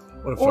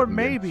Or fucking game.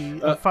 maybe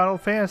a Final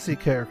Fantasy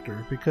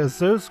character, because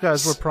those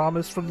guys were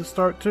promised from the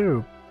start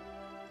too.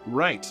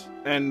 Right.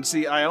 And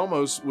see, I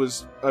almost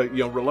was,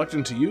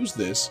 reluctant to use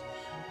this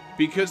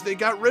because they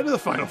got rid of the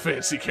Final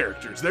Fantasy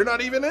characters. They're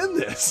not even in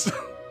this.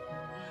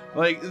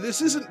 Like,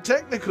 this isn't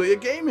technically a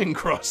gaming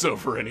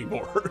crossover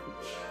anymore.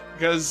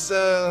 Because,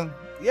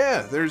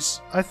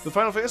 there's I the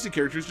Final Fantasy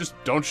characters just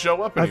don't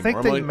show up I anymore. think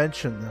I'm they like,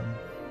 mentioned them.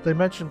 They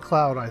mentioned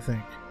Cloud, I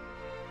think,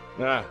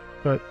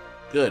 but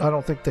good. I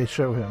don't think they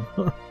show him.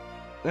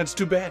 That's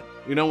too bad.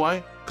 You know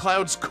why?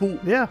 Cloud's cool.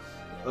 Yeah,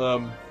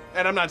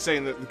 And I'm not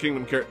saying that the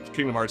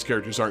Kingdom Hearts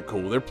characters aren't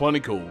cool. They're plenty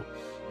cool.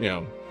 You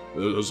know,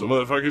 those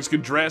motherfuckers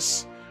can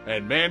dress,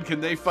 and man,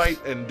 can they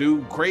fight and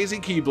do crazy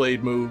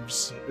Keyblade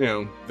moves. You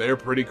know, they're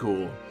pretty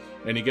cool.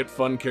 And you get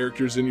fun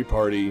characters in your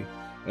party,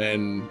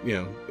 and, you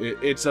know,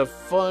 it's a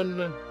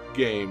fun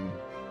game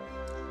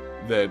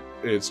that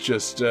it's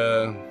just,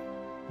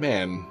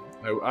 man,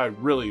 I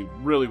really,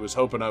 really was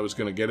hoping I was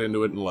going to get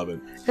into it and love it.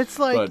 it's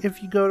like But-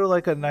 if you go to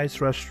like a nice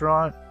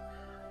restaurant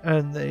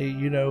and they,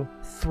 you know,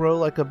 throw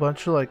like a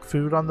bunch of like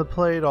food on the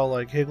plate, all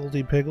like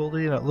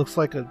higgledy-piggledy, and it looks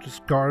like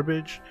just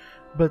garbage.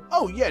 But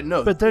Oh, yeah,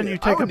 no. But then you I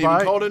take a wouldn't even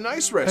bite, call it a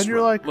nice restaurant. and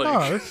you're like,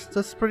 oh,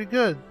 that's pretty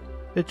good.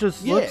 It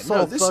just Yeah, looks no,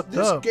 all this fucked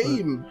up. but-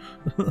 game,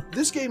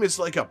 this game is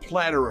like a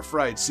platter of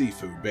fried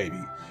seafood, baby.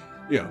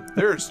 You know,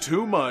 there's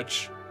too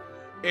much.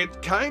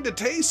 It kind of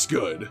tastes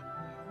good,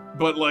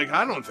 but like,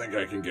 I don't think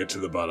I can get to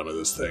the bottom of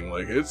this thing.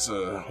 Like, it's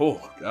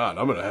oh god,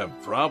 I'm gonna have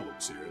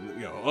problems here.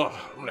 You know,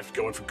 I'm gonna have to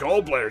go in for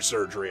gallbladder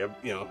surgery.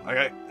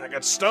 I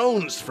got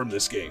stones from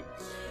this game.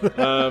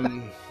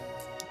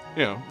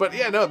 You know, but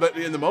yeah, no, but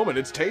in the moment,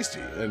 it's tasty,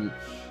 and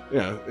you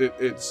know,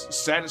 it's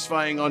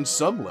satisfying on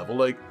some level.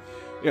 Like,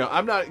 you know,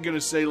 I'm not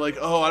gonna say like,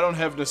 oh, I don't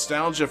have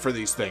nostalgia for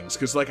these things,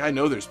 because like, I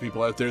know there's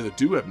people out there that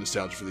do have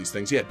nostalgia for these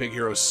things. Yeah, Big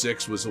Hero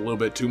 6 was a little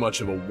bit too much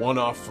of a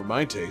one-off for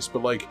my taste,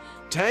 but like,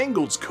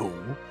 Tangled's cool.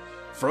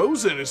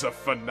 Frozen is a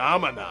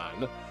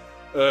phenomenon.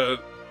 You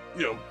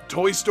know,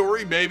 Toy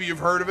Story, maybe you've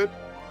heard of it.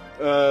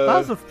 That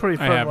was a pretty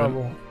I fun haven't.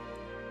 level.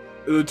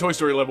 The Toy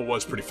Story level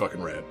was pretty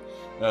fucking rad.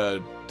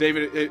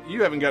 David,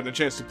 you haven't gotten a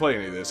chance to play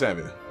any of this, have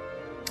you?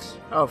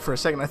 Oh, for a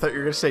second I thought you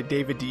were going to say,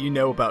 David, do you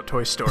know about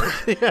Toy Story?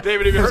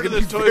 David, have you heard of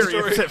this Toy Very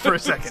Story? upset for a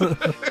second.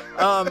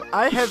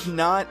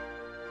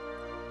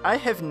 I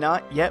have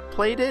not yet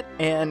played it,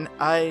 and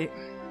I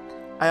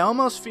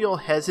almost feel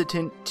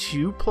hesitant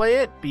to play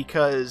it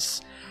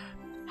because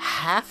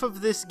half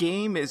of this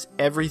game is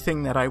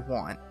everything that I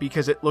want,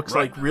 because it looks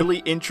Right. like really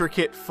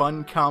intricate,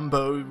 fun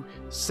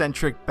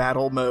combo-centric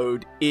battle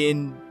mode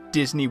in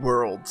Disney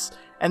worlds.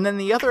 And then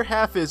the other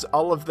half is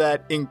all of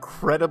that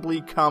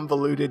incredibly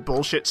convoluted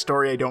bullshit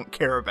story I don't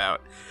care about.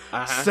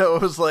 Uh-huh. So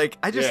it was like,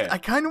 I Yeah.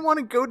 kind of want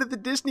to go to the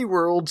Disney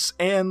worlds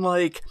and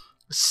like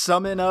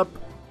summon up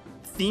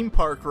theme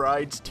park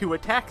rides to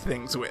attack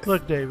things with.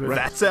 Look, David,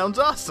 That sounds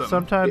awesome.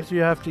 sometimes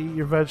you have to eat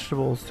your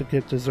vegetables to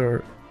get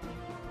dessert.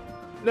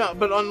 No,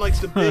 but on like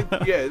the big,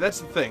 yeah, that's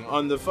the thing.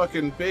 On the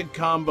fucking big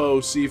combo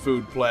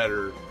seafood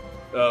platter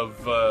of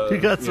You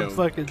got some know,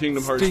 fucking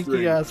Kingdom Hearts stinky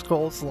 3. ass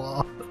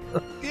coleslaw.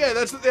 Yeah,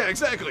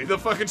 exactly. The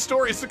fucking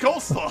story is the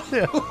coleslaw.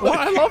 Yeah. Well,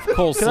 I love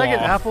coleslaw. Can I get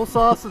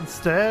applesauce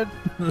instead?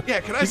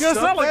 Yeah, can I You guys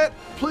sub not like- that,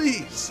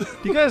 please?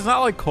 Do you guys not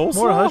like coleslaw?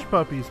 More hush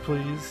puppies,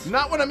 please.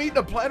 Not when I'm eating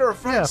a platter of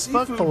fried Yeah,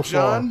 fuck seafood, coleslaw.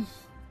 John.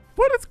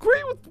 What? It's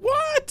great with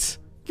what?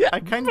 Yeah, I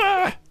kind of-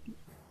 ah,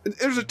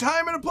 There's a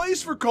time and a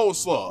place for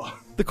coleslaw.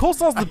 the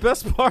coleslaw's the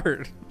best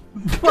part.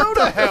 Go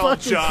to hell, Fuck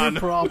is your John.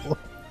 problem?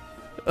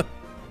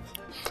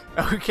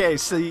 Okay,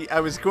 see,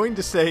 I was going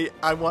to say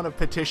I want a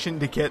petition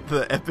to get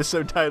the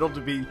episode title to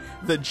be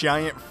The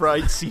Giant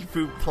Fried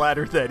Seafood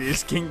Platter That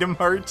Is Kingdom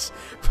Hearts,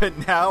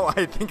 but now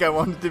I think I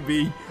want it to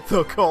be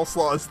The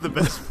Coleslaw is the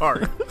Best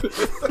Part.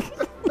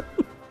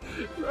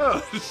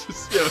 Oh, it's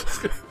just,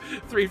 it's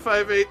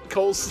 358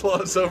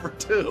 coleslaws over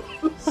 2.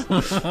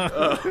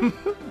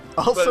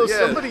 Also, But,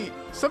 yeah.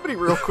 somebody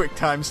real quick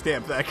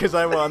timestamp that, because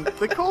I want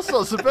The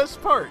Coleslaw's the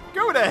best part.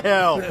 Go to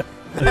hell!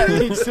 That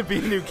needs to be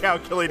a new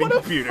calculating What a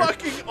computer.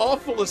 fucking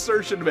awful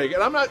assertion to make.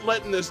 And I'm not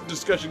letting this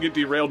discussion get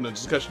derailed in a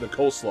discussion of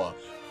coleslaw.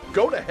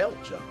 Go to hell,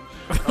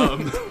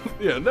 John.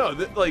 Yeah, no,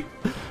 like,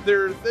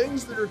 there are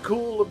things that are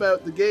cool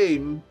about the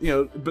game, you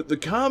know, but the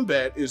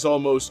combat is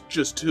almost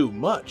just too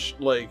much.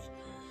 Like,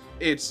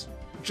 it's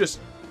just...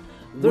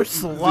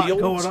 There's a lot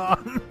going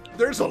on.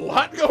 There's a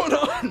lot going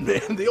on,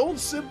 man. The old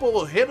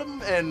simple hit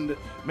 'em and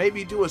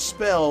maybe do a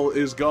spell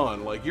is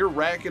gone. Like, you're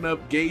racking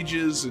up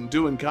gauges and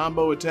doing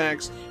combo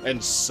attacks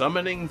and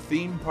summoning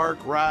theme park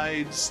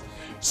rides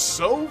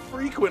so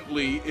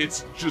frequently,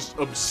 it's just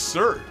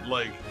absurd.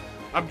 Like,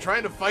 I'm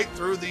trying to fight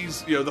through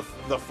these, you know,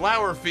 the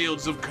flower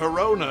fields of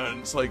Corona,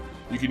 and it's like,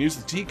 you can use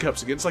the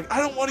teacups again. It's like, I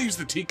don't want to use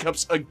the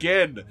teacups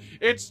again.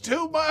 It's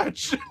too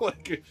much.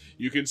 Like,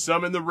 you can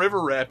summon the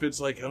river rapids.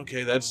 Like,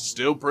 okay, that's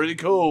still pretty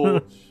cool.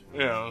 You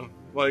know,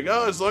 like,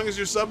 oh, as long as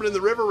you're summoning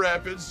the river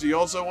rapids, do you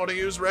also want to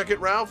use Wreck-It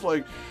Ralph?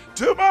 Like,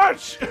 too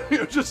much. You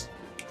know, just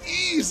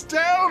ease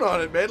down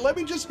on it, man. Let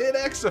me just hit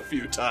X a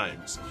few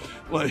times.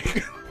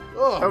 Like...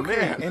 Oh, okay,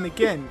 man. And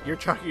again, you're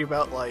talking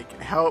about, like,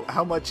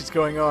 how much is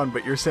going on,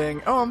 but you're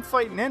saying, oh, I'm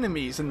fighting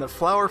enemies in the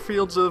flower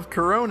fields of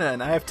Corona,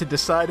 and I have to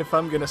decide if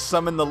I'm gonna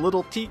summon the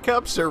little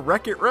teacups or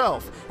Wreck-It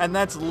Ralph. And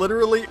that's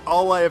literally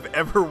all I have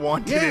ever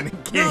wanted in a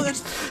game. No,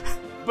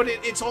 but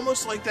it's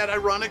almost like that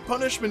ironic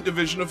punishment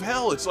division of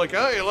hell. It's like,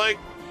 oh, you like,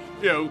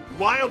 you know,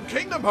 Wild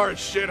Kingdom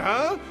Hearts shit,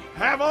 huh?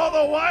 Have all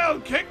the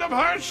Wild Kingdom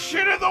Hearts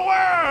shit in the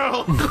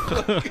world!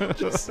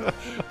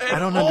 I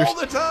don't understand. All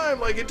the time,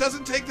 like, it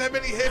doesn't take that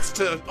many hits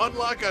to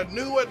unlock a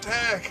new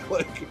attack.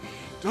 Like,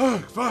 oh,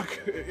 fuck.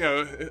 You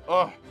know,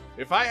 oh,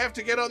 if I have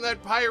to get on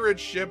that pirate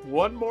ship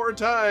one more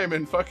time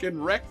and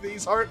fucking wreck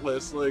these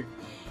Heartless, like,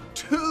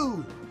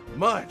 too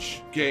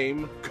much,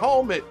 game.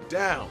 Calm it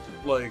down.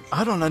 Like,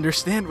 I don't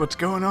understand what's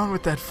going on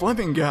with that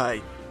Fleming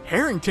guy.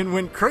 Harrington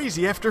went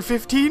crazy after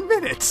 15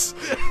 minutes.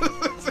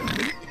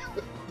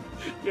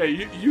 Yeah,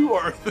 you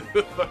are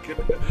the fucking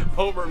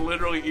Homer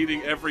literally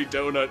eating every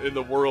donut in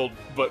the world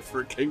but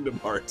for Kingdom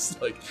Hearts.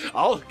 Like,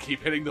 I'll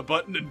keep hitting the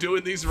button and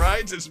doing these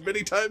rides as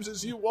many times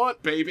as you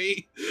want,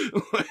 baby.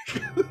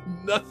 Like,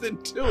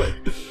 nothing to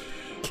it.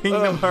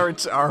 Kingdom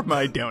Hearts are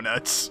my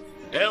donuts.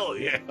 Hell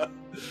yeah.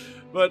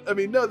 But, I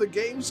mean, no, the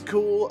game's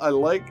cool. I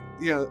like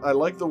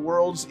the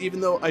worlds, even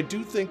though I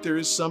do think there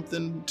is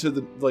something to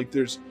the, like,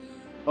 there's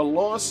a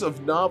loss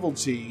of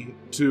novelty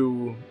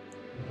to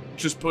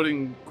just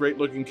putting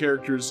great-looking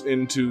characters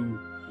into,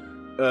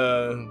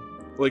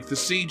 like, the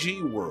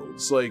CG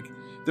worlds. Like,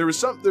 there was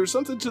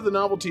something to the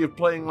novelty of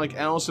playing, like,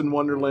 Alice in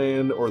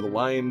Wonderland or The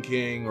Lion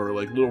King or,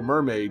 like, Little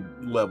Mermaid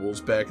levels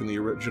back in the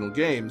original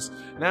games.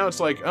 Now it's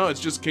like, oh,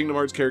 it's just Kingdom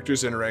Hearts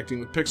characters interacting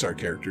with Pixar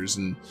characters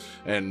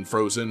and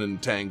Frozen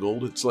and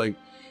Tangled. It's like,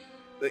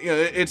 you know,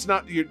 it's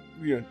not, you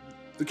know,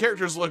 the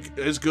characters look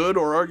as good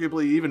or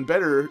arguably even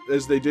better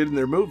as they did in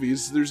their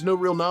movies. There's no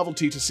real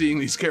novelty to seeing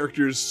these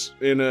characters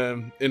in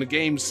a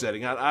game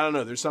setting. I don't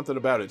know. There's something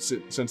about it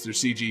since they're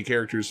CG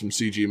characters from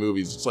CG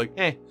movies. It's like,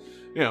 you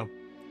know,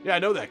 yeah, I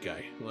know that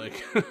guy.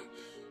 Like,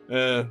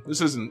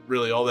 this isn't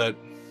really all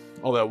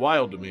that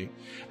wild to me.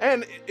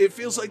 And it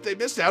feels like they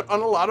missed out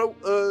on a lot of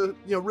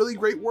you know, really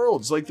great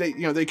worlds. Like,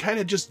 they kind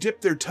of just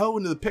dipped their toe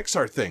into the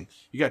Pixar thing.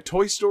 You got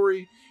Toy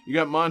Story, you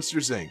got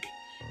Monsters Inc.,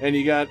 and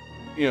you got,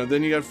 you know,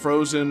 then you got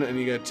Frozen, and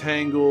you got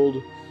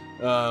Tangled.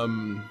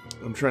 I'm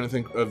trying to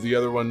think of the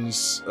other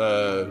ones.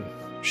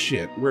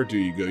 Shit, where do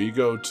you go? You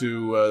go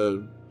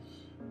to,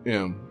 you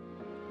know,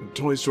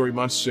 Toy Story,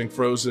 Monsters Inc.,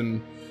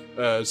 Frozen,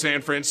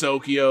 San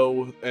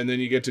Francisco, and then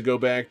you get to go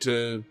back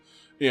to,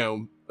 you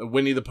know,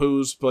 Winnie the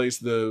Pooh's place,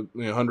 the,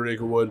 you know, 100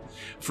 Acre Wood.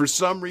 For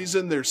some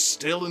reason, they're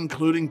still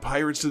including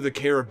Pirates of the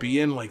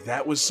Caribbean. Like,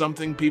 that was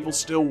something people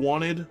still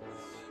wanted,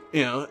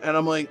 you know. And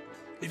I'm like,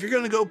 if you're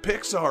gonna go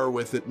Pixar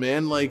with it,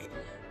 man, like,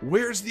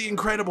 where's the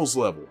Incredibles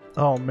level?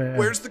 Oh, man.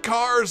 Where's the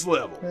Cars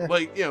level?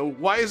 Like, you know,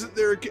 why isn't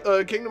there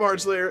a Kingdom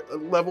Hearts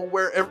level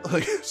where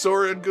like,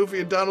 Sora and Goofy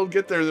and Donald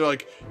get there and they're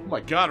like, oh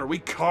my god, are we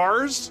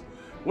Cars?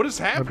 What is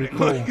happening?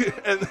 Cool.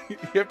 Like, and you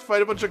have to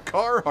fight a bunch of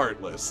car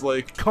Heartless.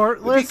 Like,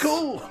 Cartless? It'd be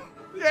cool.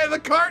 Yeah, the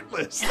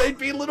Cartless. They'd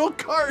be little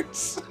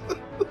carts.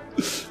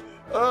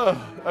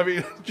 I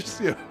mean,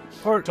 just, you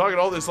know, talking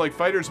all this, like,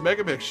 Fighters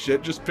Megamix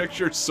shit, just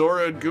picture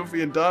Sora and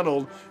Goofy and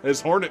Donald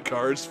as Hornet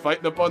cars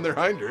fighting up on their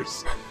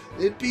hinders.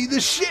 It'd be the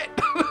shit.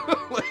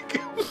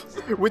 Like,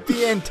 with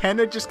the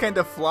antenna just kind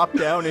of flop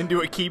down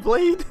into a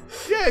Keyblade?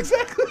 Yeah,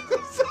 exactly.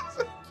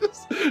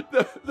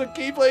 The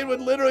Keyblade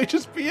would literally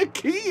just be a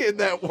key in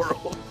that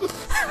world.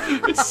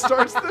 It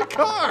starts the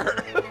car.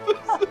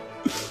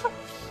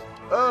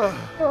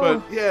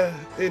 But yeah,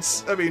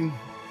 I mean,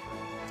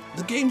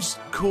 the game's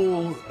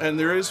cool and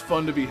there is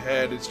fun to be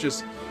had. It's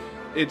just,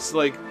 it's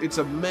like, it's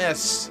a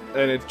mess,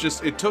 and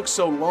it took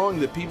so long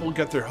that people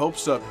got their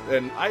hopes up,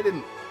 and I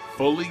didn't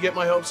fully get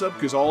my hopes up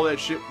because all that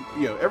shit,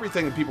 you know,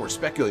 everything that people were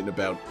speculating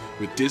about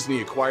with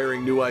Disney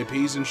acquiring new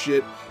IPs and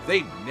shit,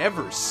 they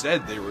never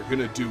said they were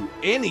gonna do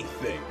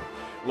anything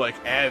like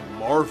add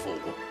Marvel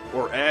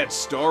or add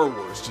Star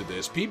Wars to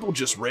this. People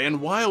just ran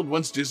wild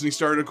once Disney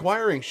started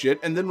acquiring shit,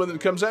 and then when it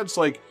comes out, it's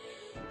like,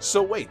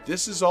 so wait,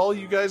 this is all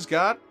you guys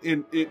got?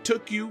 It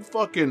took you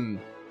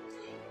fucking,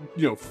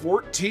 you know,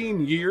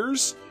 14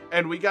 years,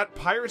 and we got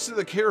Pirates of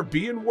the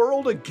Caribbean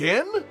world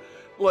again?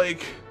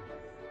 Like,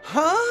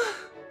 huh?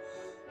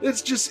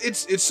 It's just,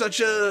 it's such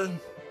a,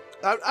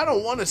 I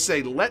don't want to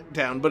say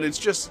letdown, but it's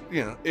just,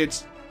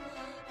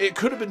 it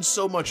could have been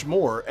so much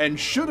more and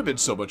should have been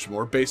so much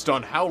more based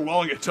on how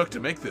long it took to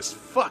make this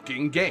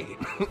fucking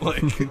game.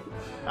 Like,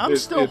 I'm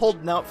still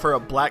holding out for a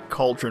Black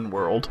Cauldron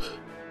world.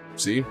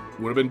 See,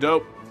 would have been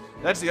dope.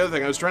 That's the other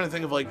thing. I was trying to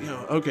think of, like,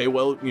 okay,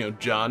 well,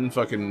 John,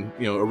 fucking,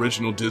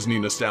 original Disney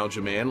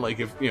nostalgia man. Like,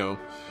 if,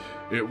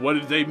 what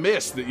did they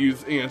miss that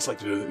it's like,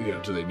 do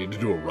they need to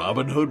do a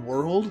Robin Hood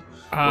world?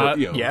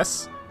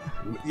 Yes.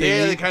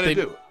 Yeah, they kind of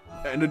do.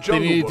 And a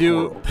Jungle Book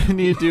world. They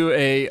need to do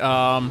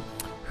a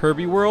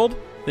Herbie world.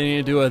 They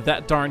need to do a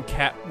That Darn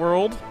Cat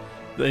world.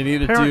 They need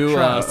to do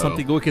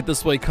Something Wicked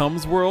This Way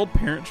Comes world.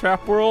 Parent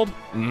Trap world.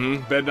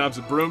 Mm-hmm. Bedknobs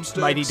and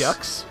Broomsticks. Mighty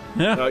Ducks.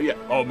 Yeah. Yeah.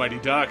 Oh, Mighty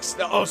Ducks.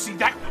 Oh, see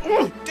that?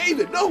 Oh,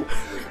 David, no.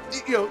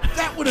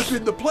 That would have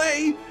been the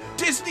play.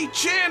 Disney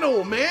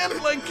Channel,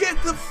 man. Like,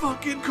 get the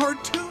fucking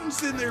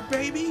cartoons in there,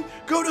 baby.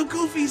 Go to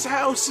Goofy's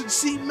house and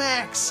see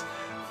Max.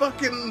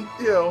 Fucking,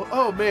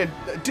 oh man,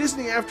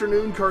 Disney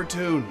afternoon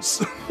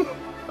cartoons.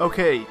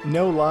 Okay,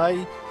 no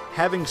lie.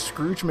 Having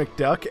Scrooge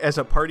McDuck as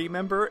a party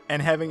member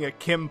and having a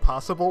Kim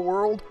Possible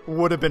world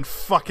would have been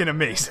fucking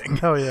amazing.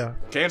 Oh, yeah.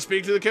 Can't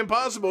speak to the Kim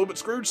Possible, but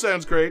Scrooge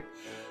sounds great.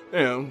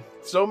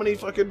 So many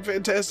fucking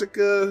fantastic,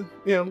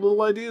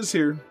 little ideas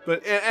here.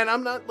 But, and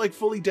I'm not, like,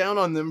 fully down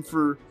on them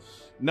for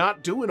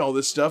not doing all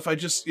this stuff. I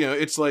just,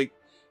 it's like,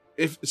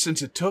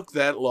 since it took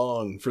that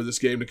long for this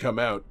game to come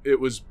out, it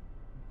was,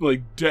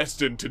 like,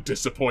 destined to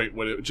disappoint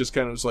when it just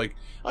kind of was like,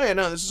 oh yeah,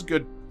 no, this is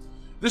good.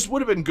 This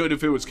would have been good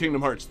if it was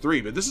Kingdom Hearts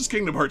 3, but this is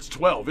Kingdom Hearts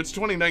 12. It's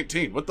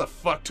 2019. What the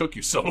fuck took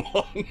you so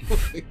long?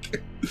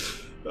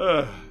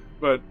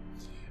 But,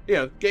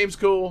 yeah, game's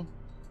cool.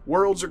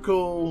 Worlds are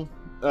cool.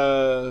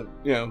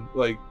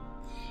 Like,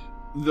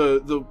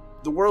 the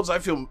worlds I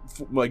feel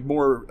like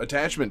more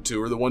attachment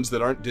to are the ones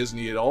that aren't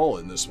Disney at all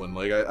in this one.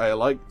 Like, I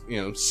like,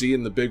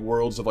 seeing the big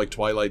worlds of, like,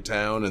 Twilight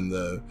Town and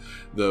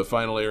the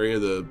final area,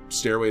 the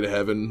Stairway to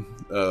Heaven.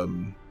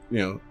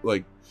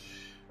 Like,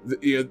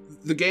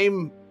 the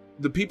game...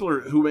 The people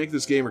who make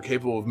this game are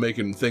capable of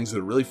making things that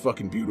are really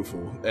fucking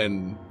beautiful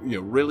and,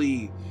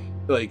 really,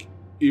 like,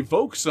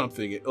 evoke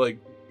something, like,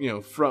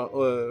 from,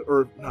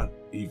 or not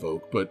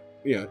evoke, but,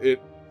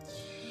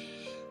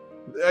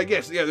 I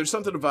guess, there's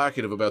something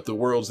evocative about the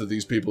worlds that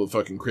these people have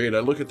fucking created.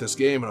 I look at this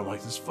game and I'm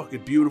like, this is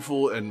fucking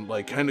beautiful and,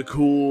 like, kind of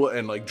cool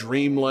and, like,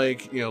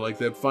 dreamlike, like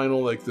that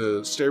final, like,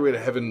 the Stairway to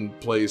Heaven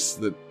place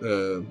that,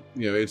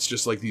 it's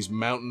just, like, these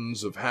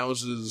mountains of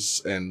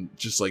houses and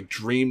just, like,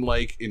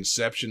 dreamlike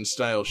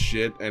Inception-style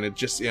shit, and it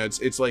just,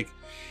 it's like,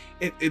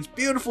 it's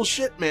beautiful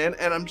shit, man,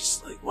 and I'm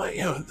just like, why,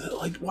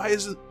 why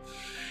is it...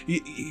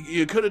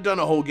 You could have done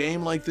a whole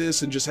game like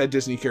this and just had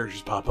Disney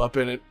characters pop up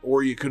in it,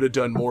 or you could have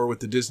done more with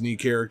the Disney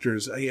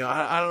characters.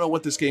 I don't know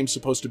what this game's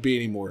supposed to be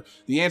anymore.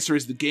 The answer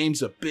is the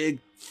game's a big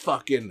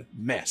fucking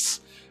mess.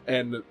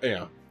 And,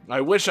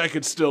 I wish I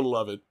could still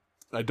love it.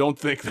 I don't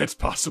think that's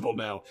possible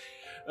now.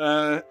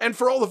 And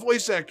for all the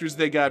voice actors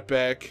they got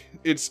back,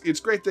 it's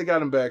great they got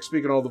them back.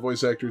 Speaking of all the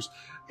voice actors,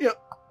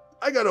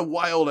 I got a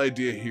wild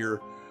idea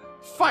here.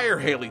 Fire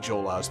Haley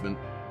Joel Osment.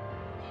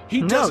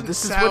 He doesn't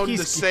sound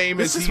the same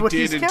as he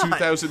did in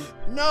 2000.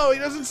 No, he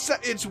doesn't.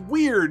 It's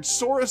weird.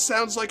 Sora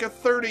sounds like a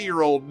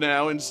 30-year-old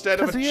now instead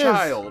of a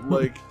child.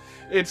 Like,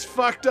 it's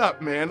fucked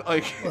up, man.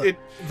 Like,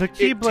 the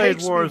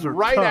Keyblade Wars are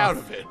right tough. out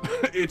of it.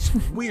 It's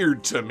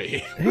weird to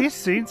me. He's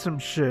seen some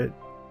shit.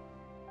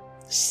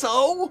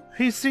 So?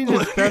 He's seen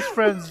his best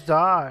friends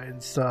die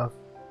and stuff.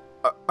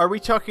 Are we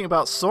talking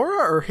about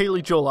Sora or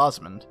Haley Joel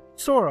Osment?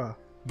 Sora.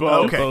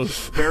 Both. Okay.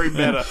 Both. Very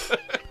meta.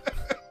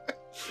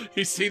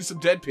 He's seen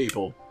some dead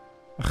people.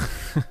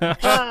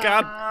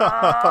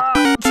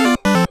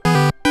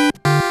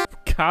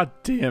 God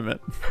damn it.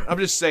 I'm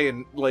just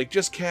saying, like,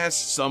 just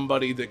cast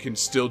somebody that can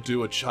still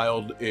do a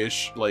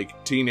childish,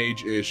 like,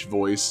 teenage-ish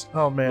voice.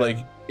 Oh, man. Like,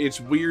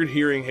 it's weird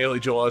hearing Haley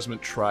Joel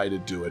Osment try to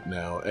do it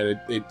now. And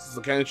it's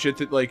the kind of shit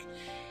that, like,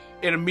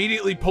 it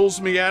immediately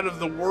pulls me out of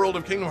the world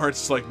of Kingdom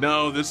Hearts. It's like,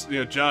 no, this,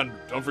 John,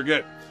 don't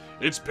forget,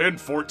 it's been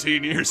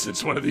 14 years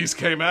since one of these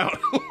came out.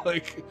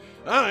 Like,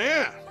 oh,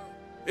 yeah.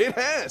 It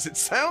has. It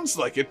sounds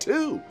like it,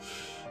 too.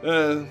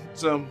 Again,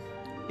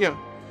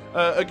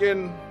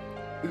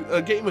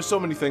 a game with so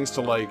many things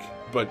to like,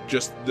 but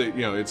just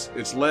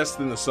it's less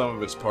than the sum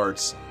of its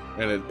parts,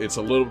 and it's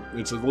a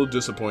little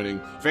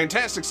disappointing.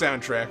 Fantastic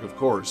soundtrack, of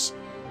course.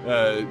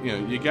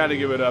 You got to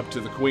give it up to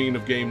the queen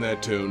of Game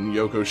That Tune,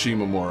 Yoko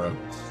Shimomura.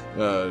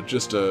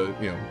 Just a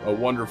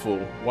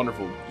wonderful,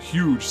 wonderful,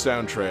 huge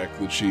soundtrack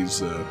that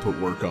she's put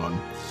work on,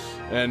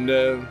 and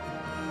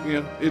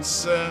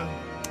it's.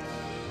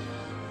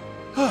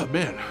 Oh,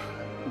 man.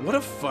 What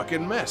a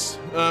fucking mess.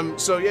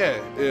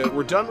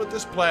 We're done with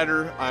this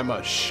platter. I'm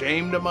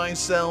ashamed of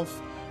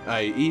myself.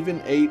 I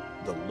even ate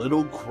the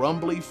little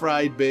crumbly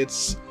fried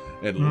bits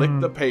and licked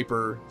the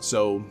paper.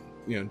 So,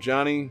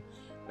 Johnny,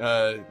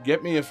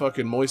 get me a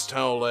fucking moist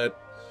towelette.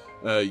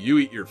 You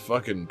eat your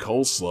fucking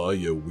coleslaw,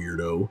 you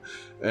weirdo.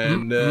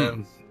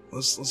 And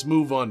let's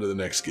move on to the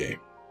next game.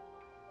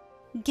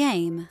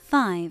 Game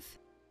 5.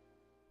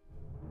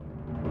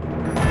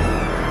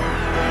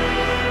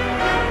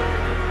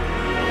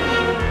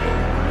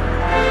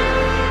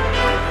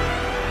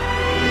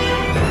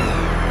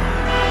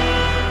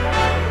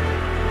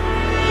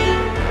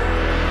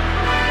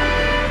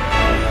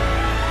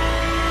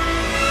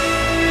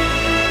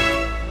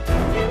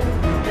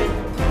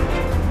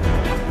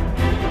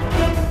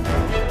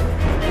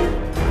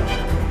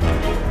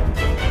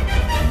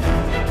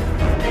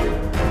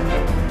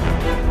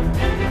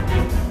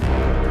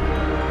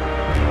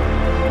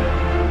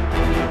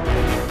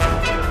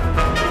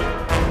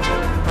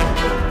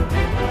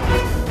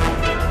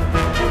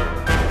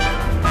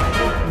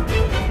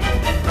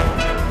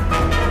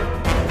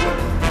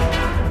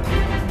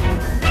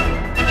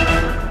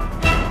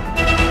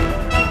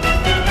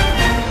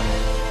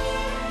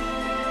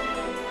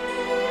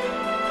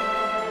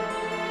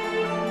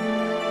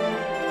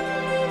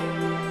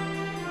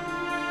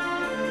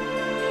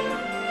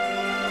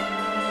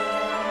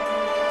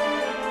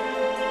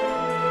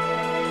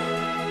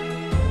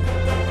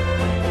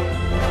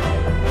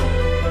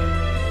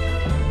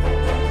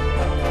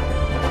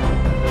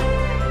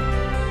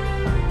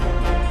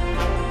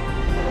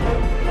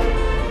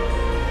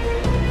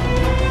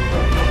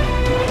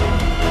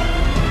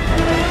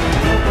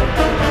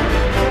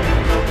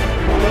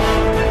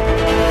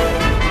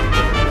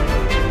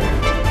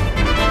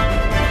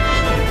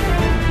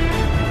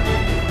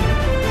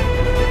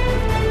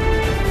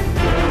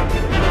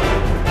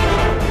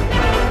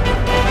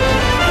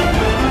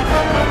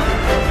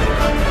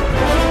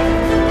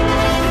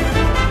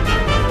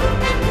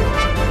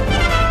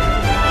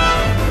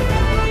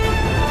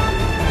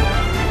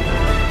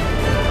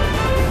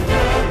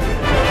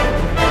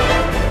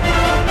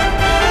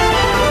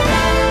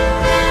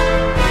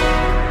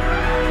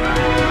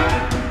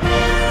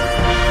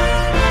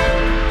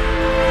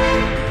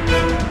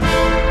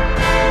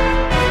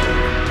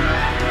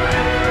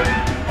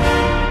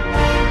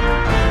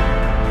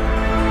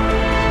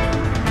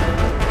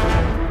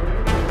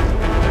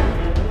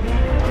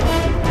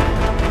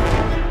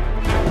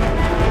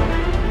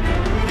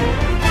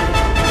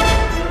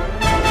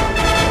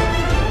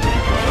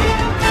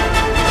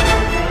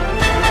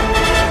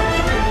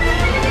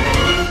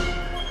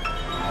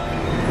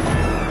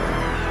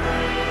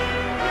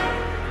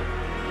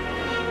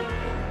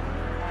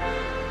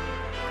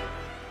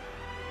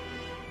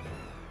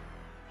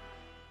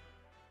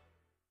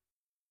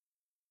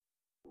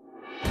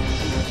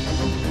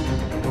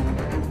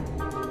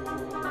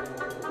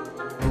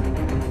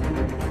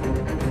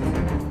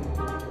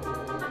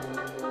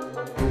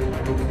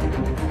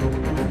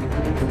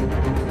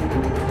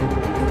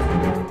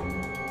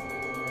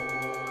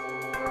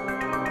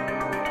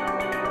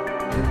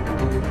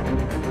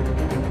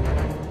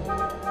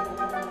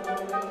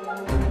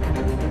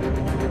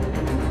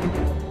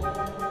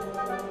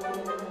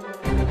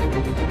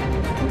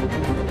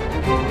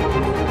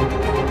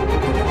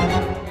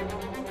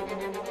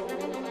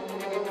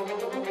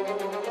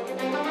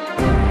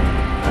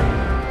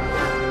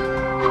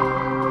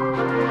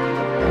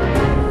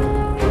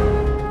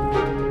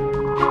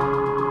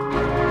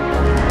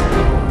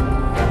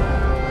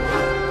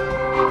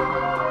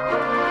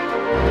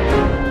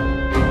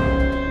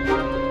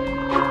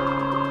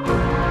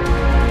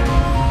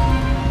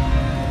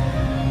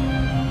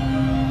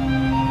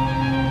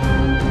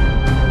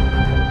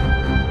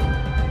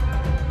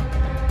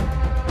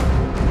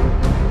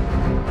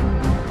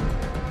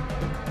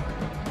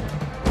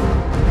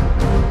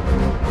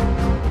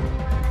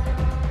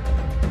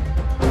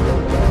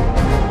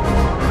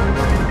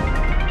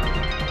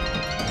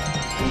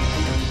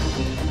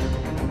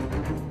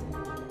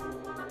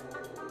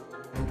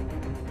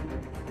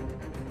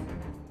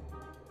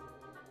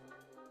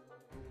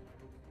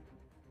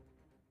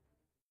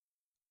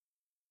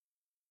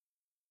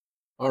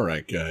 All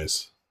right,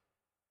 guys.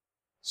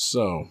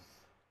 So,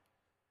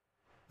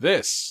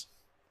 this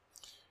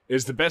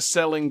is the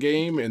best-selling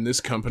game in this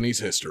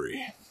company's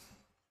history.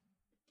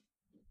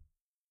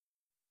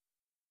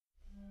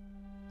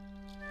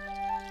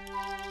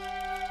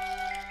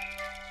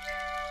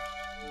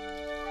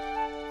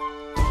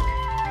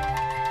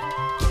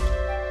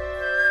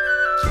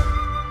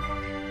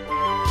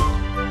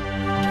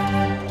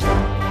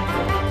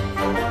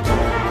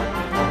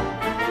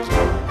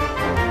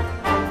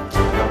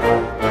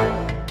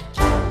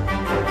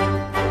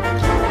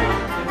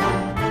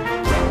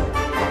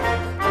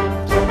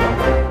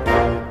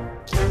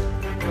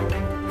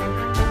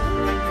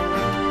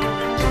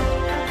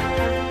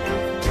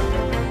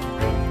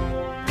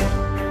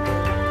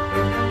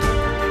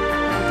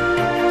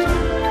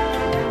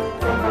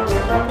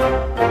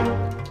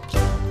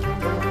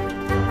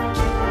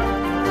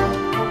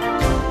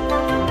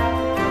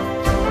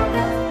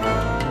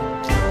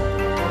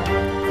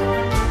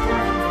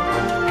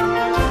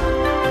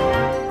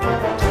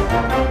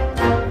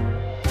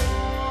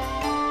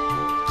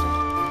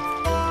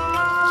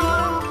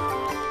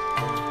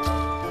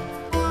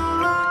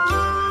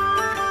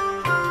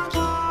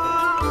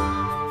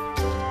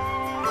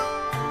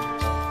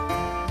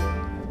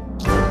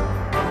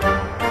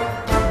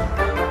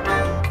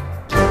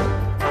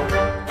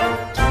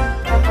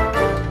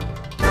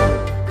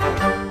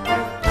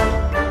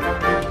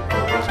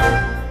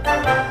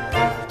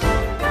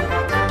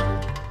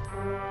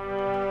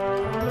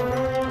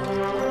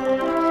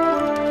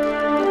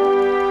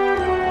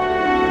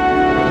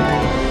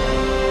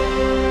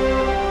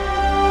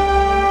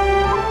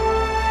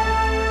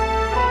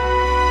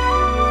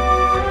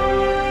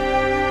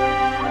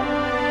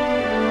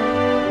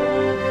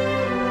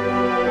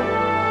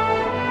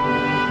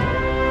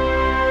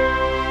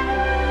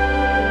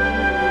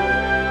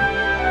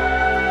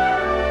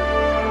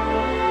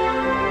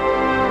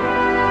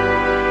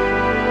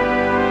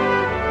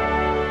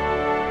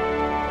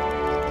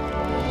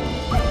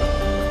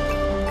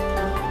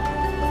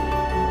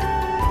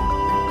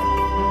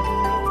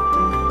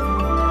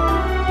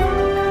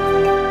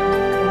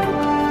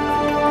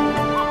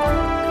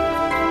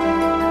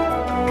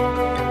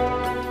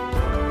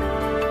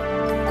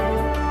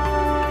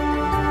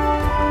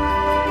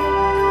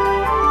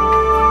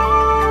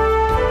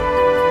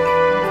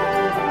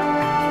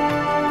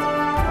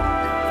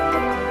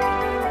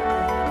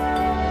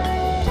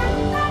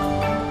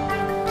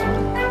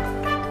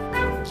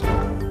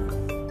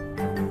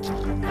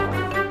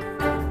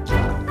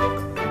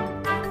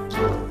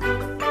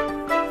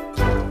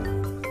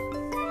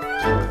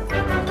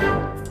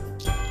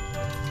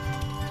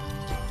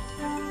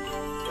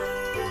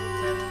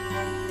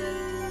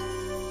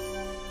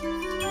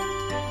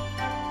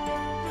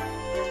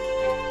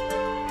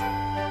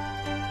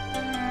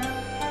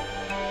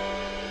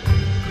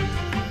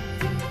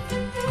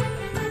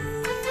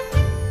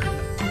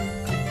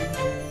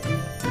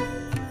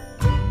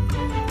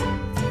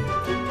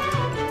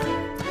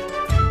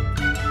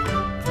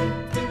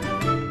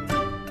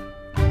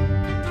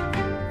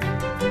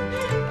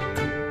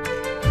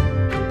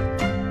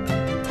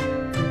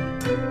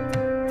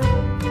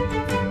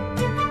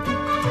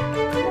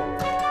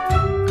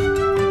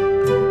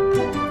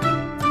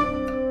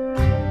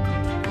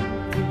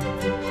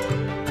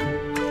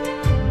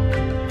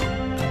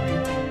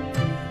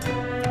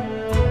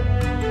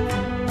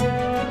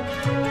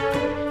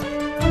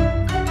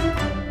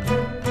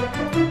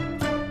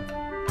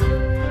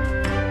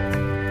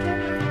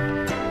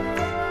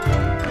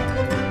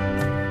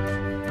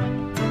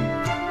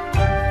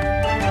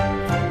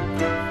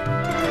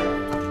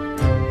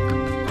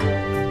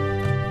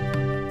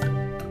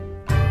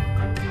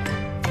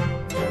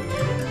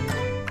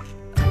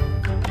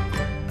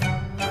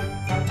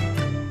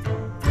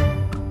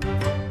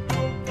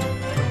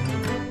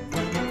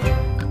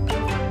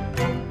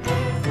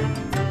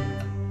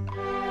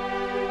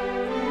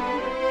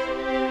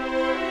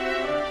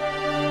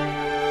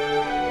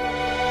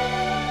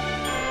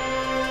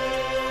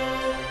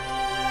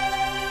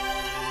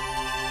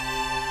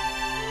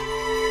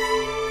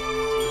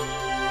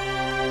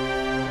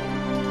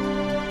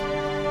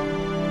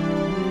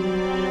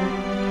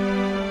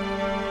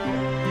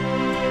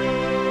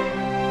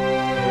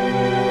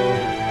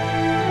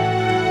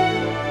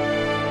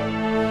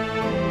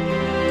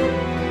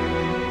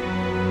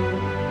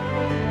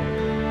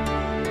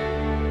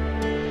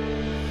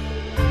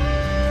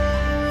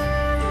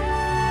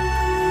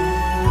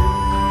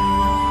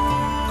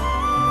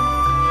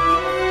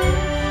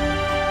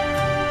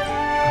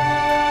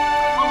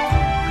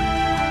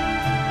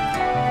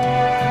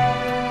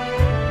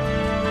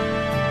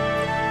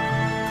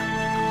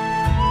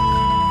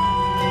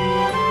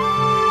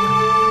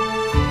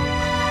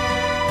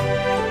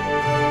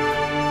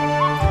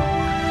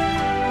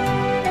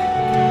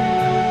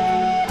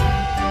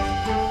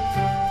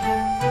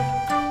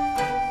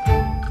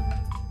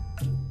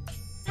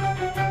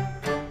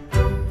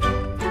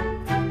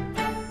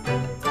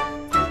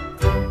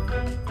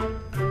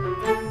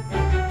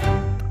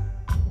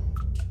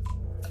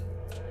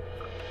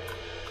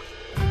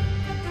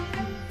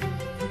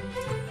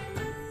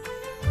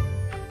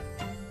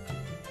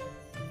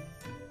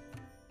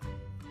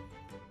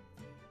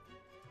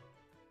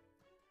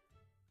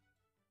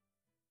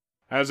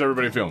 How's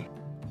everybody feeling?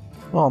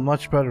 Well,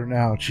 much better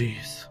now.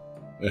 Jeez.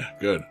 Yeah,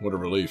 good. What a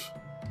relief.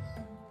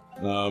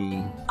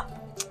 Let's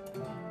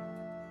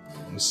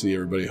see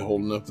everybody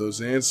holding up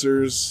those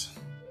answers.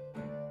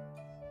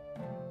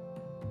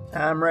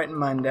 I'm writing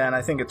mine down.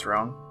 I think it's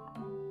wrong.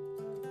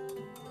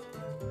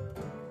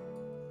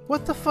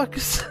 What the fuck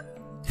is...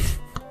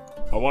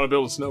 I want to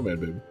build a snowman,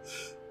 baby.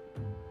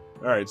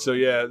 Alright, so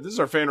yeah, this is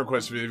our fan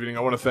request for the evening. I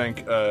want to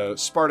thank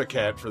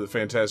Spartacat for the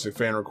fantastic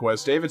fan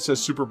request. David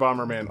says Super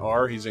Bomberman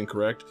R, he's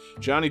incorrect.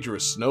 Johnny drew a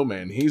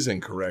snowman, he's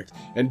incorrect.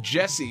 And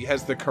Jesse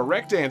has the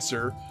correct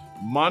answer,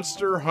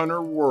 Monster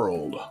Hunter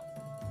World.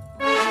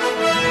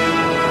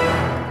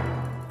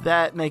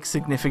 That makes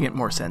significant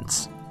more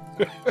sense.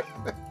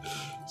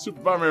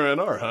 Super Bomberman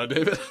R, huh,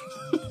 David?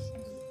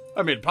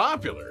 I mean,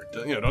 popular.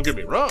 Don't get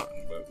me wrong.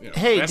 But,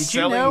 hey, best did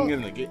you know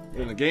in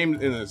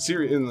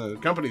the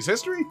company's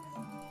history?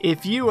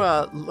 If you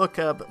look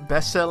up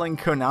best-selling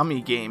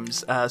Konami games,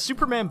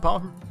 Super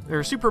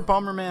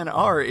Bomberman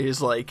R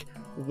is like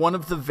one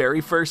of the very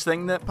first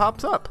thing that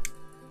pops up.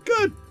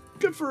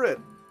 Good for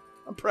it.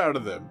 I'm proud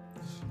of them.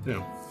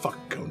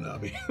 Fuck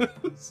Konami.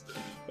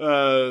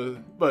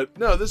 But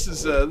no, this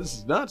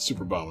is not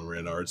Super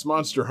Bomberman R. It's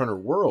Monster Hunter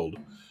World,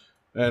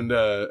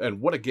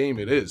 and what a game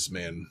it is,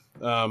 man.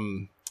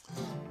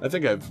 I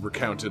think I've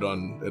recounted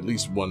on at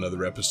least one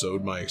other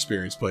episode my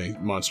experience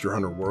playing Monster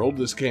Hunter World.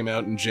 This came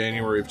out in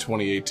January of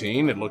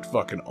 2018. It looked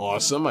fucking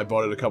awesome. I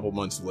bought it a couple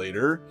months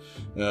later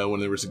when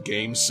there was a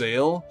game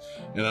sale,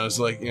 and I was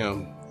like,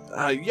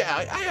 I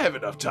have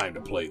enough time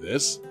to play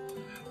this.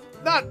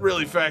 Not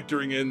really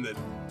factoring in that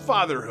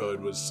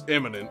fatherhood was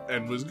imminent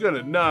and was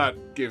gonna not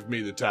give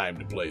me the time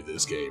to play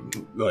this game,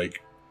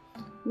 like,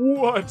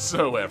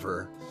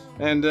 whatsoever.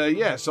 And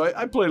so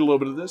I played a little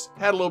bit of this,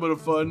 had a little bit of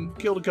fun,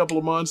 killed a couple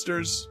of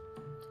monsters,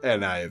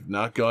 and I have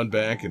not gone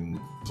back and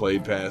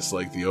played past,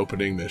 like, the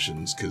opening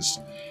missions, because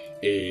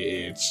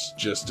it's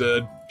just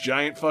a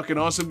giant fucking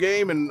awesome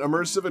game, and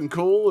immersive and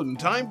cool and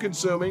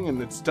time-consuming,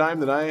 and it's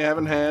time that I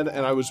haven't had,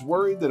 and I was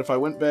worried that if I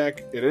went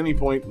back at any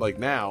point, like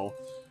now,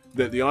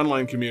 that the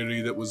online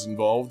community that was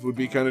involved would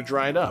be kind of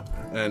dried up.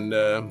 And,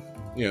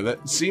 that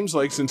seems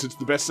like, since it's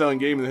the best-selling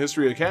game in the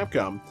history of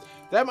Capcom,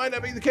 that might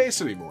not be the case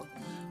anymore.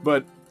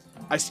 But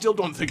I still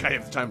don't think I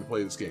have the time to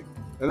play this game.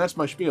 And that's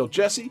my spiel.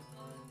 Jesse,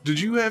 did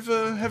you have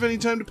any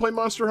time to play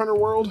Monster Hunter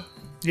World?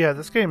 Yeah,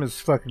 this game is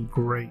fucking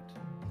great.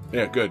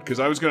 Yeah, good, because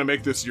I was going to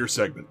make this your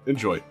segment.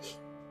 Enjoy.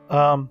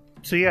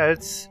 So yeah,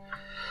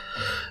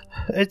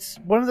 it's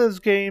one of those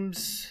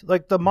games,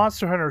 like the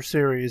Monster Hunter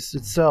series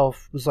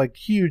itself was like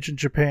huge in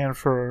Japan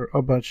for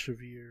a bunch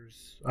of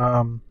years.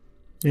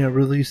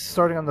 Released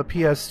starting on the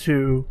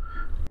PS2,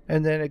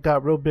 and then it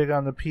got real big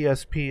on the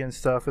PSP and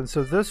stuff. And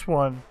so this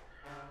one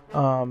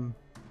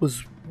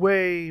was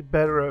way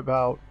better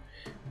about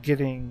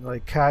getting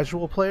like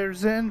casual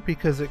players in,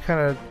 because it kind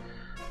of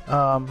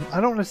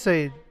I don't want to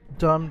say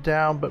dumbed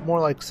down, but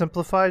more like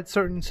simplified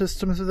certain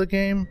systems of the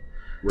game.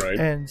 Right.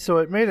 And so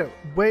it made it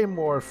way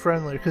more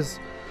friendly, because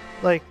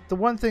like the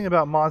one thing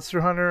about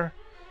Monster Hunter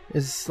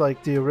is,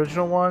 like, the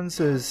original ones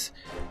is,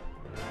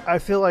 I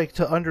feel like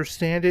to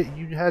understand it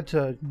you had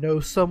to know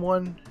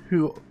someone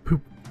who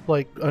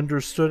like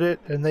understood it,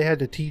 and they had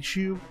to teach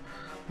you.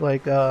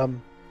 Like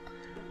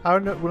I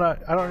don't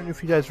know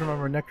if you guys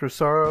remember Nectar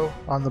Sorrow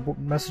on the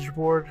message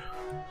board.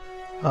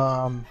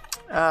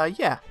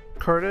 Yeah.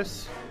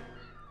 Curtis.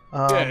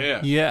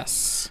 Yeah.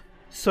 Yes.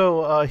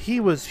 So he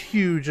was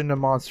huge into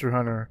Monster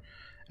Hunter,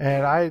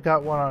 and I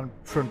got one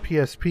from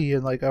PSP,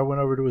 and like I went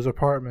over to his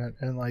apartment,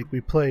 and like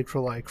we played for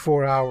like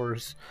 4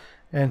 hours,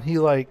 and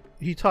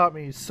he taught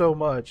me so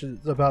much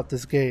about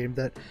this game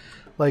that,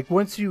 like,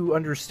 once you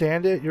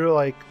understand it, you're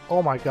like,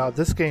 oh my god,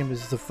 this game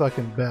is the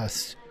fucking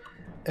best.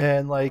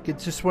 And like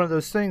it's just one of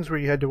those things where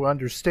you had to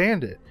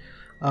understand it.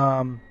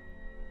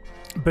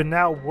 But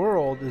now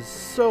World is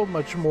so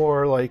much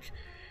more like,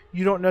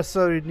 you don't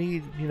necessarily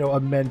need, a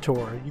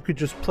mentor. You could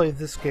just play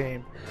this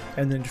game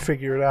and then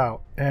figure it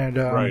out. And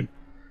right.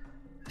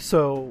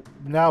 So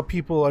now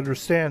people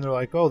understand. They're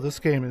like, oh, this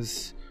game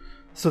is...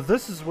 So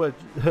this is what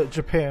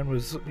Japan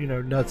was,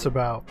 nuts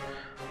about.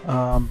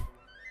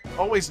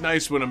 Always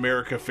nice when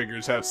America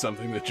figures out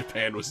something that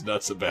Japan was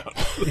nuts about.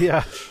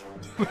 Yeah.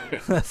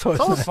 That's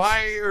what it's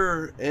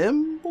Fire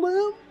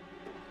Emblem?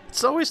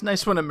 It's always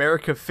nice when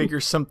America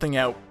figures something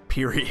out,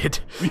 period.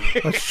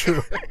 That's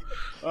true.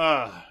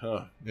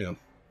 Yeah.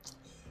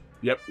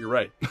 Yep, you're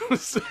right.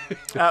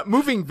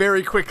 Moving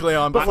very quickly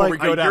on before we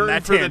go down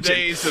that for tangent. the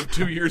days of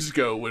 2 years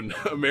ago when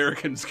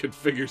Americans could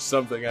figure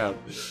something out.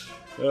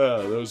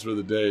 Those were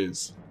the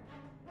days.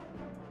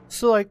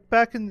 So, like,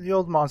 back in the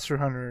old Monster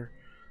Hunter,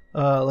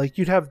 like,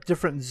 you'd have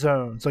different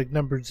zones, like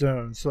numbered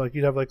zones. So, like,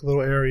 you'd have, like, a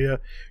little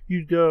area.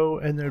 You'd go,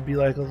 and there'd be,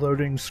 like, a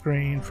loading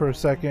screen for a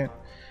second.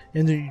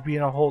 And then you'd be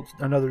in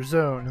another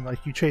zone, and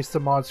like you chase the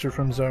monster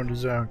from zone to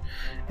zone.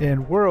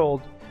 In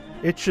World,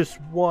 it's just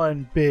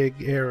one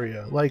big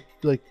area. Like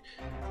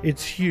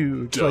it's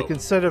huge. Dope. Like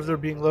instead of there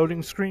being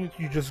loading screens,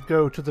 you just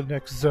go to the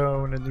next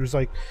zone, and there's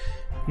like,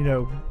 you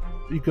know,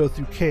 you go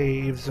through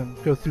caves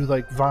and go through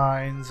like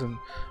vines and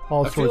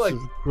all I feel sorts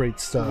like- of great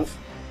stuff.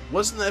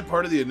 Wasn't that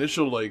part of the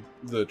initial, like,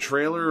 the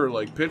trailer or,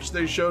 like, pitch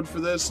they showed for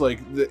this? Like,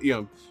 you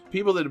know,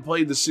 people that had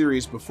played the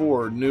series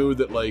before knew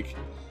that, like,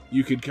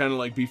 you could kind of,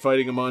 like, be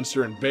fighting a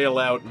monster and bail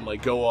out and,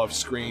 like, go off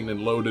screen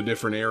and load a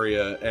different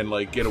area and,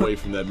 like, get away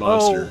from that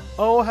monster.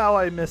 Oh, how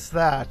I missed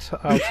that!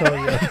 I'll tell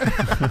you.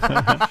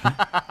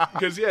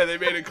 Because, yeah, they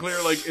made it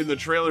clear, like, in the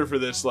trailer for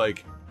this,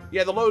 like,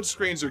 yeah, the load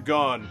screens are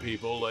gone,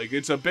 people. Like,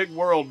 it's a big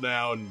world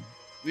now, and,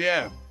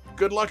 yeah,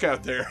 good luck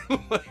out there.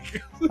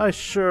 Like, I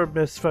sure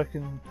miss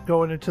fucking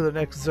going into the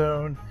next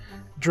zone,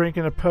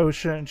 drinking a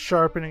potion,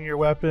 sharpening your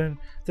weapon,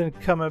 then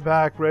coming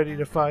back ready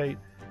to fight.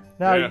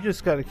 Now Yeah. you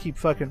just got to keep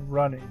fucking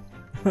running.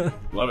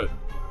 love it.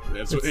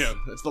 That's what, yeah,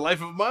 that's the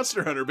life of a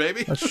monster hunter,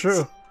 baby. That's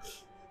true.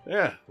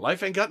 Yeah,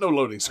 life ain't got no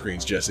loading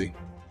screens, Jesse.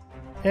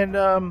 And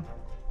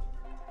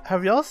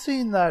have y'all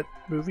seen that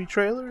movie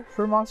trailer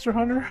for Monster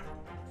Hunter?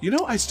 You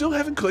know, I still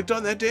haven't clicked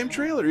on that damn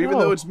trailer, even Oh.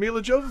 though it's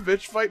Mila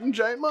Jovovich fighting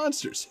giant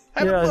monsters.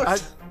 Haven't Yeah,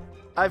 looked.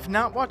 I've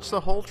not watched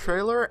the whole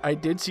trailer. I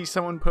did see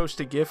someone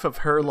post a gif of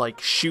her, like,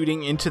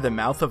 shooting into the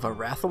mouth of a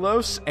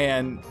Rathalos,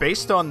 and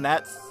based on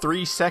that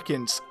 3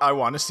 seconds, I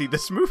want to see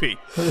this movie.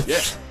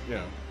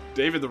 Yeah,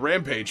 David the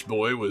Rampage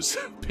boy was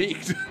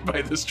piqued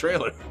by this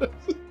trailer.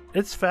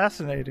 It's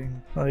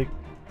fascinating. Like,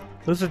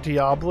 there's a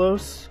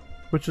Diablos,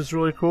 which is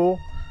really cool,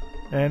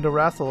 and a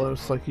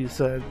Rathalos, like you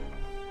said,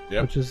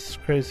 Yep. which is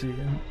crazy.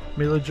 And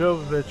Mila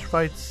Jovovich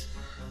fights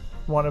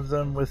one of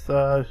them with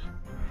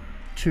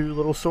 2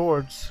 little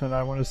swords, and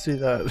I want to see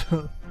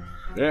that.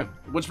 Yeah.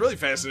 What's really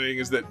fascinating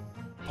is that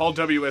Paul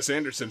W.S.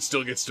 Anderson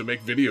still gets to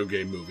make video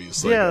game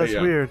movies. Like, yeah, that's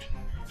hey, weird.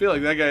 I feel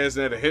like that guy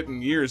hasn't had a hit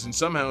in years, and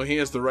somehow he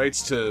has the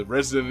rights to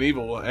Resident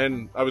Evil,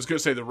 and I was going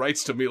to say the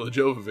rights to Mila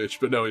Jovovich,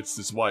 but no, it's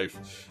his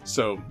wife.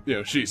 So, you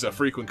know, she's a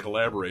frequent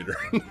collaborator.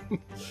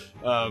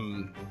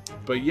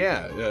 But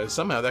yeah,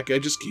 somehow that guy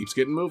just keeps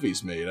getting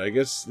movies made. I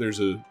guess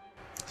there's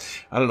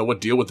I don't know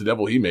what deal with the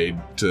devil he made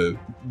to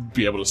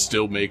be able to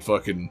still make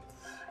fucking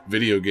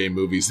video game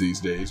movies these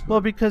days.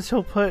 Well, because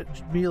he'll put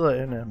Mila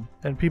in him,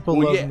 and people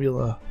Well, love yeah.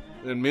 Mila.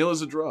 And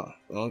Mila's a draw.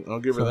 I'll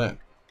give her So- that.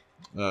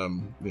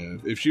 Yeah,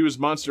 if she was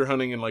monster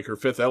hunting in like her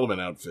Fifth Element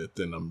outfit,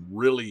 then I'm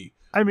really,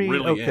 I mean,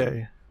 really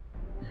okay.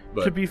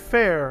 But To be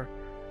fair,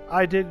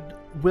 I did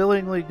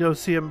willingly go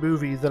see a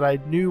movie that I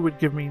knew would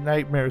give me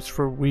nightmares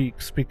for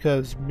weeks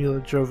because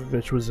Mila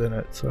Jovovich was in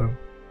it. So,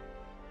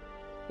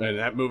 and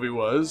that movie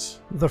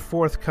was. The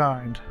Fourth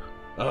Kind.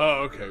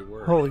 Oh, okay.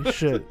 Word. Holy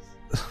shit.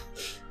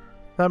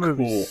 That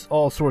movie's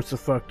all sorts of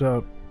fucked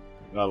up.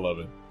 I love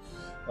it.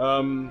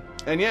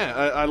 And yeah,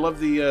 I love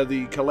the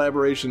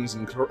collaborations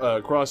and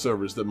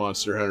crossovers that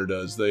Monster Hunter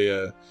does. They,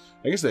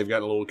 I guess they've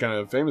gotten a little kind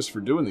of famous for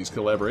doing these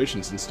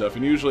collaborations and stuff.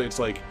 And usually it's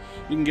like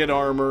you can get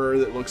armor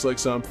that looks like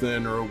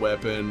something or a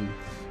weapon.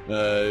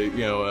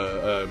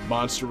 A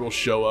monster will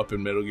show up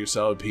in Metal Gear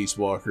Solid Peace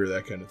Walker,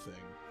 that kind of thing.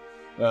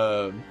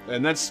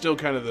 And that's still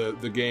kind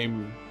of the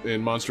game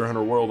in Monster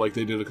Hunter World. Like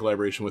they did a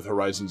collaboration with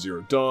Horizon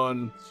Zero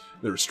Dawn.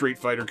 There were Street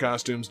Fighter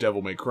costumes,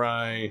 Devil May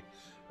Cry.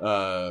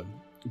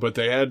 But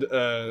they had,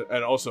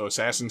 and also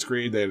Assassin's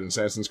Creed. They had an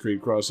Assassin's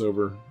Creed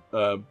crossover.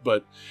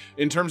 But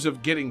in terms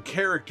of getting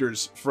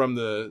characters from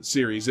the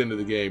series into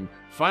the game,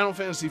 Final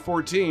Fantasy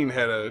XIV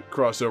had a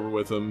crossover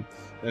with them,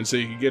 and so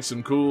you could get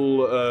some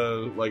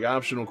cool, like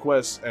optional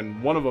quests.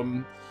 And one of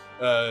them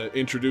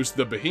introduced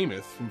the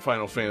Behemoth from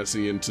Final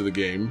Fantasy into the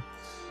game,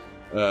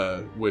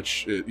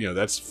 which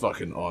that's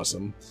fucking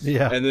awesome.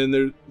 Yeah. And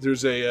then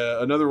there's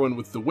another one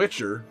with The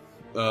Witcher.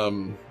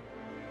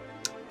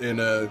 In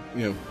a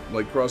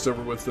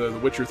crossover with The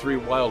Witcher 3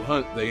 Wild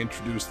Hunt, they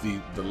introduced the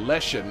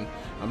Leshen.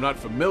 I'm not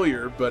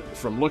familiar, but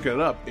from looking it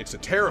up, it's a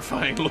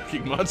terrifying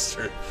looking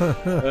monster.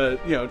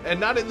 And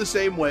not in the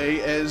same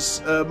way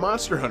as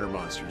Monster Hunter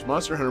monsters.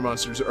 Monster Hunter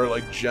monsters are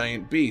like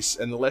giant beasts,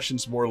 and the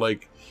Leshen's more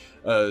like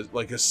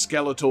a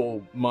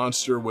skeletal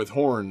monster with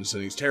horns,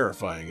 and he's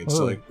terrifying. It's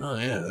like, oh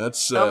yeah,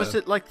 that's. Oh, is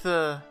it like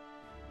the?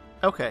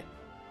 Okay,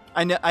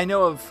 I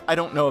know of. I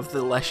don't know of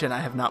the Leshen. I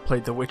have not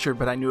played The Witcher,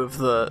 but I knew of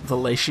the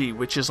Leshy,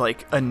 which is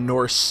like a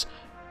Norse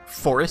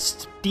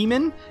forest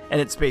demon,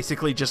 and it's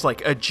basically just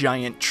like a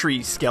giant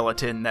tree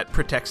skeleton that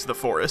protects the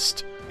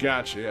forest.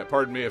 Gotcha. Yeah.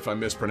 Pardon me if I'm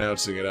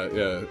mispronouncing it.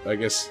 I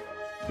guess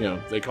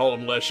they call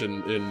him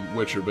Leshen in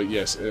Witcher, but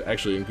yes,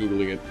 actually in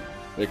googling it,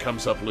 it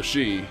comes up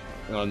Leshy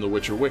on the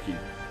Witcher wiki.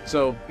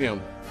 So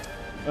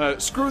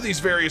screw these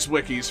various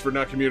wikis for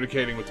not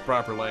communicating with the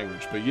proper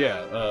language. But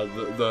yeah,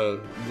 the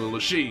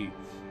Leshy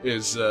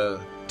is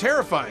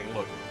terrifying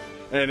looking,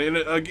 and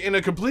in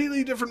a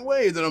completely different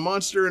way than a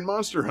monster in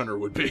Monster Hunter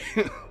would be.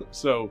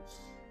 So,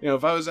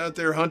 if I was out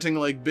there hunting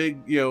like big,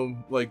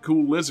 like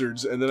cool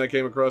lizards, and then I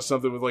came across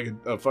something with like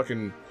a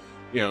fucking,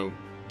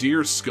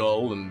 deer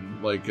skull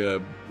and like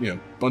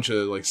bunch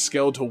of like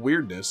skeletal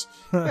weirdness,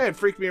 it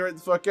freaked me right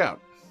the fuck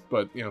out.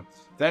 But,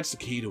 that's the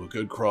key to a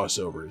good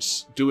crossover,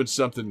 is doing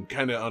something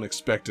kind of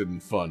unexpected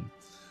and fun.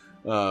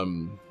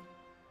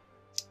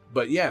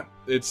 But yeah,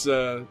 it's,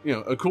 a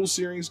cool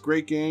series,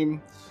 great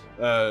game,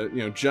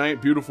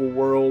 giant, beautiful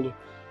world,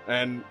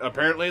 and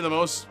apparently the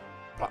most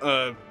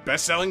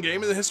best-selling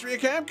game in the history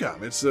of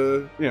Capcom. It's,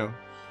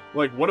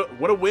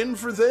 what a win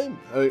for them.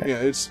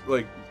 It's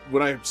like,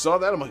 when I saw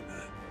that, I'm like,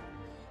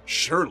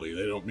 surely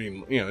they don't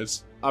mean,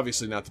 it's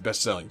obviously not the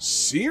best-selling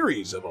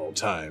series of all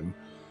time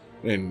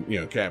in,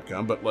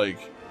 Capcom, but,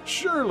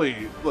 surely,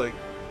 what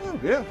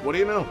do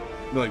you know?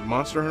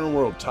 Monster Hunter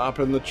World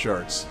topping the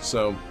charts.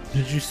 So,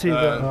 did you see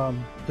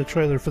the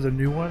trailer for the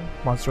new one,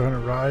 Monster Hunter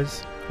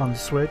Rise, on the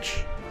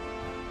Switch?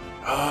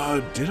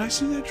 Did I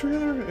see that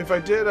trailer? If I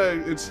did,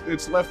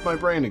 it's left my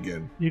brain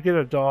again. You get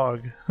a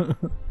dog.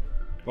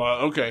 Well,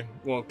 okay.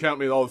 Well, count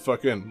me all the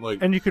fuck in.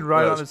 And you can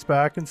ride on its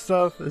back and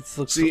stuff. It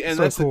looks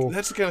so cool.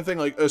 That's the kind of thing.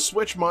 A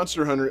Switch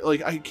Monster Hunter.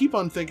 I keep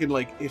on thinking,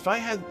 if I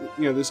had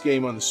this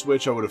game on the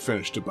Switch, I would have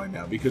finished it by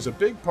now. Because a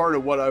big part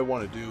of what I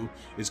want to do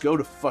is go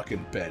to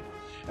fucking bed,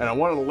 and I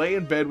want to lay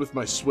in bed with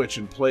my Switch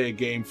and play a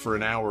game for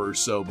an hour or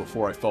so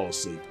before I fall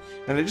asleep.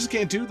 And I just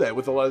can't do that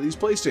with a lot of these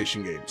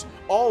PlayStation games.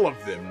 All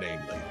of them,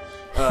 namely.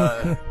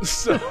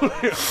 So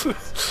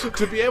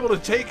to be able to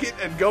take it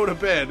and go to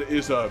bed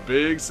is a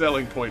big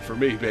selling point for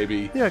me,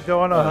 baby. Yeah, go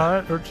on a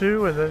hunt or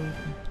two and then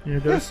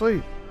go to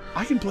sleep.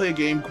 I can play a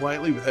game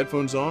quietly with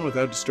headphones on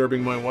without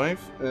disturbing my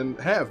wife, and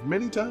have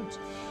many times.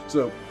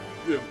 So,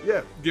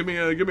 give me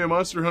a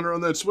Monster Hunter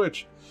on that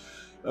Switch.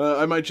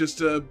 I might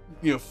just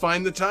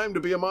find the time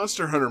to be a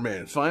Monster Hunter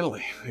man.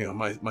 Finally,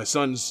 my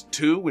son's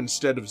 2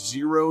 instead of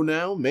 0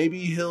 now. Maybe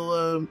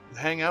he'll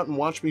hang out and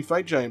watch me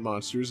fight giant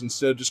monsters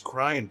instead of just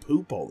cry and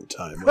poop all the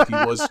time like he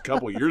was a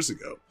couple years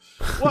ago.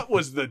 What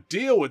was the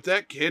deal with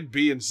that kid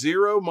being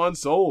 0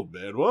 months old,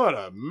 man? What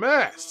a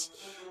mess.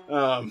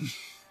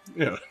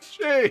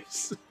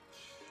 Jeez.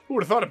 Who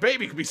would have thought a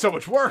baby could be so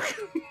much work?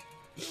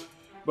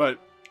 But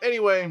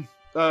anyway,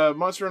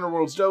 Monster Hunter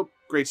World's dope.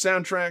 Great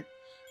soundtrack.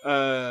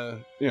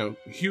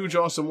 Huge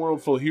awesome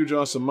world full of huge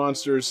awesome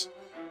monsters,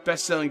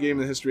 best-selling game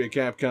in the history of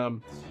Capcom,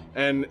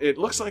 and it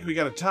looks like we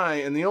got a tie,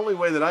 and the only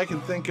way that I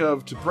can think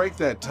of to break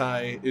that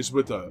tie is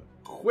with a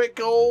quick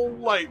old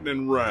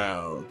lightning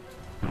round.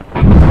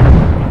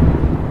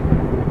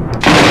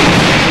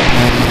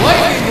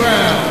 Lightning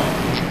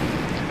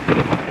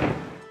round!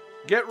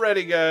 Get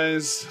ready,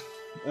 guys.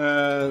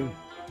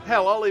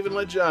 Hell, I'll even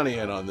let Johnny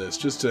in on this,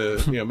 just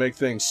to, make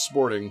things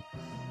sporting.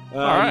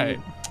 Alright.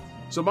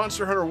 So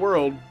Monster Hunter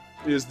World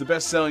is the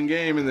best-selling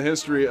game in the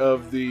history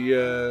of the,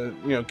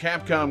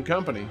 Capcom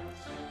company.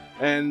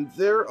 And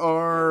there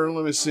are,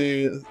 let me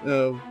see...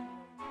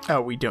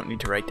 we don't need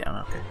to write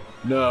down, okay.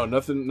 No,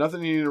 nothing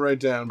you need to write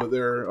down, but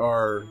there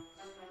are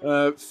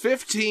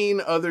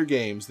 15 other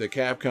games that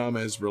Capcom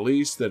has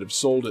released that have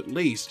sold at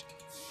least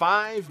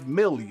 5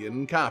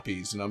 million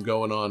copies. And I'm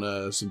going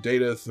on some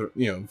data,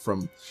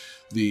 from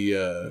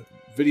the...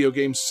 video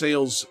game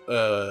sales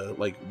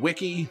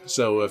wiki,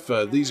 so if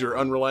these are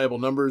unreliable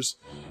numbers,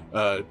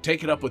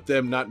 take it up with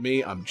them, not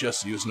me. I'm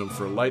just using them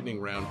for a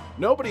lightning round.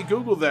 Nobody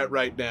Google that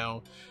right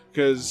now,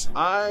 because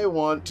I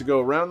want to go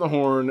around the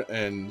horn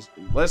and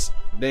let's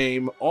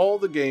name all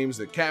the games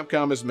that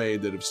Capcom has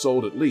made that have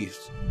sold at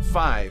least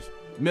 5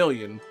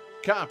 million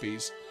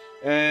copies.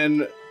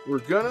 And we're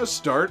gonna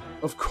start,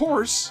 of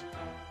course,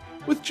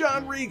 with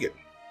John Regan.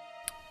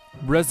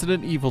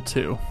 Resident Evil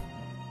 2.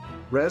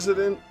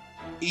 Resident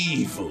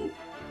Evil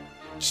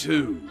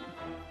 2.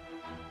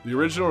 The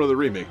original or the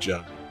remake,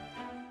 John?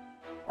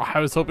 I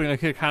was hoping I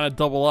could kind of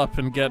double up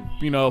and get,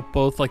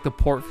 both the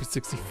port for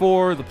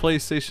 64, the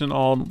PlayStation,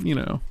 all,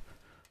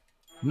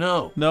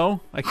 No. No?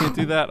 I can't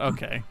do that?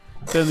 Okay.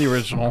 Then the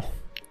original.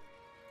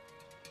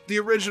 The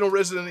original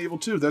Resident Evil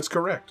 2, that's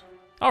correct.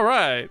 All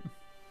right.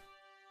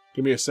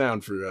 Give me a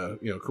sound for,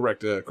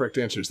 correct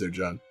answers there,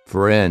 John.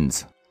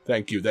 Friends.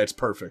 Thank you, that's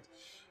perfect.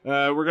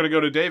 We're going to go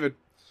to David.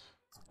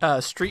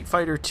 Street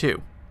Fighter 2.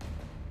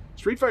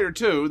 Street Fighter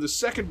 2, the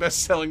second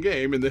best-selling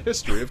game in the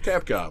history of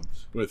Capcom,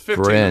 with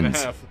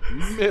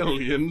 15.5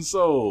 million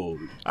sold.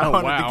 I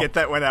wanted to get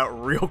that one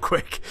out real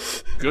quick.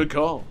 Good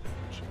call.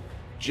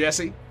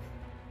 Jesse?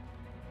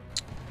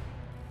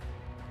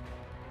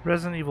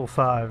 Resident Evil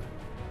 5.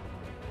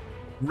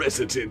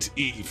 Resident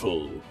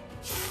Evil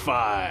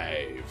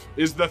 5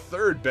 is the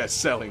third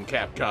best-selling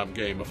Capcom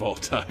game of all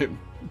time.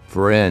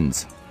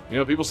 Friends.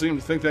 People seem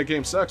to think that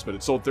game sucks, but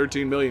it sold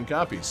 13 million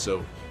copies,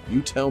 so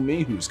you tell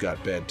me who's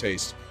got bad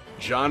taste.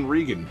 John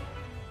Regan.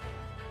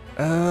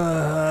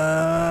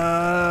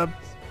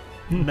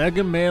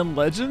 Mega Man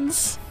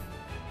Legends?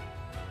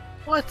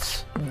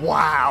 What?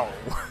 Wow.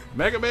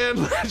 Mega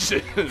Man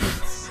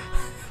Legends.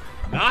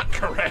 Not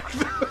correct.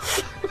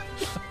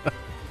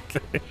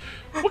 Okay.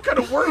 What kind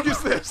of work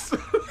is this?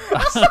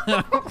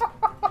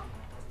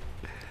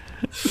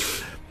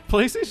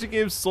 PlayStation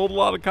games sold a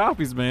lot of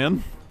copies,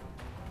 man.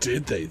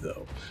 Did they,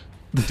 though?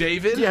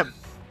 David? Yeah.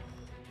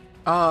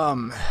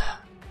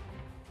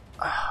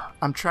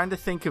 I'm trying to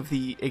think of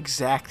the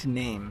exact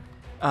name.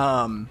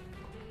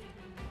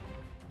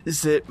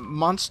 Is it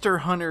Monster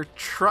Hunter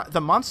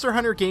the Monster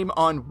Hunter game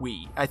on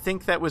Wii? I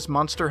think that was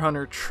Monster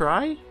Hunter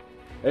Tri?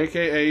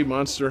 AKA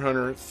Monster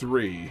Hunter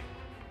 3.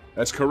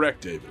 That's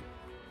correct, David.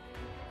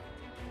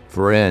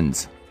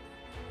 Friends.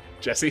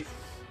 Jesse?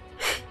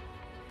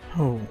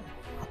 Oh.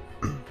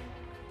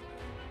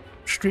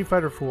 Street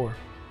Fighter 4.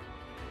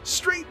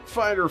 Street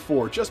Fighter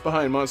 4, just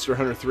behind Monster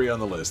Hunter 3 on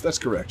the list. That's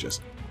correct,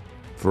 Jesse.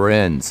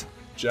 Friends.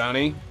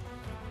 Johnny?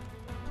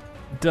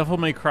 Devil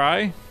May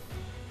Cry.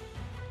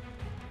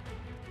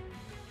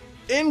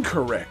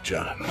 Incorrect,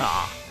 John.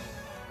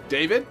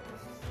 David?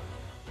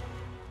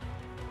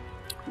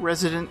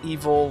 Resident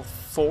Evil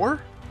 4?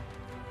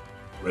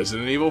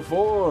 Resident Evil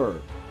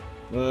 4.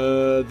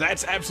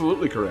 That's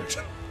absolutely correct.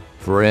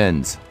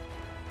 Friends.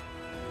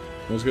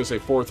 I was going to say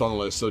fourth on the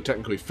list, so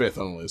technically fifth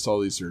on the list. All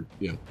these are,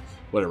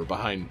 whatever,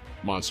 behind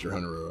Monster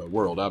Hunter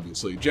World,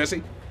 obviously.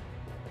 Jesse?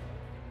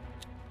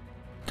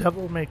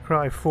 Devil May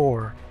Cry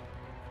 4.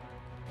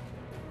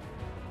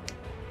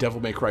 Devil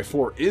May Cry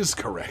 4 is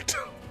correct.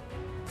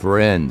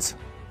 Friends.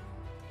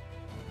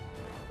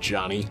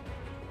 Johnny?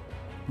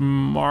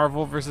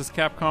 Marvel vs.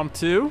 Capcom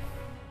 2.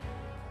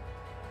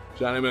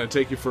 Johnny, I'm going to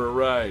take you for a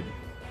ride.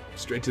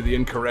 Straight to the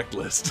incorrect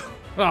list.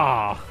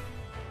 Ah.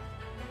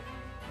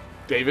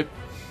 David?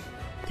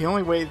 The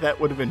only way that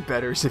would have been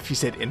better is if you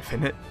said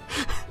Infinite.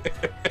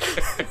 It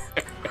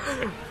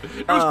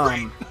was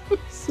great.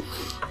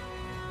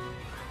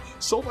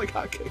 Sold like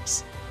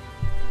hotcakes.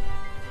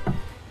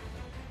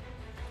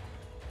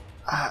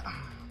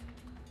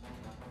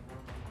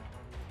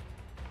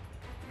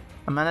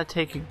 I'm gonna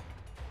take a...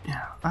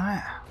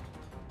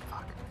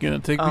 Gonna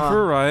take me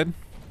for a ride.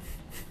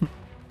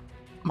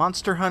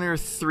 Monster Hunter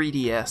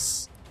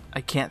 3DS.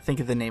 I can't think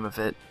of the name of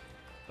it.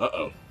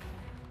 Uh-oh.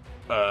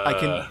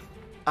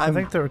 I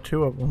think there are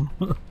two of them.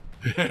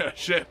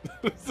 Shit.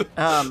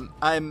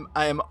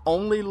 I'm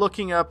only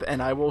looking up,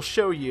 and I will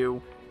show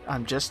you.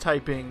 I'm just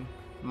typing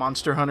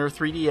Monster Hunter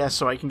 3DS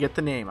so I can get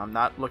the name. I'm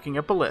not looking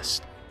up a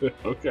list.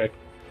 Okay.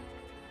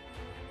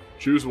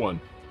 Choose one.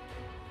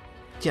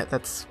 Yeah,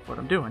 that's what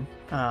I'm doing.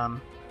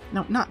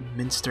 No, not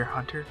Minster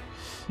Hunter.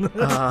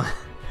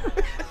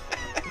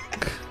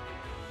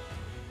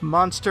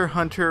 Monster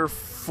Hunter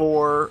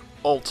 4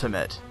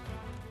 Ultimate.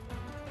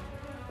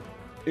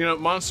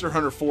 Monster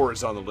Hunter 4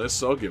 is on the list,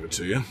 so I'll give it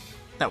to you.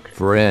 Okay.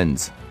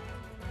 Friends.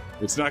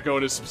 It's not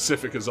going as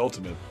specific as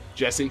Ultimate.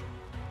 Jesse?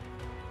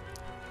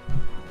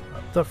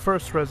 The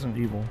first Resident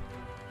Evil.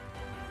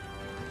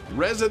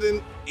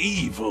 Resident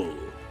Evil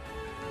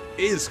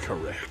is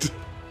correct.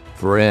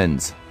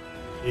 Friends.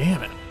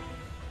 Damn it.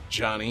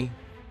 Johnny?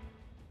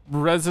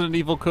 Resident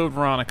Evil Code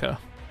Veronica.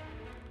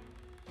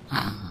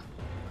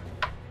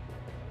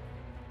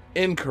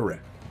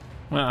 Incorrect.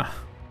 Ah.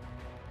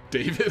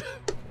 David?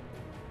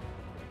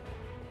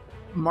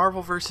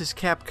 Marvel vs.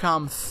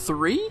 Capcom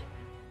 3?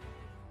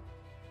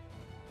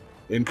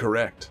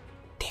 Incorrect.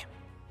 Damn.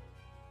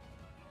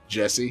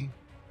 Jesse?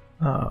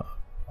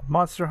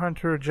 Monster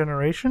Hunter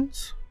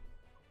Generations?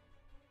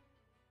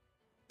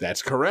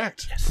 That's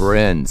correct.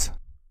 Friends.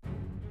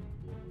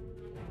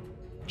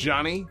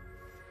 Johnny?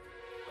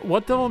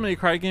 What Devil May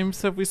Cry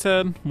games have we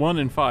said? 1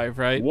 and 5,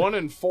 right? 1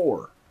 and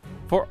 4.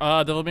 For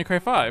Devil May Cry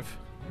 5.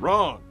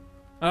 Wrong.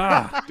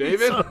 Ah.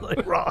 David?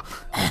 Totally wrong.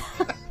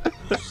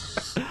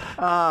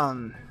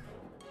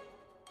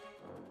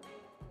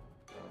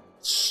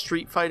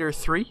 Street Fighter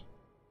 3?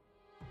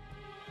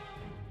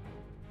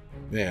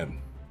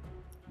 Man.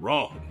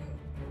 Wrong.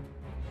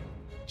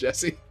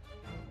 Jesse?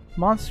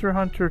 Monster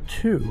Hunter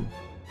 2.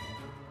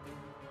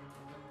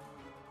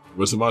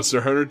 Was it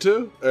Monster Hunter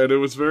 2? And it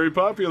was very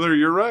popular,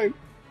 you're right.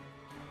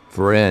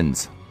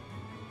 Friends.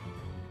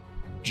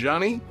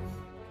 Johnny?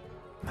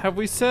 Have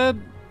we said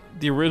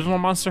the original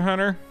Monster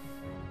Hunter?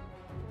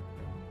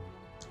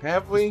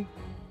 Have we?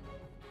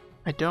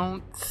 I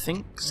don't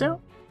think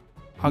so.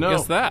 I'll No.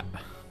 guess that.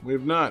 We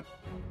have not.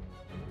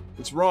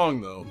 It's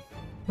wrong, though.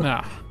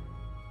 Nah.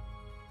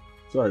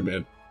 Sorry,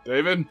 man.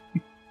 David?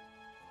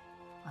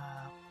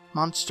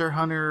 Monster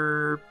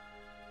Hunter...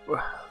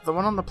 The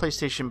one on the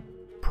PlayStation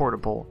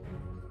Portable.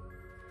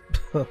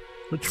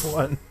 Which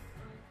one?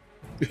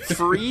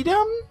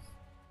 Freedom?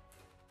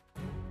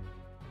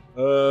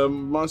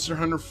 Monster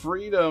Hunter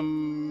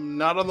Freedom.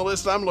 Not on the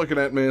list I'm looking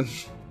at, man.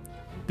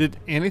 Did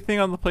anything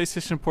on the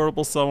PlayStation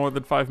Portable sell more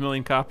than 5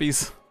 million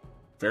copies?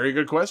 Very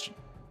good question.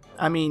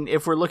 I mean,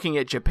 if we're looking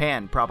at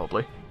Japan,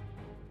 probably.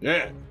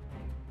 Yeah.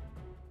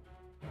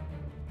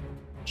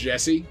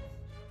 Jesse?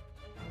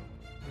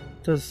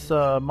 Does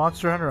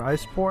Monster Hunter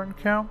Iceborne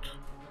count?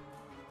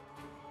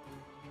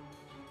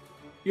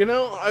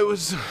 I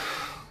was...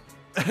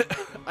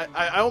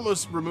 I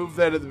almost removed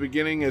that at the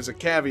beginning as a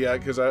caveat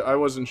because I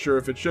wasn't sure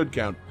if it should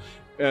count.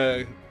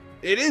 It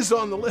is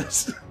on the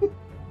list.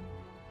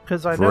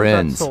 Because I know that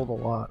Friends. sold a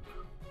lot.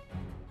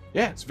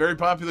 Yeah, it's very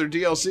popular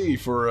DLC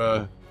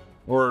for,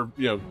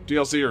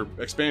 DLC or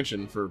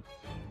expansion for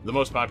the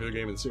most popular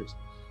game in the series.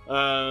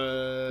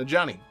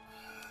 Johnny?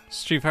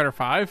 Street Fighter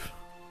 5?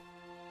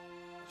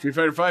 Street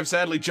Fighter V,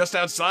 sadly, just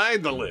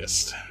outside the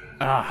list.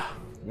 Ah.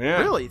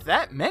 Yeah. Really?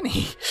 That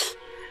many?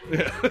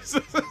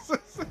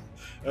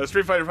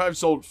 Street Fighter V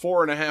sold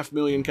 4.5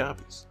 million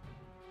copies.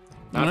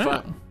 Not Yeah.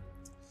 fun.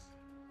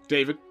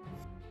 David,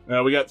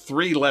 we got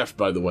 3 left,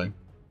 by the way.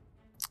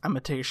 I'm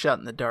gonna take a shot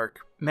in the dark.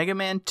 Mega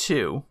Man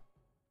 2.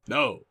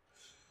 No.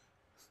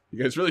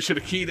 You guys really should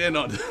have keyed in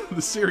on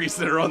the series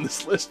that are on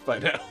this list by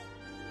now.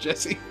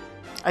 Jesse?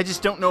 I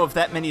just don't know if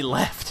that many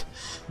left.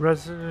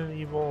 Resident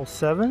Evil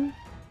 7?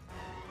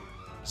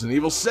 Resident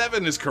Evil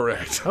 7 is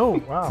correct.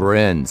 Oh, wow.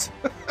 Friends.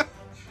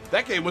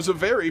 That game was a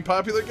very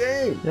popular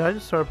game. Yeah, I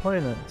just started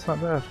playing it. It's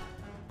not bad.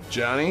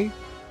 Johnny?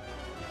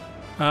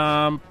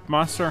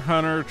 Monster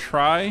Hunter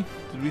Tri.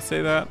 Did we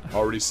say that?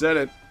 Already said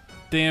it.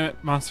 Damn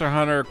it, Monster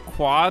Hunter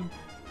Quad.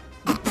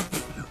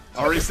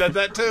 Already said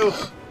that too.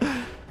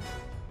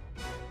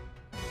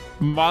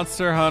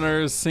 Monster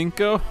Hunter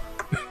Cinco.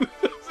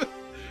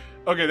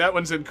 Okay, that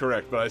one's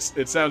incorrect, but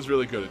it sounds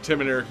really good. A Tim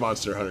and Eric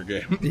Monster Hunter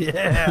game.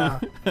 Yeah.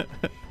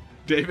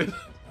 David?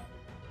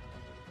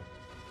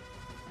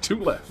 2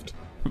 left.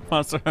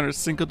 Monster Hunter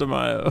Cinco de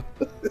Mayo.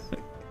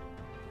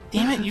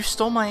 Damn it, you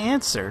stole my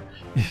answer.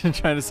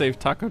 Trying to save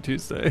Taco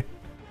Tuesday.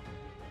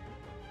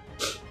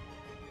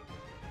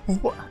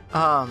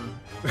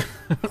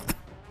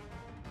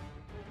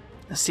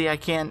 See,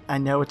 I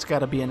know it's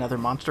gotta be another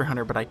Monster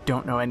Hunter, but I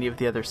don't know any of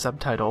the other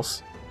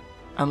subtitles.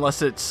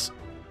 Unless it's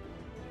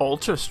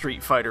Ultra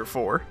Street Fighter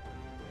 4.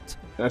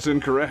 That's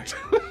incorrect.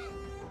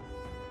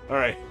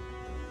 Alright.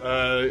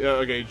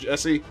 Okay,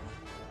 Jesse?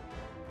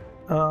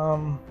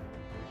 Have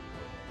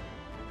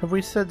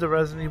we said the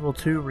Resident Evil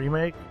 2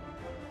 remake?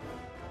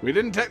 We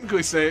didn't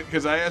technically say it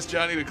because I asked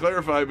Johnny to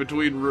clarify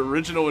between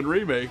original and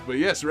remake, but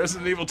yes,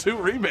 Resident Evil 2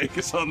 remake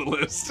is on the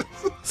list.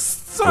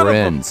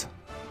 Friends.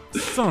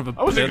 Son of a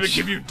I wasn't bitch. going to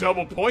give you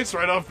double points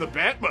right off the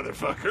bat,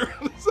 motherfucker.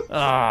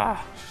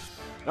 Ah.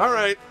 All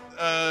right,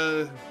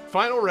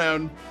 final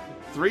round.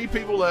 3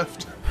 people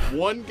left.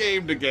 1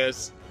 game to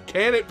guess.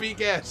 Can it be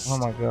guessed? Oh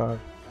my god.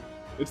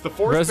 It's the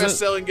 4th Resident-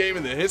 best-selling game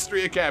in the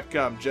history of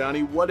Capcom.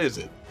 Johnny, what is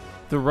it?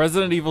 The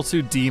Resident Evil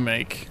 2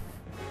 D-Make.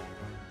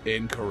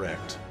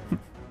 Incorrect.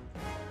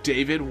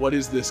 David, what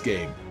is this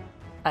game?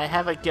 I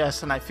have a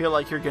guess, and I feel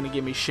like you're gonna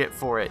give me shit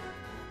for it.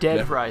 Dead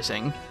Never.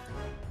 Rising.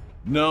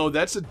 No,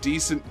 that's a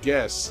decent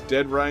guess.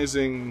 Dead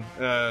Rising,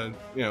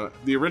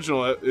 the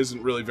original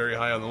isn't really very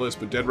high on the list,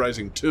 but Dead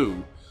Rising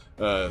 2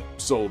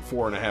 sold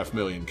 4.5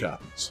 million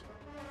copies.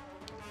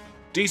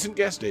 Decent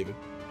guess, David.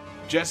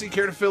 Jesse,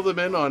 care to fill them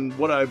in on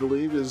what I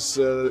believe is,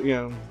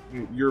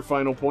 your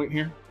final point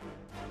here?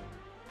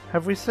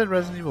 Have we said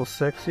Resident Evil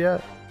 6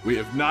 yet? We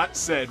have not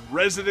said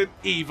Resident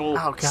Evil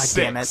Oh, God 6.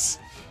 damn it.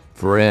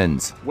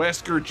 Friends.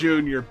 Wesker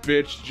Jr.,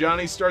 bitch.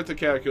 Johnny, start the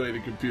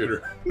calculating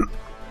computer.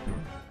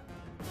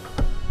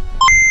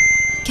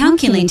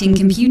 Calculating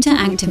computer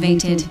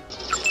activated.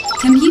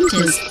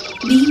 Computers.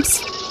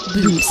 Beeps.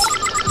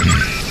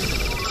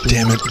 Boops.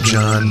 Damn it,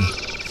 John.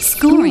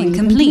 Scoring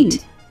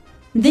complete.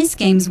 This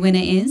game's winner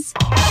is...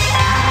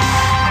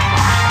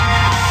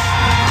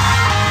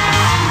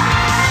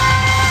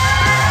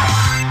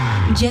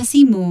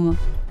 Jesse Moore.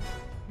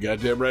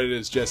 Goddamn right it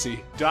is, Jesse.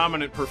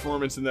 Dominant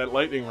performance in that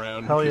lightning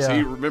round. Hell because yeah.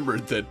 he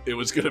remembered that it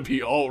was going to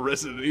be all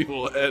Resident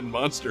Evil and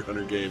Monster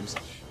Hunter games.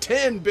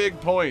 10 big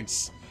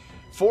points.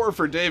 4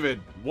 for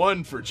David,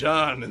 1 for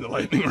John in the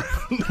lightning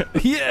round.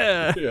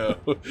 Yeah. Yeah,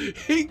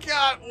 he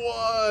got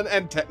 1,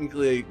 and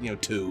technically,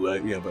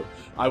 2. But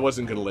I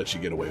wasn't going to let you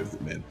get away with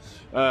it, man.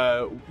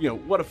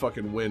 What a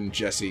fucking win,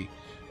 Jesse.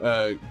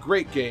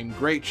 Great game,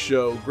 great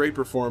show, great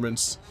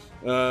performance.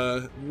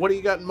 What do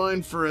you got in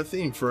mind for a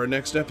theme for our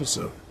next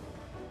episode?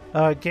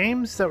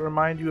 Games that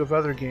remind you of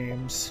other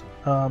games.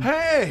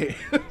 Hey!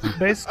 I've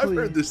Basically,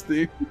 heard this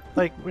theme.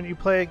 like when you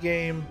play a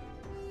game,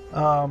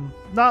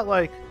 not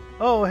like,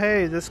 oh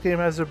hey, this game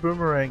has a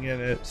boomerang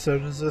in it, so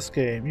does this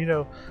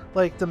game.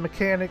 Like the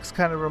mechanics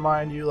kind of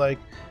remind you, like,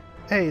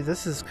 hey,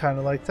 this is kind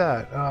of like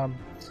that.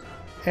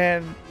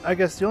 And I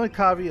guess the only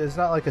caveat is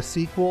not like a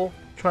sequel.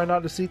 Try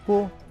not to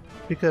sequel,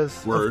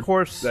 because Word. of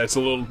course. That's a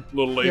little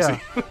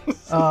lazy.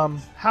 Yeah.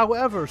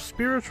 However,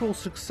 spiritual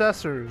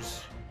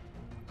successors,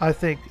 I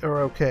think,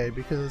 are okay,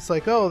 because it's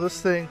like, oh, this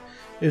thing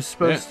is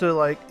supposed to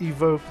like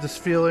evoke this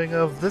feeling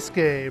of this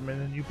game, and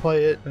then you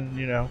play it, and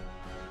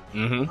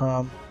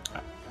Mm-hmm.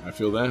 I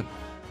feel that.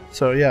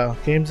 So yeah,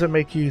 games that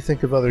make you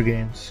think of other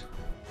games.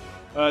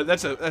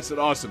 That's an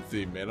awesome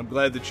theme, man. I'm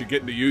glad that you're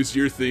getting to use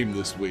your theme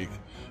this week.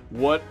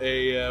 What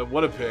a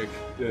pick.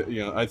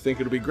 I think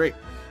it'll be great.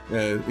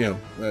 I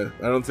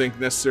don't think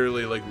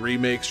necessarily like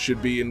remakes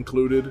should be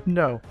included.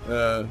 No.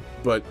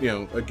 But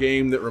a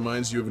game that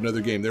reminds you of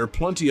another game. There are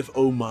plenty of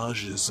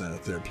homages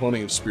out there,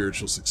 plenty of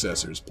spiritual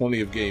successors,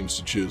 plenty of games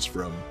to choose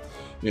from.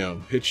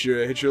 Hit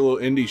your little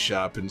indie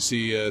shop and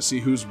see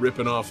who's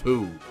ripping off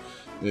who.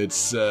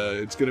 It's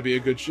going to be a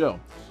good show.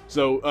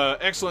 So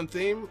excellent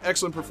theme,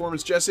 excellent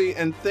performance, Jesse,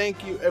 and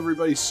thank you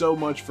everybody so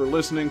much for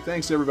listening.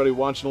 Thanks to everybody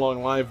watching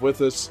along live with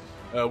us.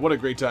 What a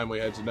great time we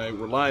had tonight.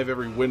 We're live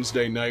every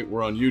Wednesday night.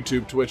 We're on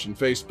YouTube, Twitch, and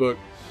Facebook.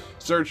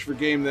 Search for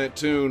Game That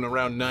Tune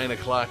around 9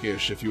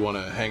 o'clock-ish if you want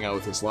to hang out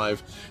with us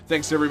live.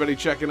 Thanks to everybody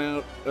checking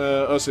out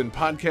us in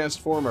podcast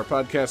form. Our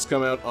podcasts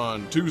come out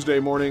on Tuesday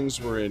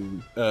mornings. We're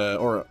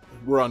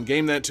on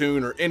Game That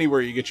Tune or anywhere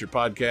you get your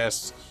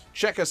podcasts.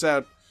 Check us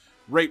out.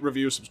 Rate,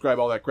 review, subscribe,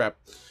 all that crap.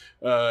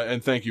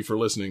 And thank you for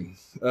listening.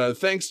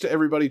 Thanks to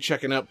everybody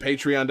checking out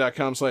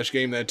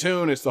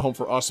patreon.com/GameThatTune. It's the home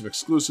for awesome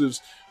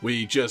exclusives.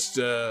 We just,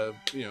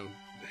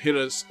 hit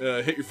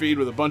your feed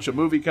with a bunch of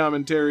movie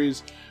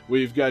commentaries.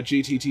 We've got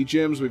GTT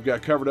Gyms. We've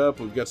got Covered Up.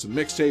 We've got some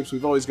mixtapes.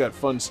 We've always got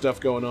fun stuff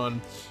going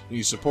on.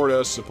 You support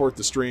us, support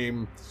the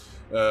stream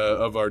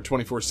of our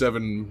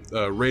 24/7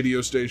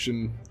 radio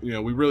station.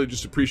 We really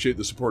just appreciate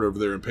the support over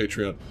there in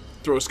Patreon.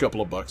 Throw us a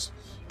couple of bucks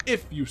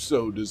if you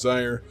so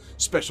desire.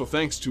 Special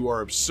thanks to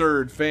our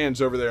absurd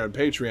fans over there on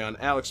Patreon: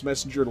 Alex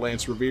Messenger,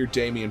 Lance Revere,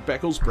 Damian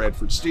Beckles,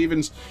 Bradford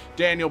Stevens,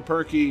 Daniel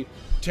Perky,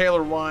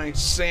 Taylor Y,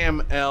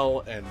 Sam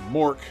L, and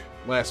Mork.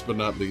 Last but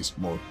not least,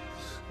 Mork.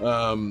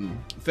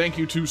 Thank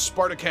you to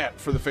Spartacat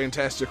for the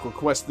fantastic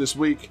request this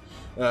week.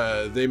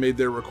 They made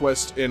their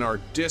request in our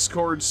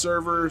Discord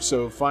server,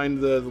 so find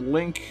the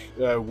link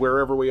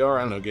wherever we are.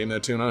 I don't know, Game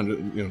That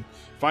Tune.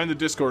 Find the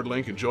Discord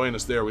link and join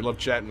us there. We love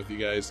chatting with you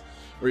guys.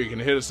 Or you can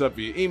hit us up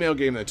via email,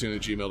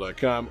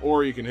 gamethattune@gmail.com,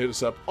 or you can hit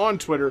us up on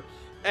Twitter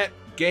at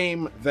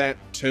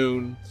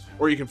GameThatTune,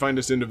 or you can find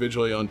us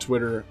individually on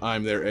Twitter.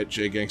 I'm there at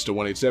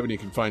JGangsta187. You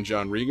can find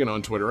John Regan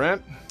on Twitter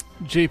at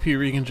JP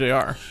Regan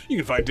Jr. You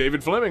can find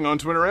David Fleming on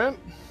Twitter at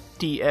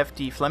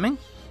DFD Fleming.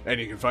 And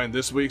you can find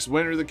this week's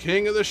winner, the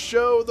king of the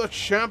show, the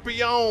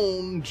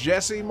champion,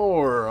 Jesse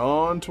Moore,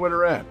 on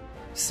Twitter at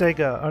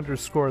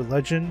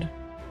Sega_legend.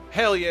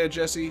 Hell yeah,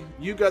 Jesse.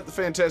 You got the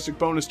fantastic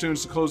bonus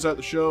tunes to close out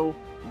the show.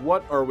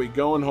 What are we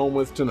going home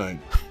with tonight?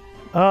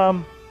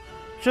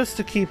 Just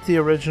to keep the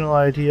original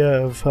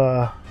idea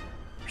of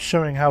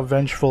showing how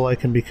vengeful I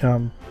can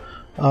become,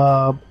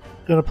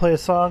 gonna play a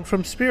song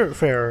from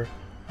Spiritfarer.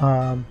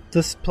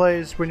 This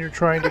plays when you're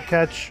trying to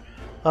catch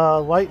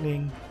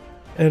lightning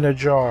in a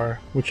jar,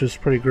 which is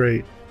pretty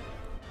great.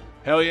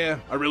 Hell yeah,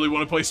 I really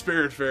want to play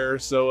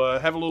Spiritfarer, so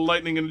have a little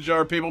lightning in a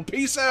jar, people.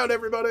 Peace out,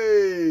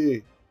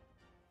 everybody!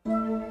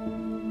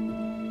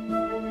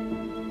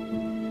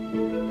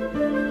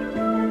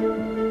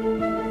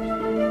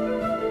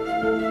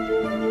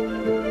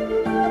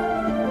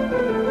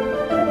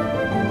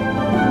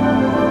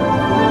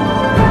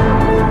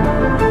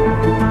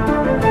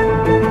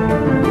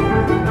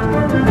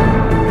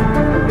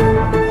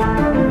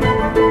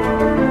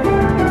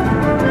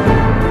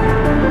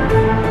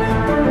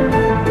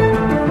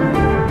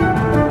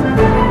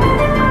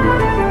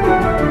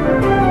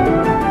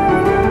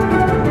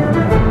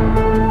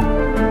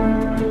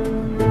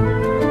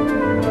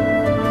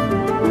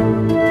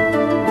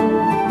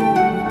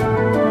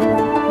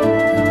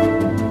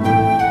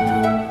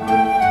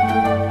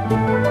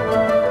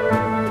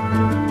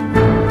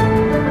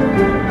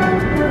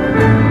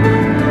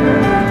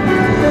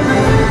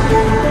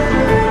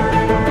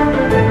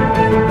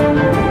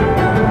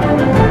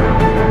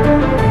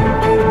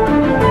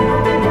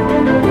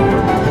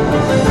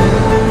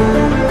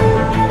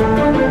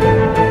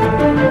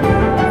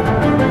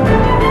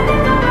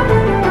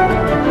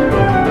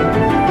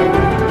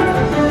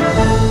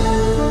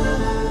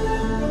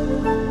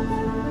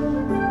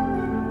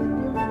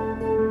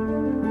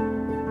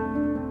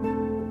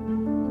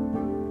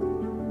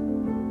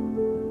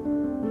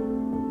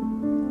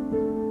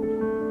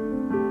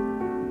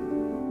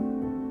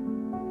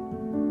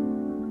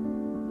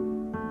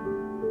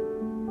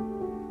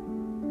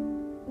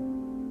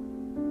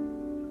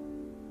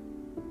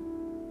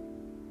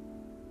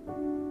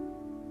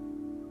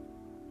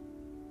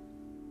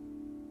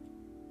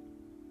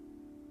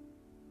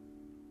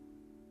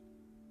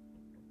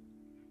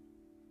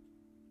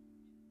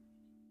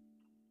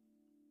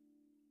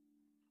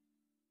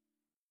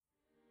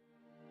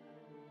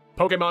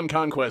 Pokemon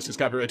Conquest is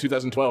copyright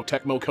 2012,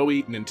 Tecmo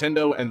Koei,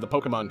 Nintendo, and the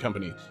Pokemon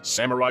Company.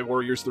 Samurai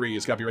Warriors 3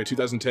 is copyright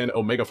 2010,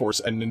 Omega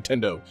Force and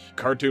Nintendo.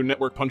 Cartoon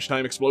Network Punch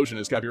Time Explosion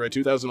is copyright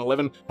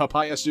 2011,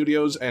 Papaya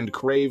Studios and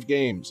Crave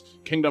Games.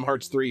 Kingdom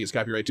Hearts 3 is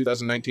copyright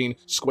 2019,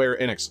 Square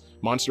Enix.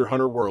 Monster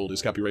Hunter World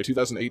is copyright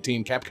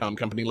 2018, Capcom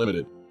Company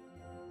Limited.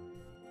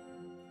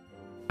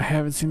 I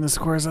haven't seen the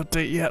scores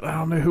update yet. I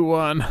don't know who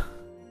won.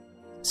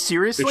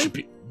 Seriously? It should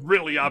be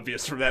really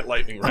obvious from that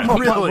lightning round.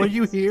 Were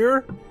you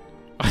here?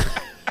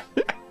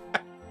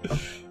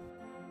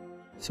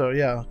 So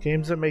yeah,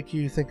 games that make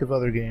you think of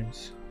other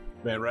games.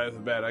 Man, right off the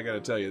bat, I gotta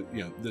tell you,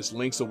 this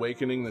Link's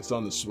Awakening that's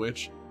on the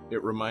Switch,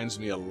 it reminds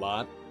me a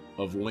lot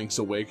of Link's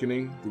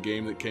Awakening, the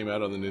game that came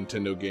out on the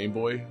Nintendo Game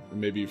Boy.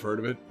 Maybe you've heard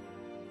of it?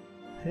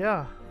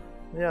 Yeah,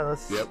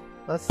 that's... Yep.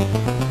 That's...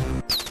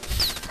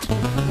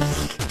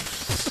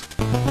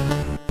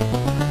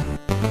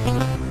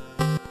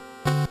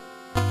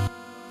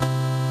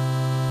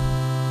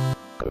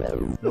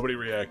 Nobody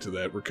react to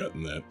that. We're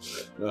cutting that.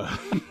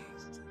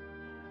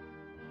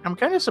 I'm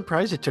kind of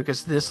surprised it took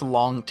us this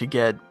long to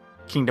get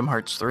Kingdom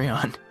Hearts 3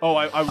 on. Oh,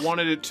 I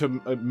wanted it to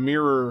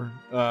mirror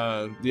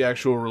the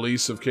actual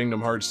release of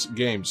Kingdom Hearts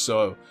games.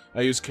 So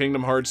I used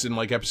Kingdom Hearts in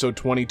like episode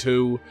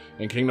 22,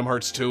 and Kingdom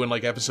Hearts 2 in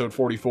like episode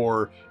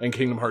 44, and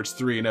Kingdom Hearts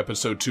 3 in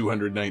episode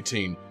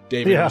 219.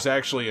 David, Yeah. it was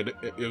actually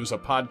it was a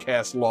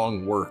podcast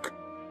long work.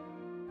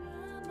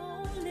 I'm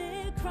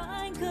only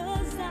crying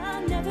 'cause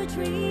I never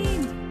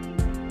dreamed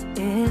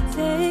it'd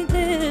take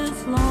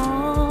this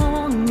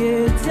long.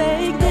 It'd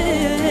take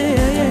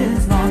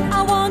this long.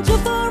 I want you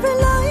for a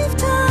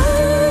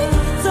lifetime.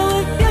 So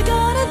if you're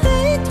gonna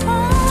think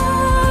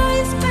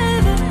twice,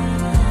 baby,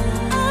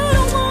 I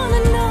don't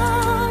wanna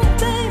know,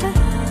 baby.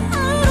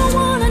 I don't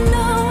wanna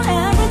know.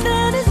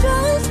 Everything is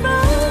just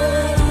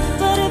right.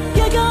 But if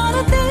you're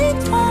gonna think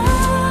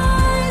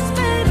twice,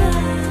 baby,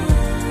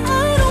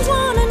 I don't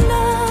wanna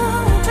know,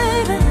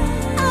 baby.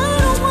 I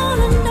don't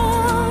wanna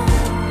know.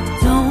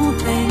 Don't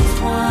think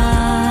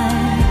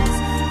twice.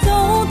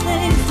 Don't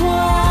think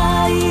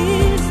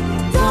twice.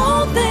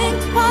 Don't think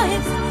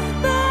twice,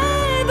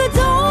 baby.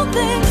 Don't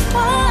think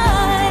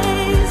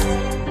twice.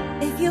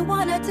 If you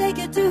wanna take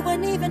it to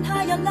an even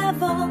higher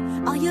level,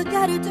 all you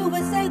gotta do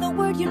is say the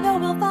word, you know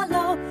I'll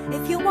follow.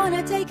 If you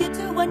wanna take it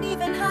to an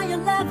even higher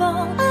level,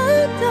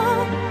 I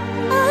don't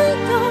mind.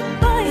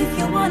 If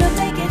you wanna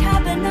make it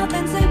happen,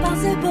 nothing's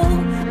impossible.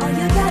 All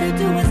you gotta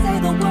do is say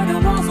the word or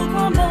walls will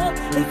crumble.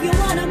 If you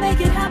wanna make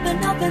it happen,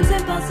 nothing's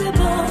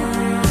impossible.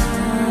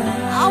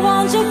 I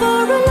want you for